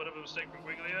know. A little bit of a mistake from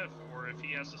Guiglia, or if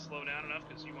he has to slow down enough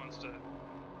because he wants to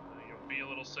be a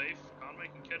little safe, Conway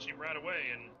can catch him right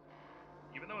away. And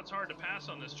even though it's hard to pass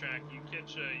on this track, you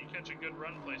catch a good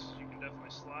run places, you can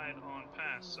definitely slide on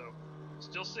past. So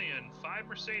still seeing 5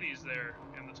 Mercedes there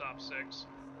in the top 6.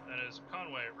 That is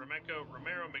Conway, Remenko,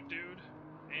 Romero, McDude,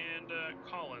 and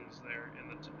Collins there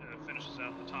in the finishes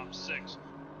out the top 6.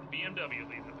 BMW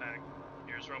leading the pack.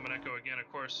 Here's Romanenko again, of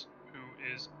course,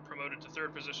 who is promoted to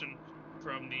 3rd position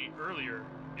from the earlier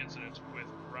incident with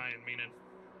Ryan Meenan,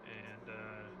 and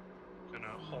gonna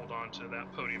hold on to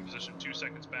that podium position. 2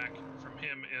 seconds back from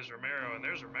him is Romero, and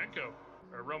there's Romanenko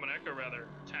rather,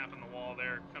 tapping the wall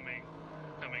there, coming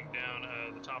down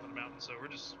the top of the mountain. So we're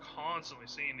just constantly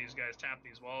seeing these guys tap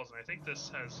these walls, and I think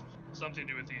this has something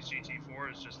to do with these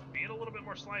GT4s just being a little bit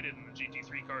more slided than the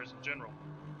GT3 cars in general.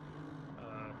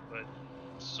 But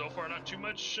so far, not too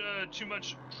much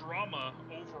drama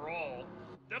overall.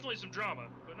 Definitely some drama,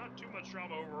 but not too much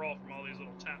drama overall from all these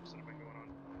little taps that have been going on.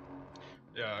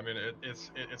 Yeah, I mean, it's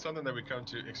something that we come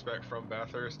to expect from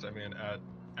Bathurst. I mean,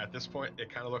 at this point, it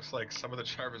kind of looks like some of the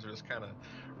drivers are just kind of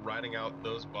riding out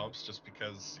those bumps just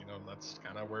because, that's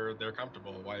kind of where they're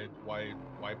comfortable. Why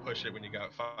push it when you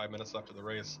got 5 minutes left of the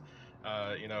race?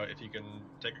 If you can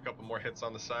take a couple more hits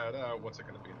on the side, what's it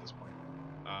going to be at this point?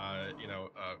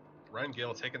 Ryan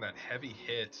Gill taking that heavy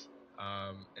hit,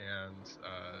 and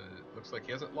looks like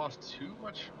he hasn't lost too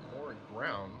much more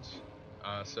ground.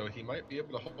 So he might be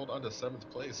able to hold on to 7th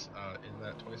place in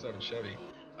that 27 Chevy,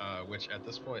 which at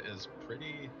this point is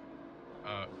pretty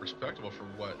respectable for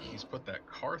what he's put that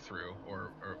car through,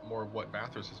 or more what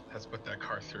Bathurst has put that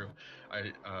car through.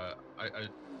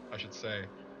 I should say.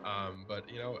 But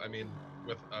I mean,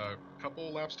 with a couple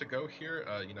laps to go here,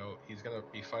 he's gonna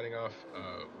be fighting off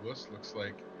Wuss. Looks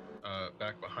like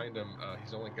back behind him,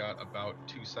 he's only got about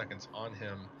 2 seconds on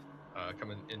him.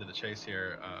 Coming into the chase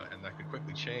here, and that could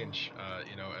quickly change.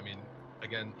 I mean,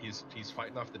 again, he's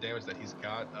fighting off the damage that he's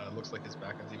got. Looks like his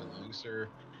back end's even looser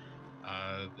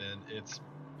than it's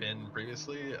been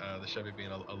previously. The Chevy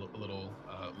being a little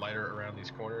lighter around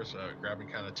these corners, grabbing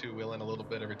kind of 2-wheeling a little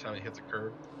bit every time it hits a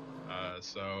curb.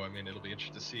 So I mean, it'll be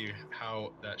interesting to see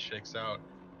how that shakes out.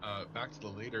 Back to the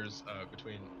leaders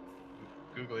between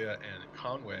Guglia and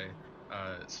Conway.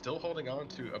 Still holding on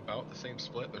to about the same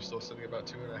split. They're still sitting about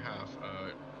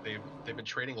 2.5. They've been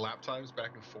trading lap times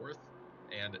back and forth,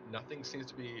 and nothing seems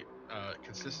to be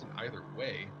consistent either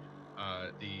way.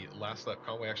 The last lap,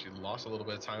 Conway actually lost a little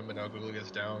bit of time, but now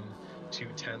Guglia's down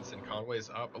 2/10, and Conway's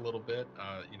up a little bit.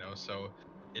 So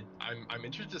I'm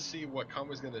interested to see what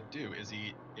Conway's going to do. Is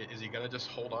he going to just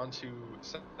hold on to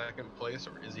 2nd place,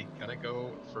 or is he going to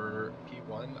go for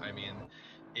P1? I mean,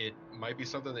 it might be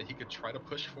something that he could try to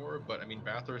push for, but I mean,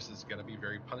 Bathurst is going to be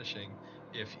very punishing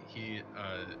if he,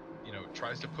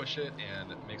 tries to push it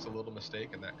and makes a little mistake,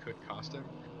 and that could cost him.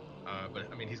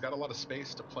 But I mean, he's got a lot of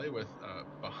space to play with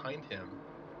behind him,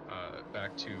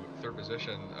 back to third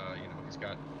position. You know, he's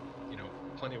got, you know,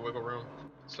 plenty of wiggle room.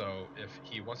 So if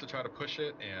he wants to try to push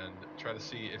it and try to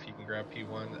see if he can grab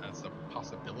P1, that's a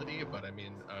possibility. But I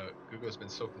mean, Gugo's been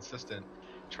so consistent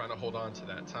trying to hold on to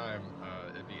that time.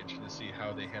 It'd be interesting to see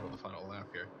how they handle the final lap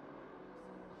here.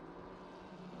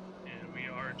 And we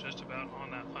are just about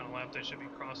on that final lap. They should be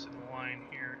crossing the line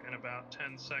here in about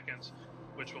 10 seconds,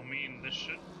 which will mean this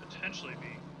should potentially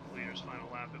be the leader's final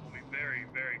lap. It will be very,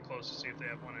 very close to see if they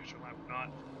have one extra lap or not.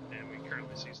 And we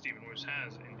currently see Stephen Woos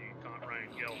has indeed caught Ryan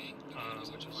Gill,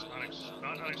 which is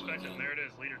not unexpected. And there it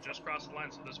is, leader just crossed the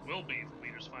line, so this will be the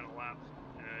leader's final lap.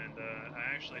 And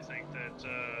I actually think that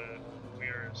we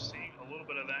are seeing a little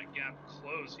bit of that gap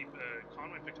close.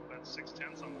 Conway picked up about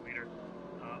 6/10 on the leader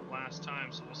last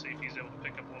time, so we'll see if he's able to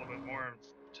pick up a little bit more and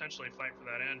potentially fight for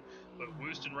that end. But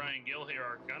Woost and Ryan Gill here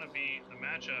are gonna be the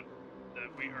matchup that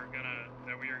we are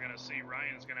gonna see.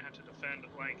 Ryan's gonna have to defend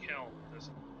like hell this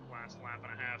last lap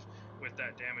and a half with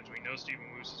that damage. We know Stephen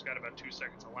Woost has got about 2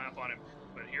 seconds a lap on him,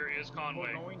 but here is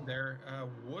Conway. Going there,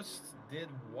 Wust did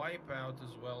wipe out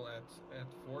as well at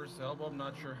Force Elbow. I'm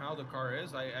not sure how the car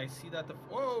is. I see that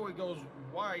it goes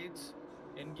wide,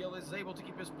 and Gill is able to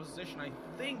keep his position. I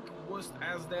think Wust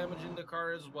has damage in the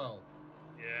car as well.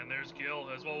 Yeah, and there's Gill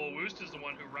as well. Well, Woost is the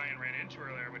one who Ryan ran into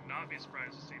earlier. I would not be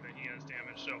surprised to see that he has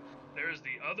damage. So there's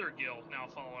the other Gill now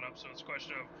following up. So it's a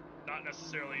question of not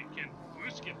necessarily can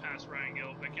Woost get past Ryan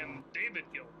Gill, but can David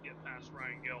Gill get past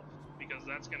Ryan Gill? Because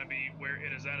that's going to be where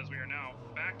it is at, as we are now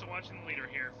back to watching the leader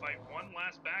here fight one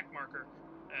last back marker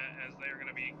as they are going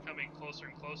to be coming closer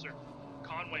and closer.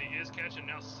 Conway is catching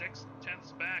now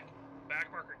 6/10 back. Back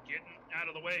marker getting out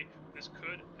of the way. This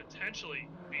could potentially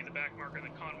be the back marker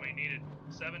that Conway needed.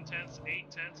 7/10,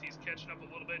 8/10. He's catching up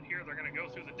a little bit here. They're going to go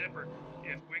through the dipper.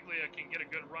 If Guiglia can get a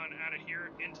good run out of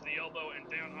here into the elbow and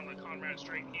down on the Conrad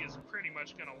straight, he is pretty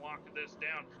much going to lock this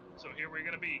down. So here we're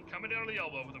going to be coming down to the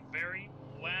elbow for the very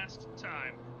last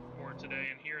time for today.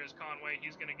 And here is Conway.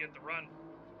 He's going to get the run.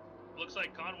 Looks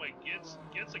like Conway gets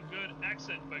a good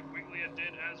exit, but Guiglia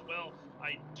did as well.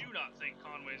 I do not think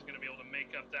Conway is going to be able to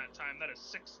make up that time. That is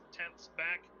 6/10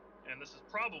 back, and this is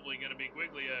probably going to be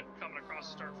Guiglia coming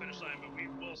across the start-finish line, but we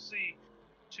will see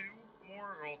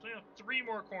 3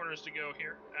 more corners to go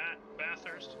here at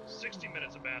Bathurst. 60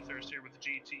 minutes of Bathurst here with the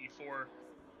GT4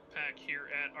 pack here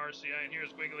at RCI, and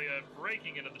here's Guiglia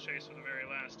breaking into the chase for the very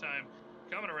last time.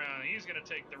 Coming around, he's going to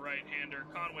take the right-hander.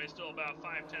 Conway still about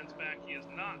 5/10 back. He is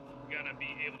not going to be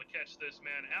able to catch this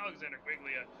man. Alexander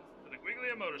Guiglia for the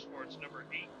Guiglia Motorsports number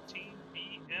 18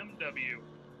 BMW.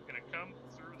 Going to come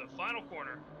through the final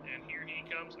corner, and here he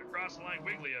comes across the line.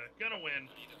 Guiglia going to win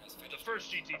the first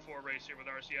GT4 race here with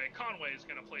RCI. Conway is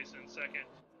going to place in second.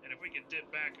 And if we could dip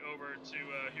back over to,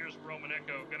 here's Roman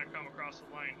Echo going to come across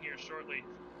the line here shortly.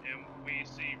 And we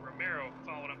see Romero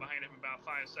following up behind him about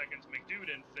 5 seconds. McDude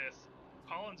in fifth.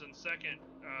 Collins in second.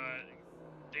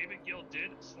 David Gill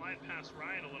did slide past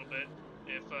Ryan a little bit.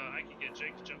 If I could get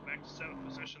Jake to jump back to 7th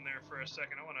position there for a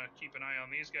second, I want to keep an eye on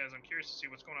these guys. I'm curious to see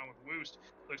what's going on with Woost.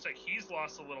 Looks like he's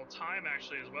lost a little time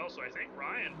actually as well, so I think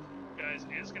Ryan, guys,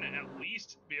 is going to at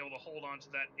least be able to hold on to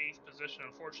that 8th position.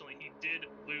 Unfortunately, he did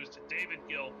lose to David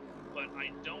Gill, but I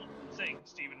don't think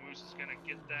Stephen Woost is going to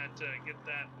get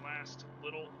that last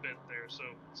little bit there.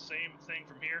 So same thing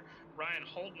from here. Ryan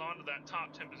holding on to that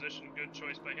top 10 position. Good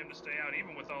choice by him to stay out,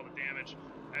 even with all the damage.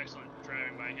 Excellent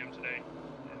driving by him today.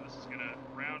 And this is going to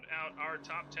round out our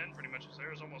top 10 pretty much, as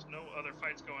there's almost no other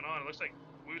fights going on. It looks like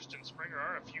Woost and Springer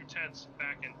are a few tenths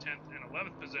back in 10th and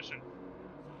 11th position.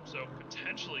 So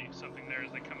potentially something there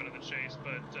as they come into the chase.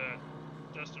 But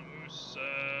Dustin Woos,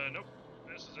 nope.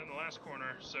 This is in the last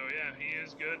corner. So yeah, he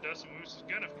is good. Dustin Woos is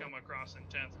going to come across in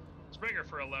 10th. Springer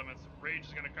for 11th. Rage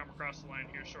is going to come across the line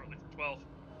here shortly for 12th.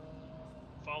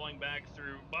 Falling back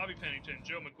through Bobby Pennington,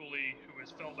 Joe McCooley, who has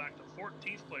fell back to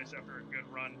 14th place after a good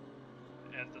run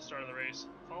at the start of the race,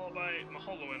 followed by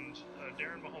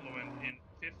Darren Maholowind in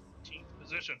 15th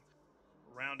position.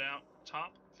 Round out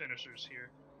top finishers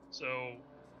here. So,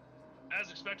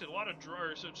 as expected, a lot of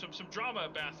some drama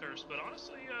at Bathurst, but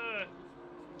honestly,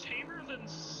 tamer than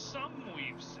some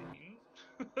we've seen.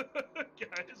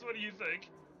 Guys, what do you think?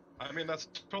 I mean, that's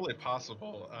totally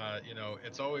possible. You know,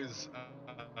 it's always,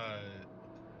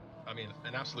 I mean,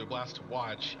 an absolute blast to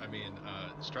watch. I mean,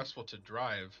 stressful to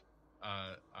drive.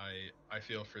 I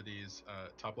feel for these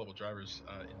top level drivers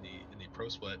in the pro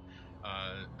split.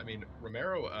 I mean,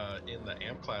 Romero in the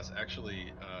AM class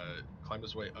actually climbed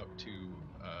his way up to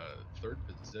 3rd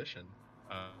position,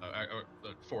 or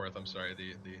 4th. I'm sorry,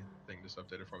 the thing just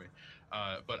updated for me.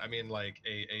 But I mean, like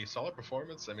a solid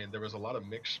performance. I mean, there was a lot of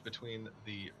mix between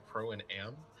the Pro and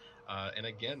Am. And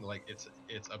again, like it's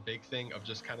a big thing of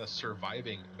just kind of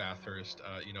surviving Bathurst.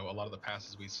 You know, a lot of the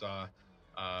passes we saw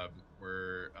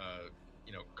were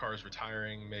you know, cars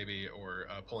retiring maybe, or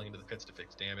pulling into the pits to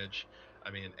fix damage. I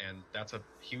mean, and that's a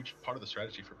huge part of the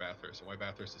strategy for Bathurst, and why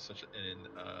Bathurst is such an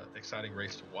exciting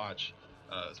race to watch,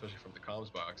 especially from the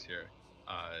comms box here.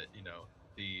 You know,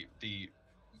 the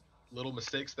little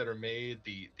mistakes that are made,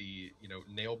 the you know,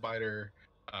 nail biter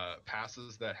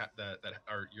passes that that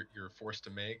are you're forced to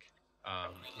make.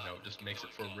 You know, just makes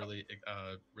it for really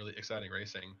exciting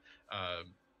racing.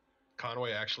 Um,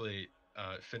 Conway actually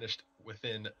finished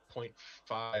within point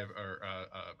 0.5 or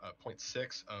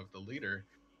 0.6 of the leader,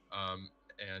 um,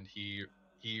 and he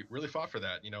really fought for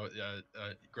that. You know,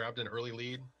 grabbed an early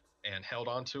lead and held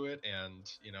on to it,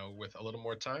 and you know, with a little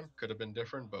more time, could have been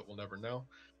different, but we'll never know.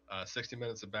 60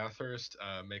 minutes of Bathurst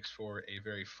makes for a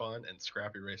very fun and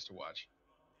scrappy race to watch.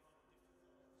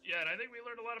 Yeah, and I think we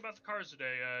learned a lot about the cars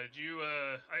today. I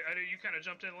know you kind of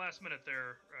jumped in last minute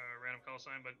there, random call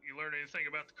sign, but you learned anything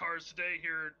about the cars today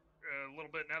here a little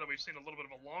bit now that we've seen a little bit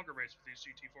of a longer race with these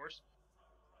GT4s?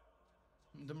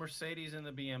 The Mercedes and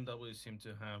the BMW seem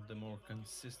to have the more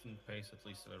consistent pace, at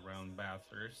least around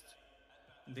Bathurst.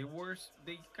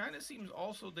 They kind of seems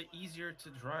also the easier to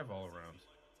drive all around.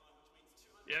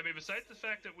 Yeah, I mean, besides the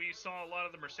fact that we saw a lot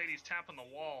of the Mercedes tap on the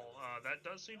wall, that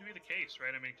does seem to be the case,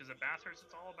 right? I mean, because at Bathurst,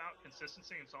 it's all about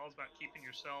consistency. It's all about keeping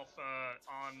yourself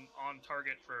on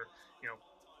target for, you know,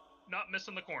 not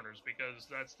missing the corners, because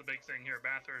that's the big thing here at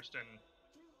Bathurst. And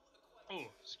oh,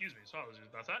 excuse me, apologies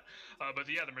about that. But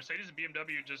yeah, the Mercedes and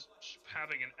BMW just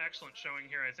having an excellent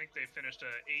showing here. I think they finished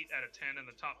 8 out of 10 in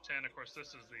the top 10. Of course,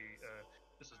 this is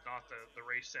not the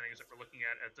race settings that we're looking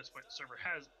at this point. The server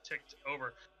has ticked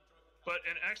over. But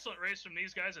an excellent race from these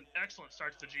guys, an excellent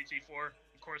start to the GT4.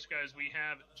 Of course, guys, we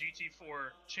have GT4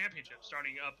 Championship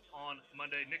starting up on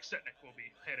Monday. Nick Setnick will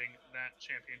be heading that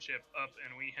championship up,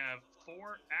 and we have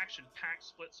 4 action-packed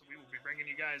splits, so we will be bringing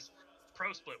you guys.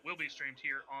 Pro split will be streamed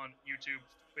here on YouTube.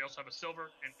 We also have a silver,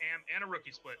 an AM, and a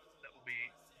rookie split that will be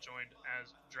joined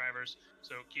as drivers.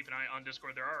 So keep an eye on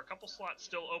Discord. There are a couple slots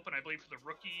still open, I believe, for the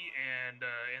rookie and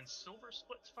silver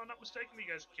splits, if I'm not mistaken. You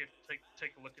guys can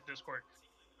take a look at Discord.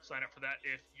 Sign up for that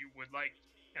if you would like.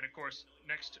 And of course,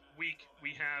 next week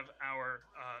we have our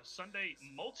Sunday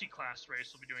multi-class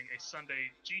race. We'll be doing a Sunday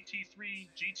GT3,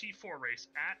 GT4 race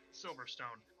at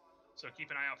Silverstone. So keep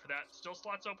an eye out for that. Still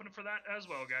slots open for that as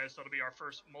well, guys. That'll be our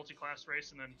first multi-class race.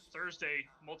 And then Thursday,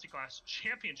 multi-class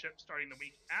championship starting the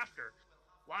week after.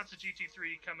 Lots of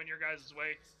GT3 coming your guys'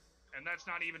 way. And that's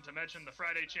not even to mention the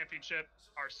Friday championship,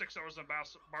 our 6 hours in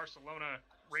Barcelona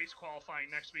race qualifying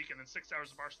next week, and then 6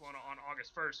 hours in Barcelona on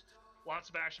August 1st.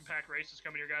 Lots of action-packed races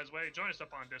coming your guys' way. Join us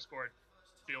up on Discord.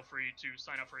 Feel free to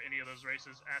sign up for any of those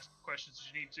races. Ask questions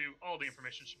as you need to. All the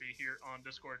information should be here on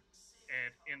Discord.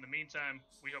 And in the meantime,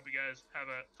 we hope you guys have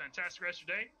a fantastic rest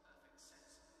of your day.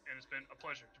 And it's been a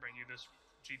pleasure to bring you this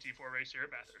GT4 race here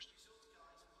at Bathurst.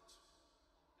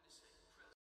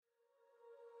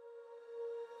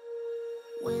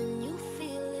 When you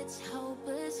feel it's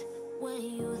hopeless, when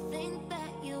you think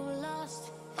that you lost,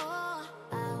 oh,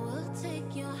 I will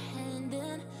take your hand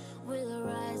and we'll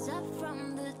rise up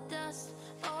from the dust.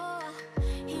 Oh,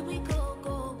 here we go,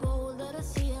 go, go, let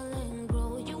us heal and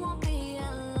grow. You won't be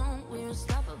alone, we're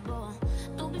unstoppable.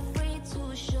 Don't be afraid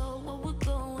to show what we're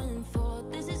going for.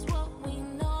 This is what we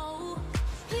know.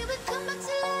 Here we come back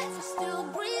to life, we're still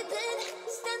breathing.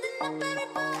 Standing up,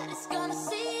 everybody's gonna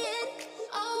see it.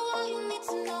 Oh, all you need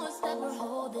to know is that we're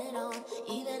holding on.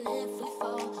 Even if we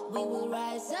fall, we will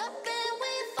rise up and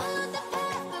we follow the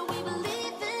path that we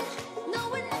believe in. No,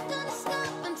 we're not gonna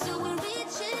stop until we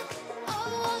reach it. Oh,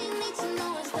 all you need to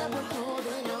know is that we're holding on.